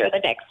Easter the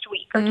next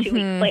week or 2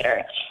 weeks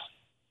later.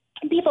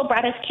 People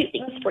brought us cute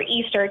things for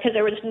Easter because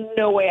there was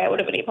no way I would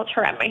have been able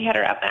to wrap my head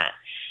around that.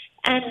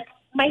 And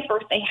my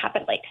birthday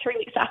happened like 3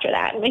 weeks after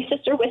that. And my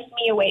sister whisked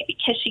me away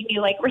because she knew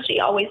like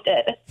Richie always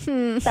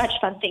did such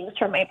fun things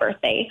for my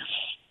birthday.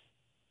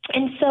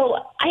 And so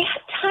I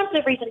had tons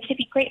of reasons to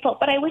be grateful,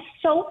 but I was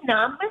so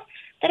numb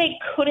that I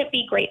couldn't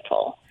be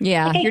grateful.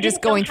 Yeah, like you're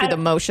just going through the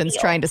motions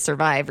trying to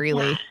survive,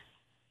 really. Yeah,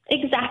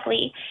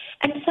 exactly.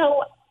 And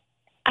so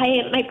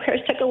my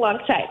prayers took a long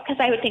time because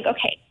I would think,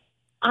 okay,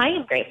 I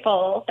am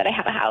grateful that I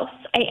have a house.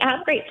 I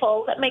am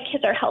grateful that my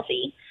kids are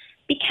healthy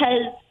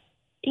because,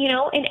 you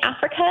know, in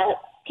Africa,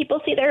 people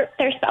see their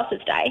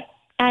spouses die.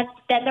 And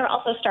then they're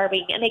also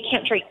starving and they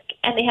can't drink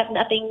and they have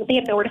nothing, they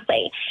have nowhere to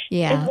play.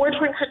 Yeah. In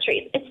war-torn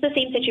countries, it's the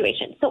same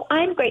situation. So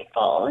I'm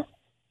grateful.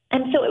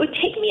 And so it would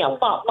take me a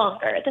lot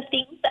longer. The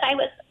things that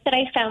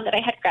I found that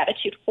I had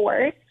gratitude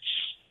for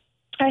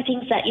are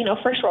things that, you know,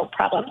 first world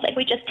problems, like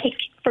we just take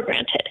for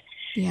granted.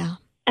 Yeah.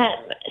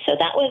 So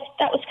that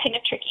was kind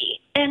of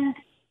tricky. And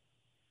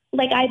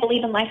like, I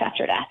believe in life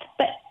after death,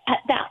 but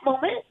at that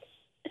moment,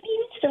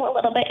 maybe still a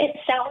little bit, it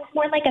sounds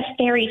more like a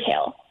fairy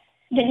tale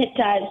than it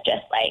does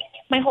just like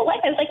my whole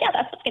life. I was like, yeah,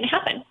 that's what's going to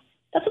happen.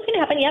 That's what's going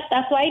to happen. Yep,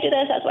 that's why I do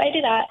this. That's why I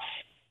do that.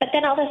 But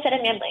then all of a sudden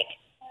I'm like,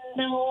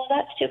 no,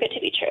 that's too good to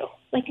be true.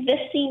 Like this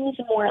seems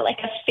more like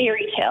a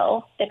fairy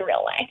tale than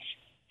real life.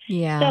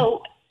 Yeah.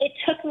 So it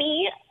took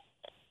me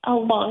a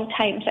long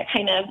time to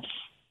kind of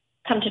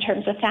come to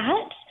terms with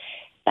that.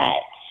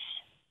 But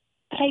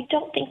I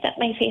don't think that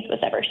my faith was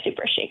ever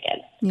super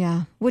shaken.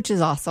 Yeah, which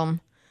is awesome.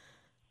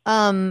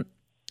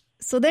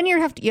 So then you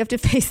have to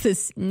face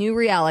this new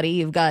reality.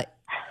 You've got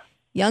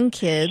young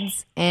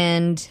kids,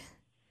 and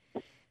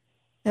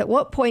at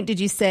what point did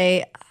you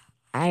say,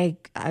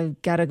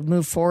 I've got to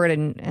move forward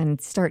and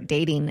start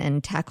dating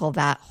and tackle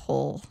that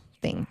whole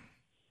thing?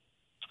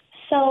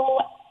 So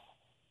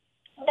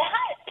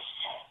that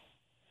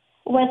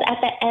was at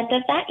the end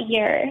of that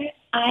year.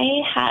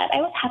 I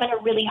was having a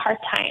really hard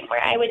time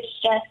where I was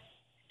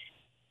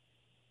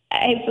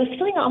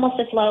feeling almost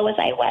as low as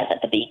I was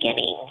at the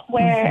beginning,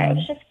 where I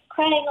was just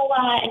crying a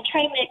lot and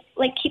trying to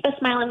like keep a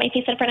smile on my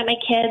face in front of my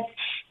kids.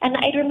 And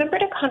I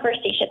remembered a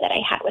conversation that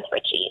I had with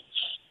Richie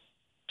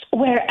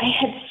where I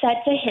had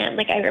said to him,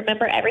 like, I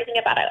remember everything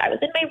about it. I was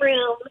in my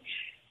room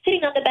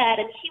sitting on the bed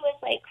and he was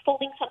like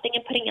folding something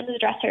and putting it in the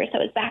dresser.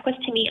 So his back was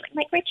to me. And I'm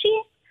like,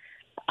 Richie,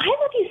 I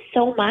love you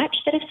so much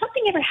that if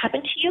something ever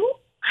happened to you,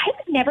 I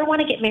would never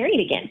want to get married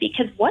again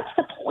because what's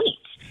the point?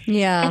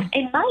 Yeah. And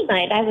in my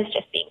mind, I was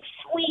just being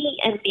sweet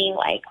and being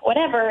like,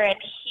 whatever. And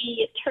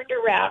he turned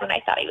around and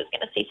I thought he was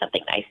going to say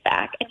something nice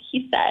back. And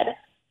he said,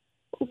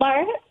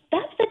 Laura,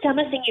 that's the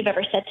dumbest thing you've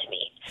ever said to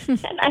me.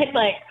 And I'm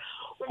like,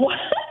 what?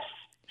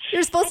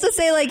 You're supposed to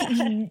say, like,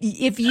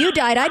 if you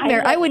died,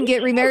 I wouldn't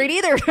get remarried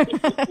either.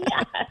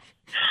 Yeah.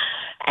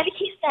 And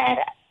he said,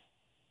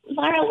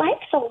 Laura,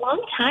 life's a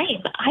long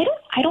time. I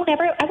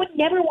would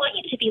never want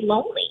you to be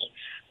lonely.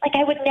 Like,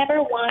 I would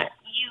never want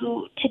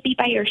you to be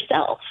by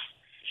yourself.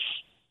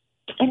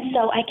 And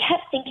so I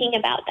kept thinking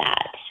about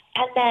that.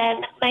 And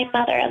then my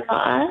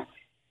mother-in-law,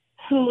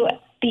 who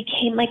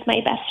became like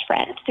my best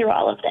friend through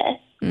all of this,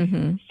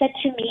 said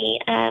to me,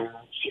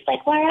 she's like,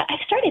 Laura, I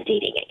started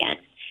dating again.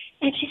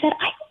 And she said,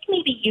 I think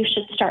maybe you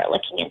should start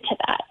looking into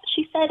that.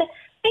 She said,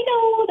 I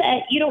know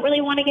that you don't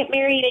really want to get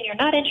married and you're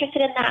not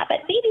interested in that,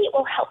 but maybe it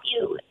will help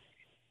you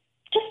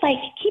just like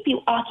keep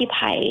you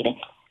occupied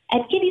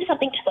and give you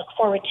something to look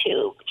forward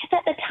to. Because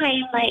at the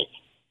time, like,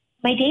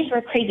 my days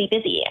were crazy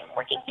busy. I'm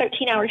working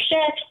 13-hour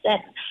shifts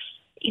and,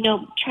 you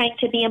know, trying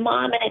to be a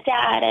mom and a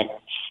dad and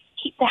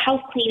keep the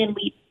house clean. And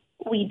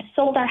we'd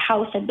sold our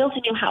house and built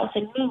a new house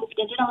and moved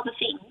and did all the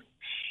things.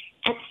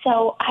 And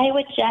so I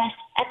would just,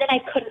 and then I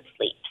couldn't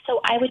sleep.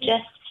 So I would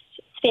just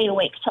stay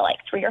awake till like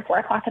 3 or 4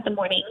 o'clock in the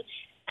morning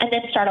and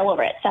then start all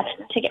over at 7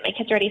 to get my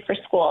kids ready for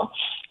school.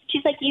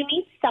 She's like, you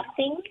need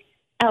something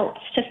else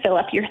to fill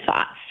up your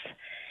thoughts.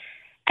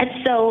 And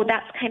so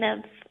that's kind of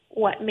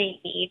what made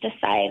me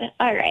decide,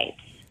 all right,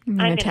 I'm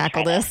going to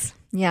tackle this.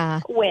 Yeah.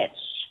 Which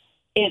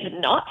is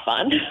not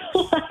fun.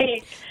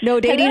 Like, no,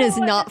 dating is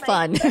not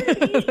fun.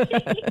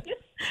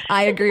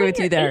 I agree with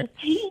you there.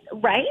 18,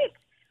 right?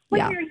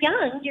 When you're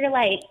young, you're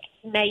like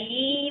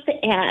naive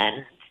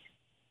and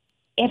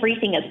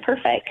everything is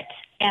perfect.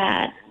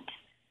 And,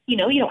 you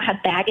know, you don't have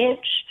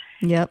baggage.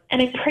 Yep.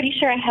 And I'm pretty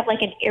sure I have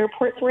like an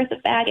airport's worth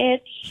of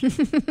baggage.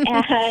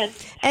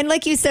 And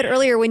like you said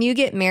earlier, when you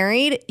get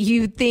married,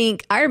 you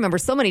think, I remember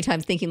so many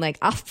times thinking like,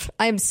 oh,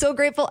 I'm so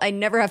grateful I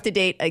never have to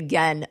date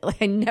again.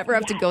 I never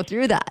have to go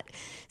through that.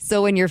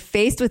 So when you're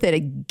faced with it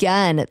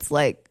again, it's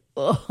like,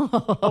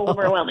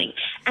 overwhelming.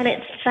 And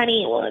it's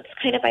funny. Well, it's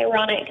kind of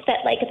ironic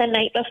that like the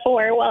night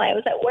before while I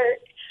was at work,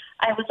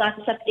 I was on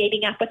some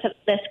dating app with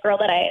this girl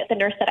the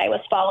nurse that I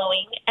was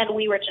following, and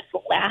we were just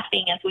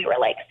laughing as we were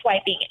like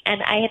swiping.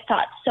 And I had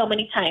thought so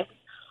many times,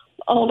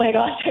 oh my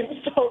gosh,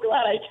 I'm so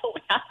glad I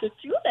don't have to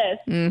do this.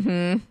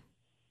 Mm-hmm.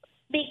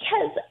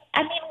 Because,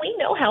 I mean, we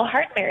know how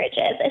hard marriage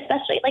is,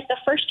 especially like the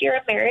first year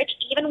of marriage.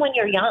 Even when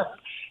you're young,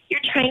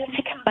 you're trying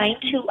to combine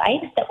two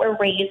lives that were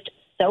raised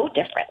so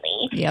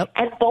differently. Yep.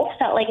 And both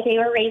felt like they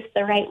were raised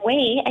the right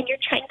way, and you're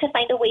trying to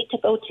find a way to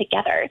go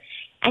together.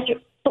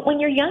 But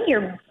when you're young,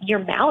 you're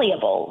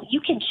malleable.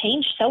 You can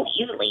change so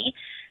easily.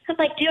 I'm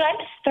like, dude, I'm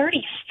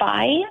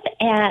 35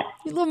 and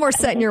you're a little more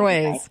set in your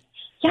ways.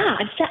 Yeah,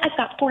 I'm set. I've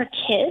got 4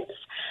 kids.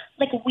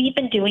 Like, we've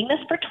been doing this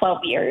for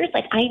 12 years.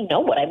 Like, I know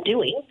what I'm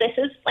doing. This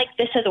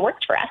has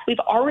worked for us. We've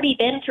already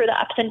been through the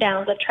ups and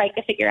downs of trying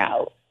to figure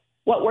out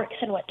what works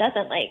and what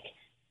doesn't. Like,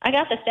 I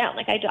got this down.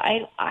 Like,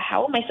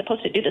 how am I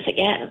supposed to do this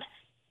again?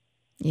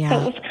 Yeah. So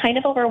it was kind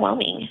of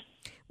overwhelming.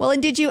 Well,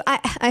 and did you,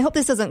 I hope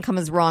this doesn't come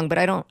as wrong,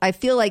 but I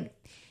feel like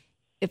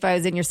if I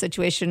was in your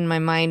situation, my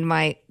mind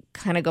might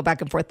kind of go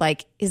back and forth.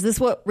 Like, is this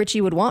what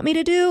Richie would want me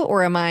to do?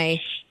 Or am I,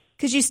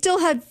 because you still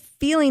had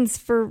feelings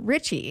for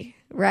Richie,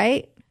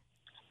 right?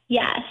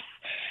 Yes.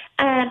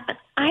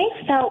 I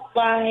felt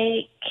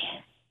like,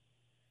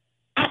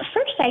 at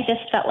first I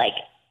just felt like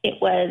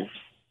it was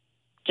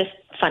just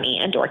funny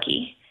and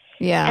dorky.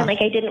 Yeah. And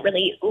like, I didn't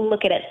really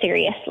look at it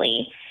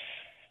seriously.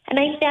 And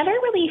I never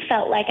really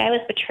felt like I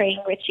was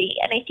betraying Richie.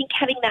 And I think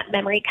having that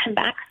memory come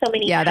back so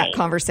many times. Yeah, that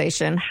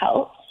conversation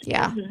helped.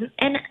 Yeah. Mm-hmm.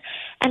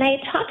 And I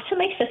had talked to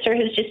my sister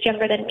who's just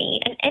younger than me.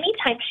 And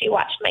anytime she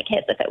watched my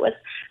kids, if it was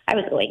I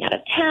was going out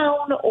of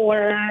town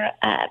or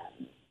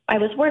I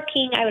was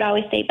working, I would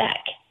always say,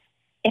 Beck,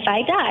 if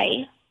I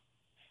die,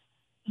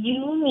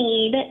 you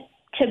need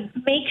to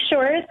make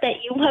sure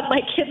that you love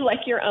my kids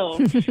like your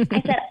own.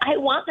 I said, I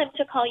want them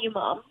to call you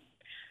mom.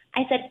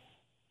 I said,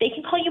 they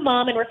can call you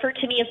mom and refer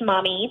to me as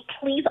mommy.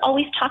 Please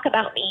always talk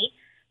about me,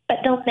 but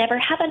they'll never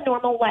have a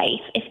normal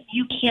life if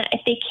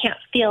they can't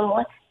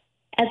feel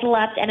as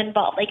loved and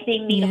involved. Like, they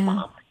need a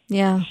mom.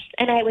 Yeah.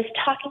 And I was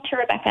talking to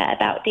Rebecca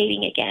about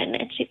dating again,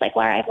 and she's like,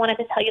 Laura, I've wanted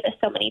to tell you this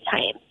so many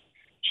times.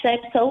 She said,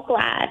 I'm so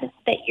glad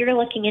that you're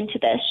looking into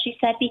this. She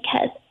said,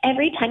 because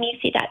every time you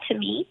say that to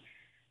me,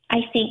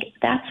 I think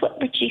that's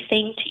what Richie's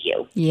saying to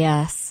you.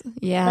 Yes.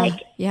 Yeah. Like,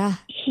 yeah.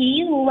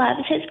 He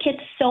loves his kids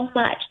so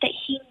much that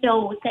he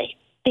knows that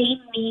they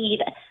need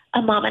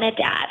a mom and a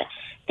dad.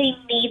 They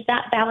need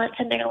that balance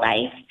in their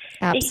life.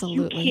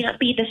 Absolutely. You can't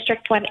be the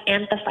strict one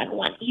and the fun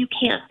one. You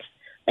can't.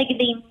 Like,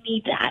 they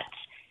need that.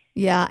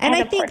 Yeah. And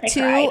I think,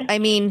 too, I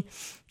mean,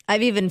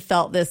 I've even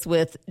felt this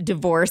with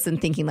divorce and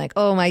thinking like,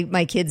 oh,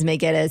 my kids may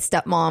get a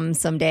stepmom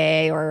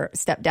someday or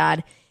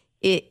stepdad.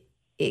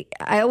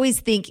 I always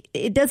think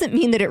it doesn't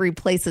mean that it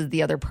replaces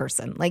the other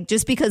person. Like,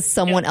 just because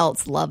someone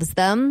else loves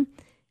them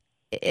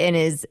and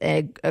is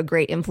a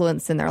great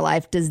influence in their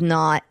life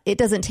it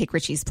doesn't take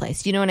Richie's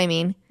place. You know what I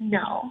mean?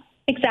 No,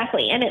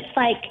 exactly. And it's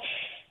like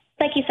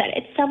you said,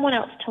 it's someone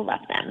else to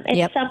love them.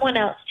 It's someone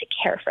else to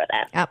care for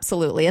them.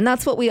 Absolutely. And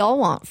that's what we all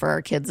want for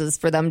our kids, is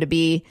for them to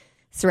be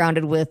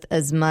surrounded with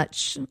as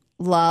much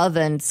love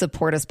and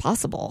support as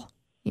possible,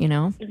 you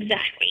know?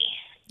 Exactly.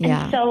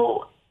 Yeah. And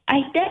so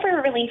I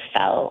never really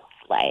felt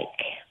like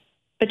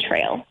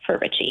betrayal for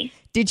Richie.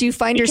 Did you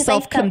find Because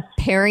yourself I felt-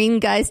 comparing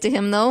guys to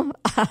him, though?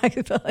 I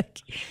feel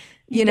like,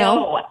 you know?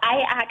 No,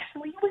 I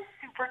actually was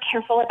super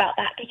careful about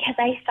that because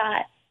I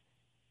thought,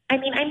 I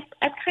mean, I'm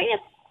kind of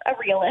a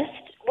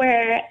realist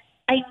where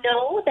I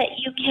know that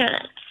you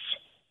can't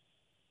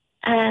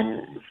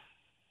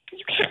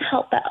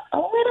help but a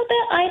little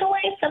bit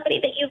idolize somebody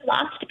that you've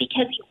lost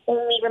because you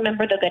only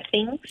remember the good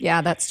things.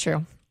 Yeah, that's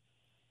true.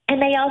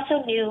 And I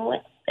also knew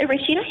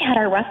Richie and I had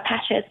our rough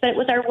patches, but it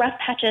was our rough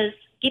patches,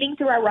 getting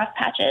through our rough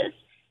patches,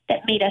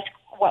 that made us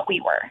what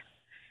we were.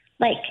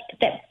 Like,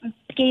 that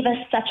gave us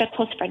such a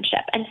close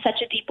friendship and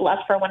such a deep love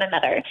for one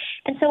another.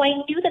 And so I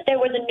knew that there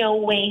was no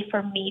way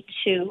for me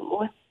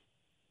to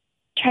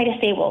try to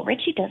say, well,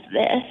 Richie does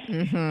this.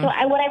 Mm-hmm. So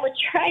what I would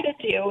try to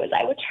do is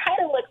I would try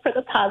to look for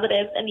the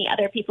positives in the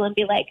other people and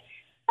be like,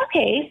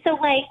 okay, so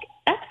like,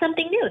 that's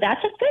something new.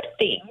 That's a good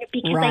thing,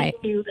 because Right.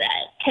 I knew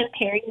that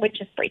comparing would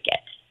just break it.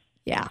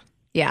 Yeah.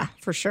 Yeah,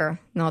 for sure.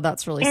 No,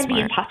 that's really And be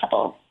smart.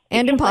 impossible.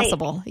 And Because, like,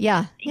 impossible.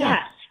 Yeah.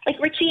 yeah. Like,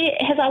 Richie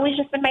has always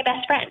just been my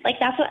best friend. Like,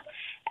 that's what,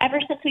 ever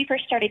since we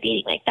first started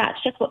dating, like,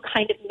 that's just what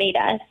kind of made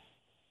us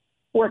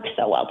work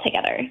so well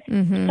together.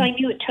 Mm-hmm. So I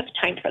knew it took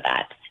time for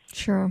that.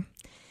 Sure.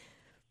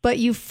 But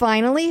you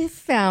finally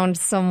found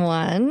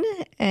someone.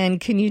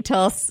 And can you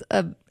tell us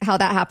how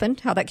that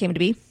happened, how that came to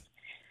be?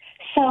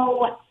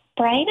 So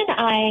Brian and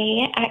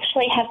I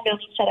actually have known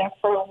each other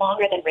for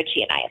longer than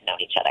Richie and I have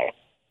known each other.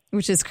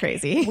 Which is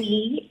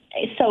crazy.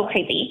 It's so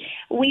crazy.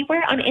 We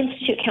were on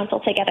Institute Council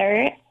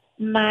together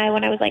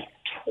when I was like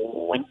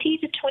 20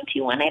 to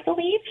 21, I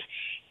believe.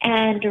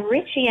 And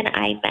Richie and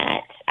I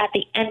met at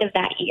the end of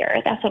that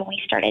year. That's when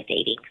we started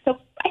dating. So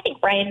I think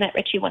Brian met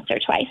Richie once or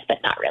twice, but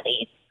not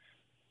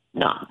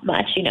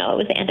much. You know, it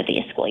was the end of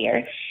the school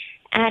year.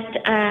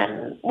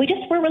 And we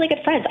just were really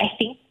good friends.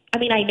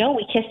 I know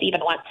we kissed even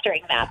once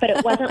during that, but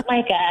it wasn't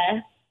like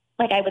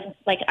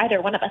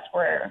either one of us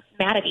were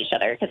mad at each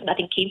other because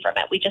nothing came from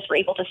it. We just were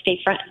able to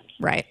stay friends.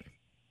 Right.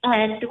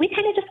 And we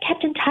kind of just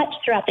kept in touch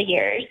throughout the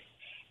years.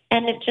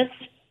 And it just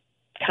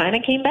kind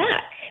of came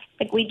back.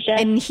 Like, we just...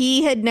 And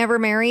he had never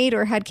married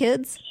or had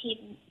kids?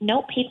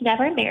 Nope, he'd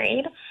never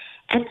married.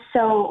 And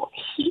so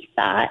he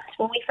thought,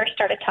 when we first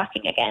started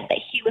talking again, that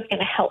he was going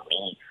to help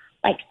me,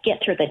 like,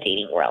 get through the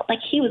dating world. Like,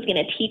 he was going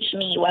to teach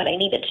me what I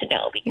needed to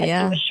know, because he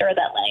was sure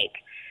that, like...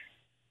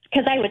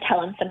 Because I would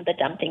tell him some of the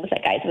dumb things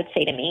that guys would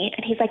say to me.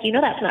 And he's like, you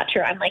know, that's not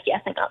true. I'm like,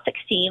 yes, I'm not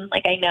 16.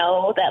 Like, I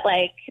know that,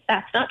 like,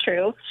 that's not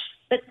true.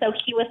 But so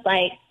he was,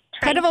 like...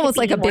 Kind of almost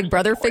like a big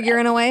brother figure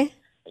in a way?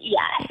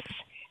 Yes.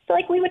 So,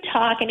 like, we would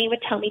talk, and he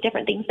would tell me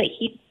different things that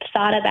he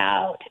thought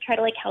about to try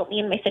to, like, help me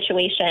in my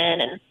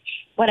situation and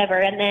whatever.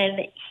 And then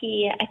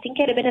I think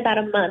it had been about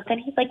a month,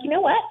 and he's like, you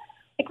know what?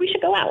 Like, we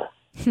should go out.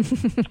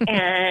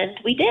 And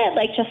we did,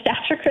 like, just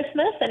after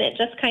Christmas, and it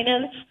just kind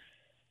of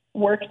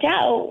worked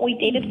out. We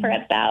dated for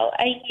about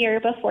a year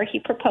before he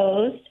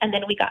proposed, and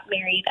then we got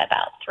married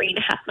about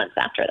 3.5 months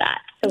after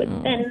that. So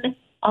it's been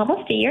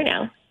almost a year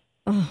now.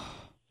 Oh,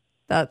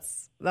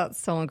 that's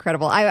so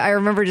incredible. I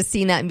remember just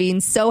seeing that and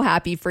being so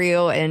happy for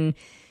you, and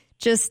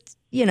just,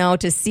 you know,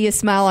 to see a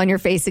smile on your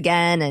face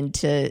again, and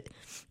to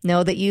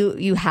know that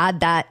you had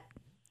that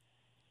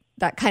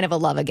kind of a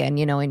love again,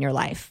 you know, in your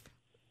life.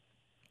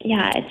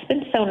 Yeah, it's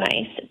been so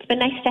nice. It's been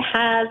nice to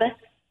have,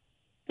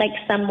 like,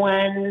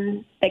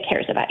 someone that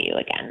cares about you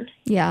again.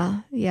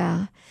 Yeah,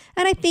 yeah.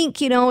 And I think,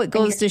 you know, it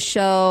goes to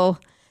show,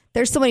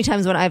 there's so many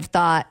times when I've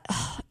thought,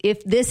 oh,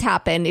 if this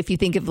happened, if you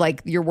think of,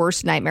 like, your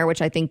worst nightmare,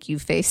 which I think you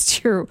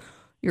faced your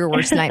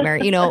worst nightmare,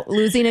 you know,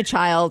 losing a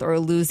child or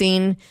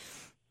losing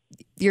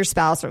your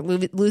spouse or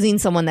losing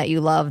someone that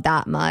you love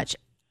that much,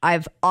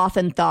 I've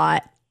often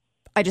thought,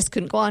 I just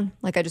couldn't go on.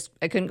 Like,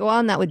 I couldn't go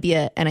on. That would be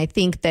it. And I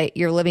think that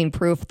you're living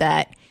proof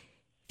that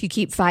if you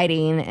keep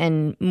fighting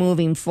and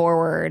moving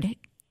forward,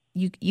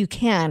 you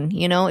can,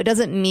 you know. It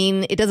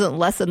doesn't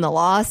lessen the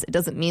loss. It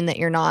doesn't mean that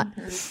you're not,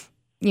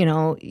 you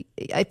know,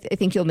 I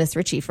think you'll miss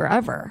Richie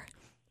forever.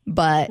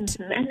 But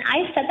And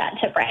I said that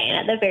to Brian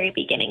at the very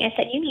beginning. I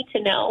said, you need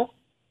to know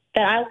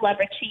that I love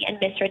Richie and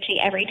miss Richie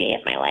every day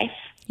of my life.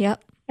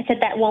 Yep. I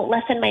said that won't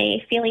lessen my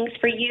feelings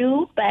for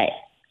you, but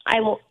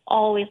I will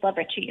always love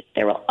Richie.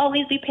 There will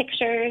always be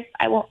pictures.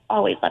 I will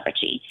always love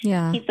Richie.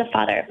 Yeah. He's the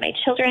father of my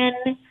children.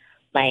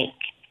 Like,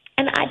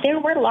 and there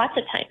were lots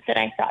of times that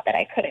I thought that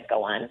I couldn't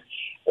go on,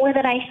 or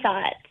that I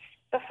thought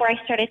before I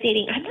started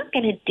dating, I'm not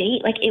going to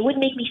date. Like, it would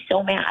make me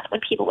so mad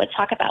when people would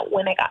talk about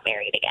when I got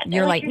married again.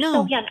 You're like, you're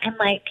no. so young. I'm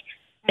like,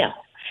 no.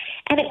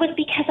 And it was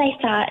because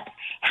I thought,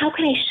 how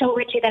can I show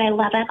Richie that I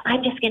love him?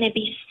 I'm just going to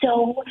be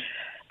so,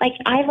 like,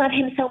 I love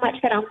him so much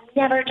that I'll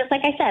never, just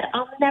like I said,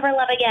 I'll never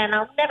love again.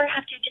 I'll never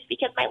have to, just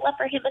because my love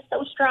for him is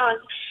so strong.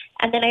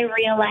 And then I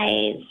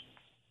realized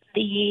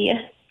the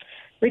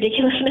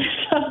ridiculousness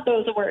of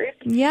those words.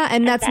 Yeah,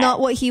 and that's not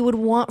what he would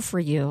want for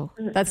you.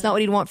 That's not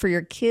what he'd want for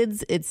your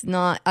kids. It's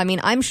not, I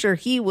mean, I'm sure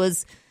he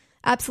was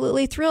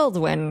absolutely thrilled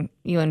when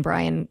you and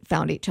Brian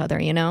found each other,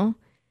 you know?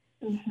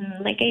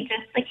 Like,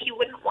 he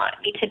wouldn't want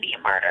me to be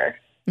a martyr.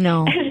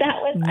 No. And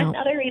that was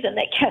another reason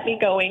that kept me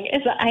going,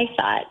 is that I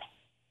thought,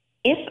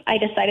 if I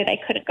decided I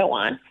couldn't go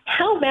on,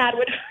 how mad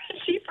would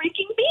she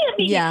freaking be at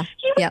me? Yeah.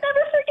 She would Yep.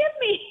 never forgive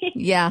me.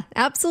 Yeah,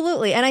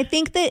 absolutely. And I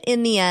think that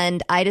in the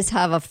end, I just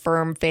have a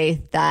firm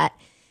faith that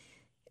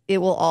it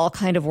will all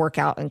kind of work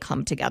out and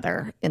come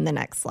together in the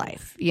next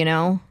life, you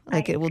know?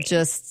 Like it will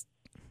just,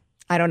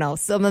 I don't know,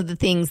 some of the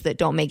things that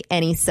don't make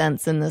any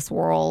sense in this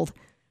world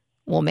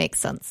will make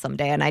sense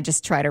someday. And I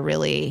just try to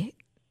really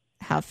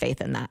have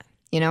faith in that,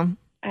 you know?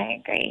 I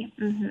agree.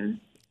 Mm-hmm.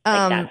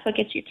 That's what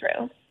gets you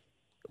through.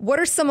 What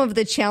are some of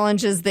the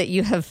challenges that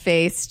you have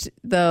faced,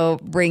 though,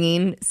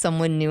 bringing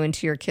someone new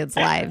into your kids'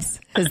 lives?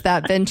 Has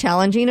that been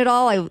challenging at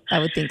all? I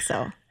would think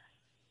so.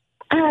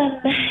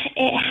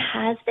 It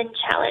has been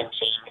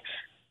challenging.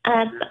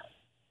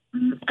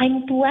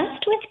 I'm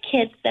blessed with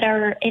kids that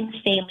are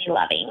insanely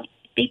loving.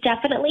 They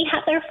definitely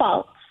have their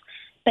faults,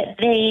 but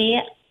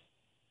I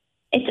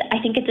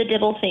think it's a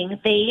Dibble thing.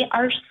 They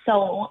are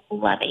so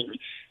loving.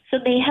 So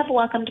they have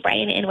welcomed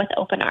Brian in with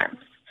open arms,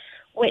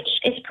 which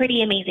is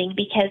pretty amazing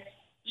because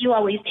you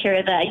always hear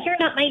you're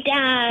not my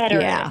dad,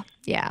 or,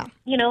 yeah.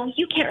 you know,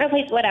 you can't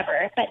replace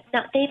whatever, but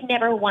they've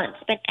never once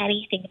been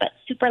anything but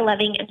super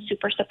loving and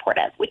super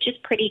supportive, which is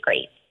pretty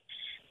great.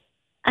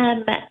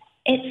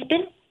 It's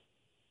been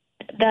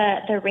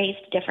the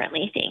raised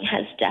differently thing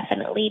has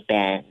definitely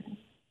been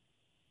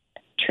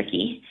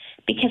tricky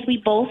because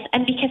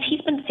because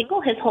he's been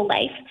single his whole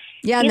life.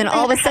 Yeah. And then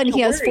all of a sudden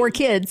he has 4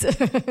 kids.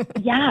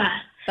 Yeah.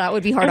 That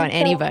would be hard on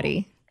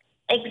anybody.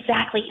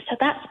 Exactly. So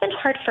that's been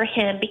hard for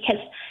him because,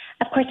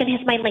 of course, in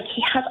his mind, like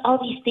he has all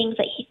these things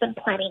that he's been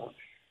planning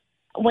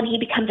when he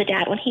becomes a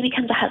dad, when he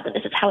becomes a husband,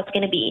 this is how it's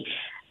going to be.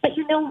 But,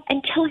 you know,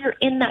 until you're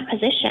in that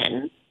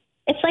position,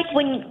 it's like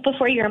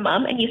before you're a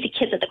mom and you see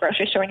kids at the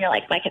grocery store and you're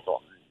like, my kids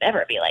will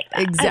never be like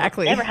that.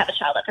 Exactly. I will never have a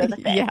child that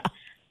doesn't fit. Yeah.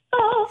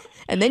 Oh.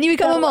 And then you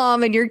become a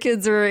mom and your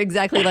kids are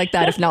exactly like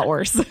that, if not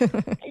worse.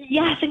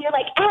 Yes. And you're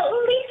like, at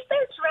least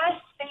they're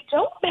dressed. They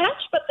don't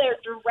match, but they're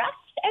dressed.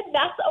 And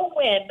that's a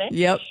win.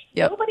 Yep.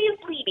 Nobody is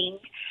bleeding.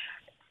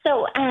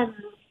 So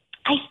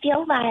I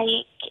feel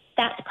like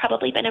that's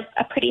probably been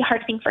a pretty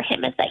hard thing for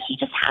him is that he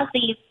just has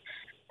these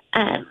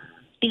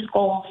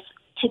goals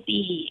to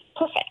be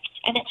perfect,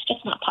 and it's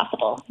just not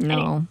possible.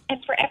 No.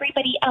 And for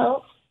everybody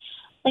else,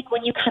 like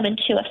when you come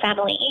into a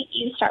family,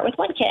 you start with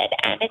one kid,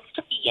 and it's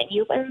tricky, and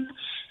you learn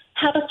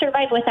how to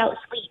survive without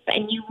sleep,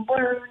 and you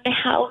learn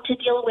how to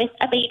deal with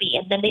a baby,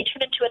 and then they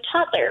turn into a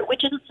toddler,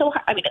 which isn't so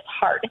hard. I mean, it's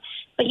hard,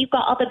 but you've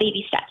got all the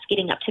baby steps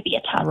getting up to be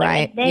a toddler,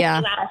 right. And then Yeah.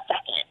 you add a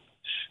second,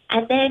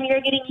 and then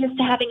you're getting used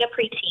to having a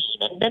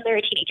preteen, and then they're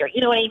a teenager.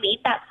 You know what I mean?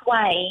 That's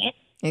why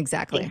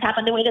Exactly. things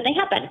happen the way that they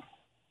happen.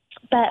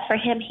 But for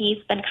him,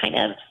 he's been kind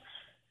of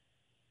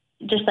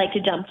just like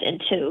jumped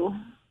into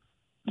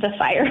the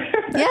fire.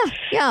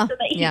 Yeah. So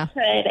that he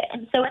could.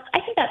 And so I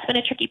think that's been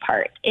a tricky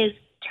part is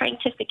trying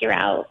to figure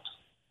out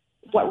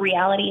what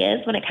reality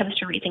is when it comes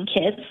to raising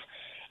kids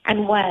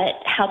and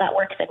how that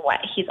works and what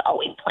he's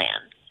always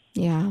planned.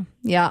 Yeah.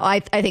 Yeah. I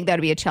think that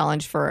would be a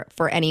challenge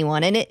for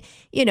anyone. And it,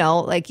 you know,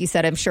 like you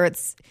said, I'm sure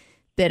it's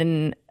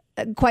been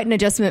quite an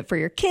adjustment for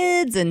your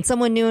kids and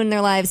someone new in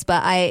their lives.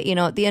 But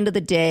at the end of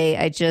the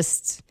day,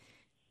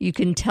 you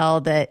can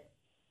tell that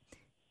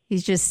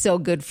he's just so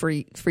good for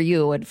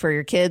you and for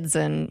your kids.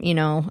 And, you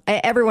know,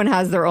 everyone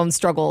has their own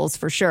struggles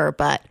for sure.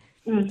 But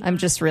I'm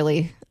just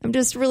really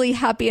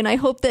happy. And I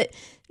hope that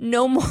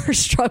no more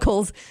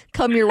struggles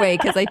come your way,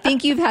 because I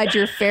think you've had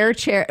your fair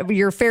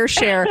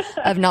share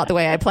of not the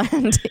way I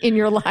planned in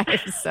your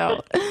life.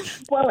 So,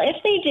 well, if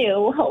they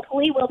do,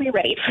 hopefully we'll be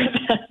ready for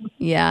them.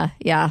 Yeah,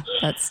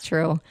 that's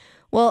true.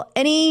 Well,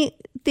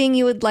 anything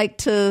you would like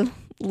to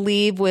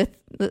leave with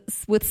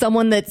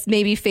someone that's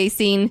maybe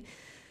facing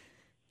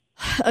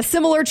a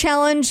similar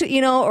challenge, you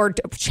know, or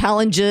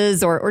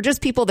challenges, or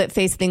just people that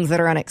face things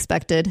that are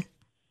unexpected?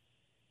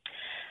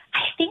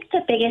 I think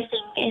the biggest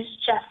thing is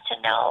just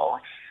to know,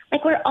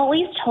 like we're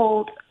always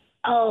told,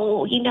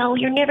 oh, you know,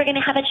 you're never going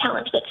to have a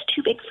challenge that's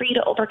too big for you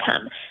to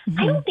overcome. Mm-hmm.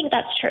 I don't think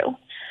that's true.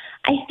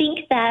 I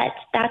think that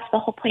that's the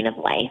whole point of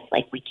life.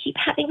 Like we keep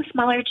having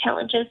smaller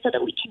challenges so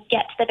that we can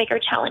get to the bigger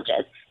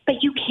challenges,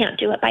 but you can't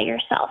do it by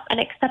yourself. And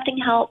accepting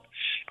help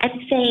and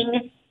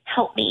saying,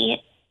 help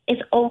me, is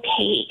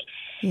okay.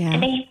 Yeah.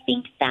 And I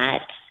think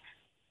that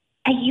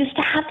I used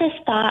to have this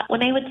thought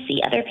when I would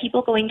see other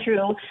people going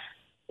through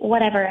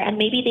whatever, and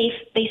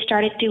maybe they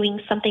started doing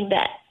something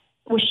that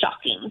was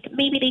shocking.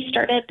 Maybe they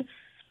started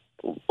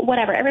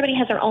whatever. Everybody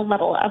has their own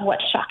level of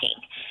what's shocking.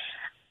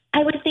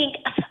 I would think,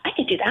 I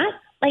could do that.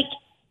 Like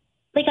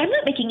I'm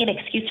not making an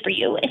excuse for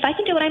you. If I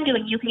can do what I'm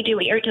doing, you can do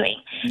what you're doing.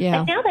 Yeah.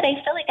 And now that I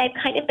feel like I've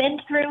kind of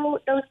been through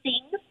those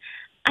things,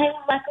 I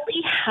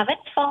luckily haven't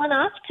fallen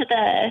off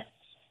to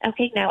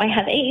okay, now I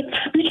have AIDS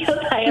because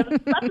I have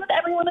slept with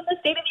everyone in the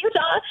state of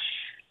Utah.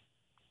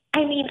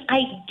 I mean, I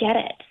get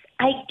it.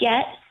 I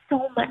get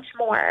so much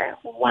more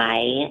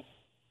why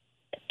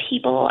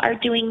people are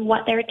doing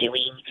what they're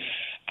doing.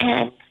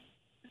 And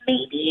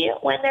maybe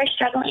when they're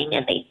struggling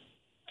and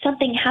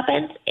something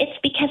happens, it's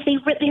because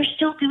they're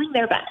still doing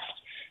their best.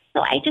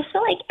 So I just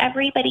feel like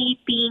everybody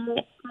being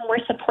more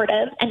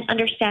supportive and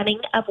understanding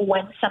of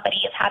when somebody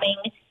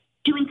is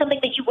doing something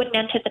that you wouldn't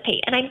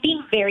anticipate. And I'm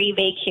being very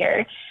vague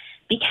here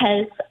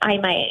because I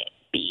might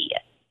be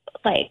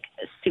like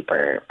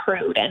super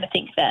prude and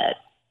think that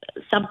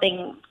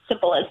something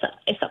simple is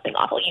something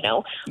awful,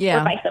 or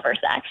vice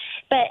versa.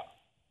 But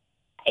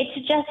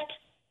it's just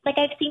like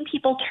I've seen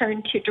people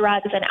turn to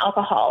drugs and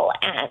alcohol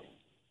and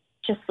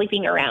just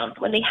sleeping around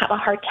when they have a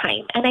hard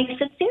time. And I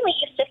sincerely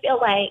used to feel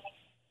like,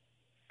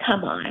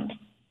 come on,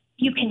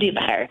 you can do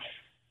better.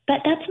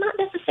 But that's not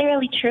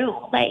necessarily true.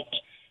 Like,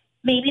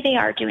 maybe they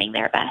are doing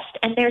their best,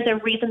 and there's a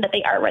reason that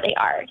they are where they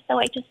are. So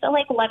I just feel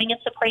like loving and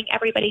supporting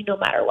everybody no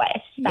matter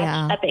what.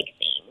 That's a big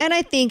thing. And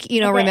I think,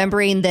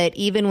 remembering that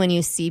even when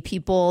you see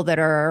people that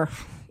are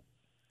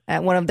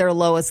at one of their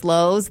lowest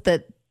lows,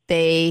 that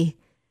they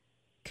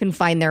can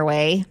find their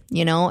way,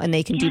 and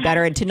they can do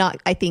better, and to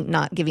not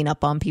giving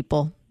up on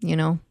people,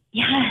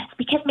 Yes,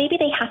 because maybe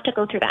they have to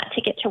go through that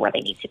to get to where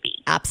they need to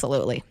be.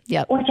 Absolutely.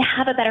 Yep. Or to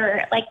have a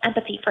better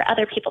empathy for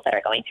other people that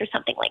are going through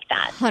something like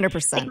that.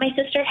 100%. Like my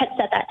sister had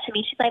said that to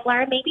me. She's like,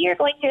 Laura, maybe you're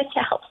going through this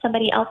to help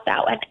somebody else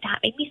out. And that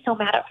made me so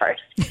mad at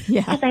first.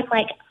 Yeah. Because I'm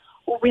like,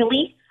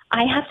 really?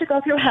 I have to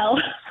go through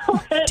hell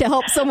to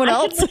help someone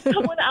else?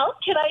 Someone else?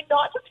 Can I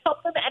not just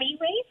help them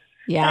anyway?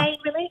 Yeah. But I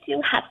really do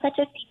have such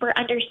a deeper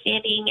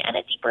understanding and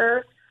a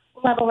deeper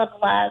level of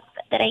love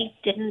that I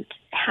didn't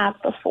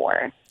have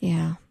before.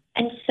 Yeah.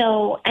 And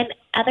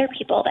other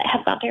people that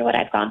have gone through what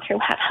I've gone through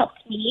have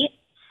helped me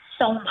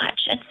so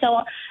much. And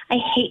so I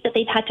hate that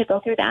they've had to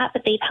go through that,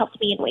 but they've helped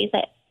me in ways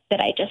that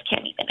I just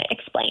can't even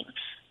explain.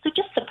 So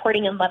just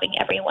supporting and loving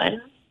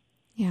everyone.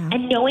 Yeah.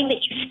 And knowing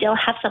that you still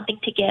have something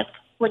to give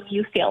when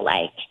you feel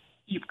like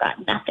you've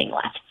got nothing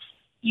left.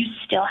 You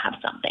still have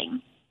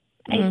something.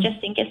 I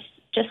just think it's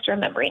just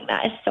remembering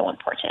that is so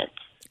important.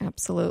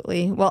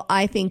 Absolutely. Well,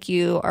 I think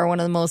you are one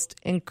of the most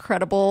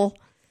incredible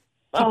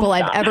people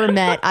I've ever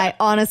met.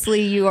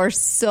 You are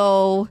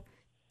so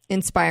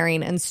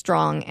inspiring and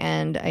strong.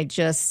 And I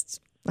just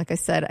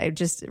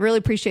really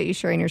appreciate you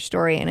sharing your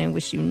story, and I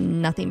wish you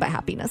nothing but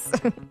happiness.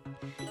 Thank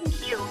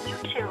you. You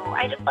too.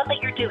 I just love that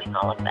you're doing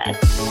all of this.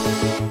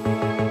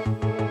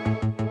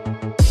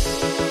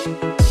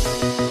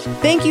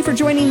 Thank you for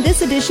joining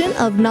this edition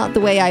of Not the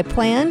Way I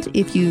Planned.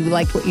 If you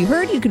liked what you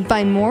heard, you can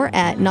find more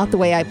at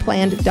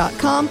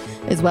notthewayiplanned.com,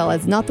 as well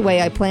as Not the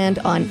Way I Planned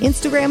on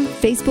Instagram,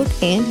 Facebook,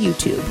 and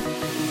YouTube.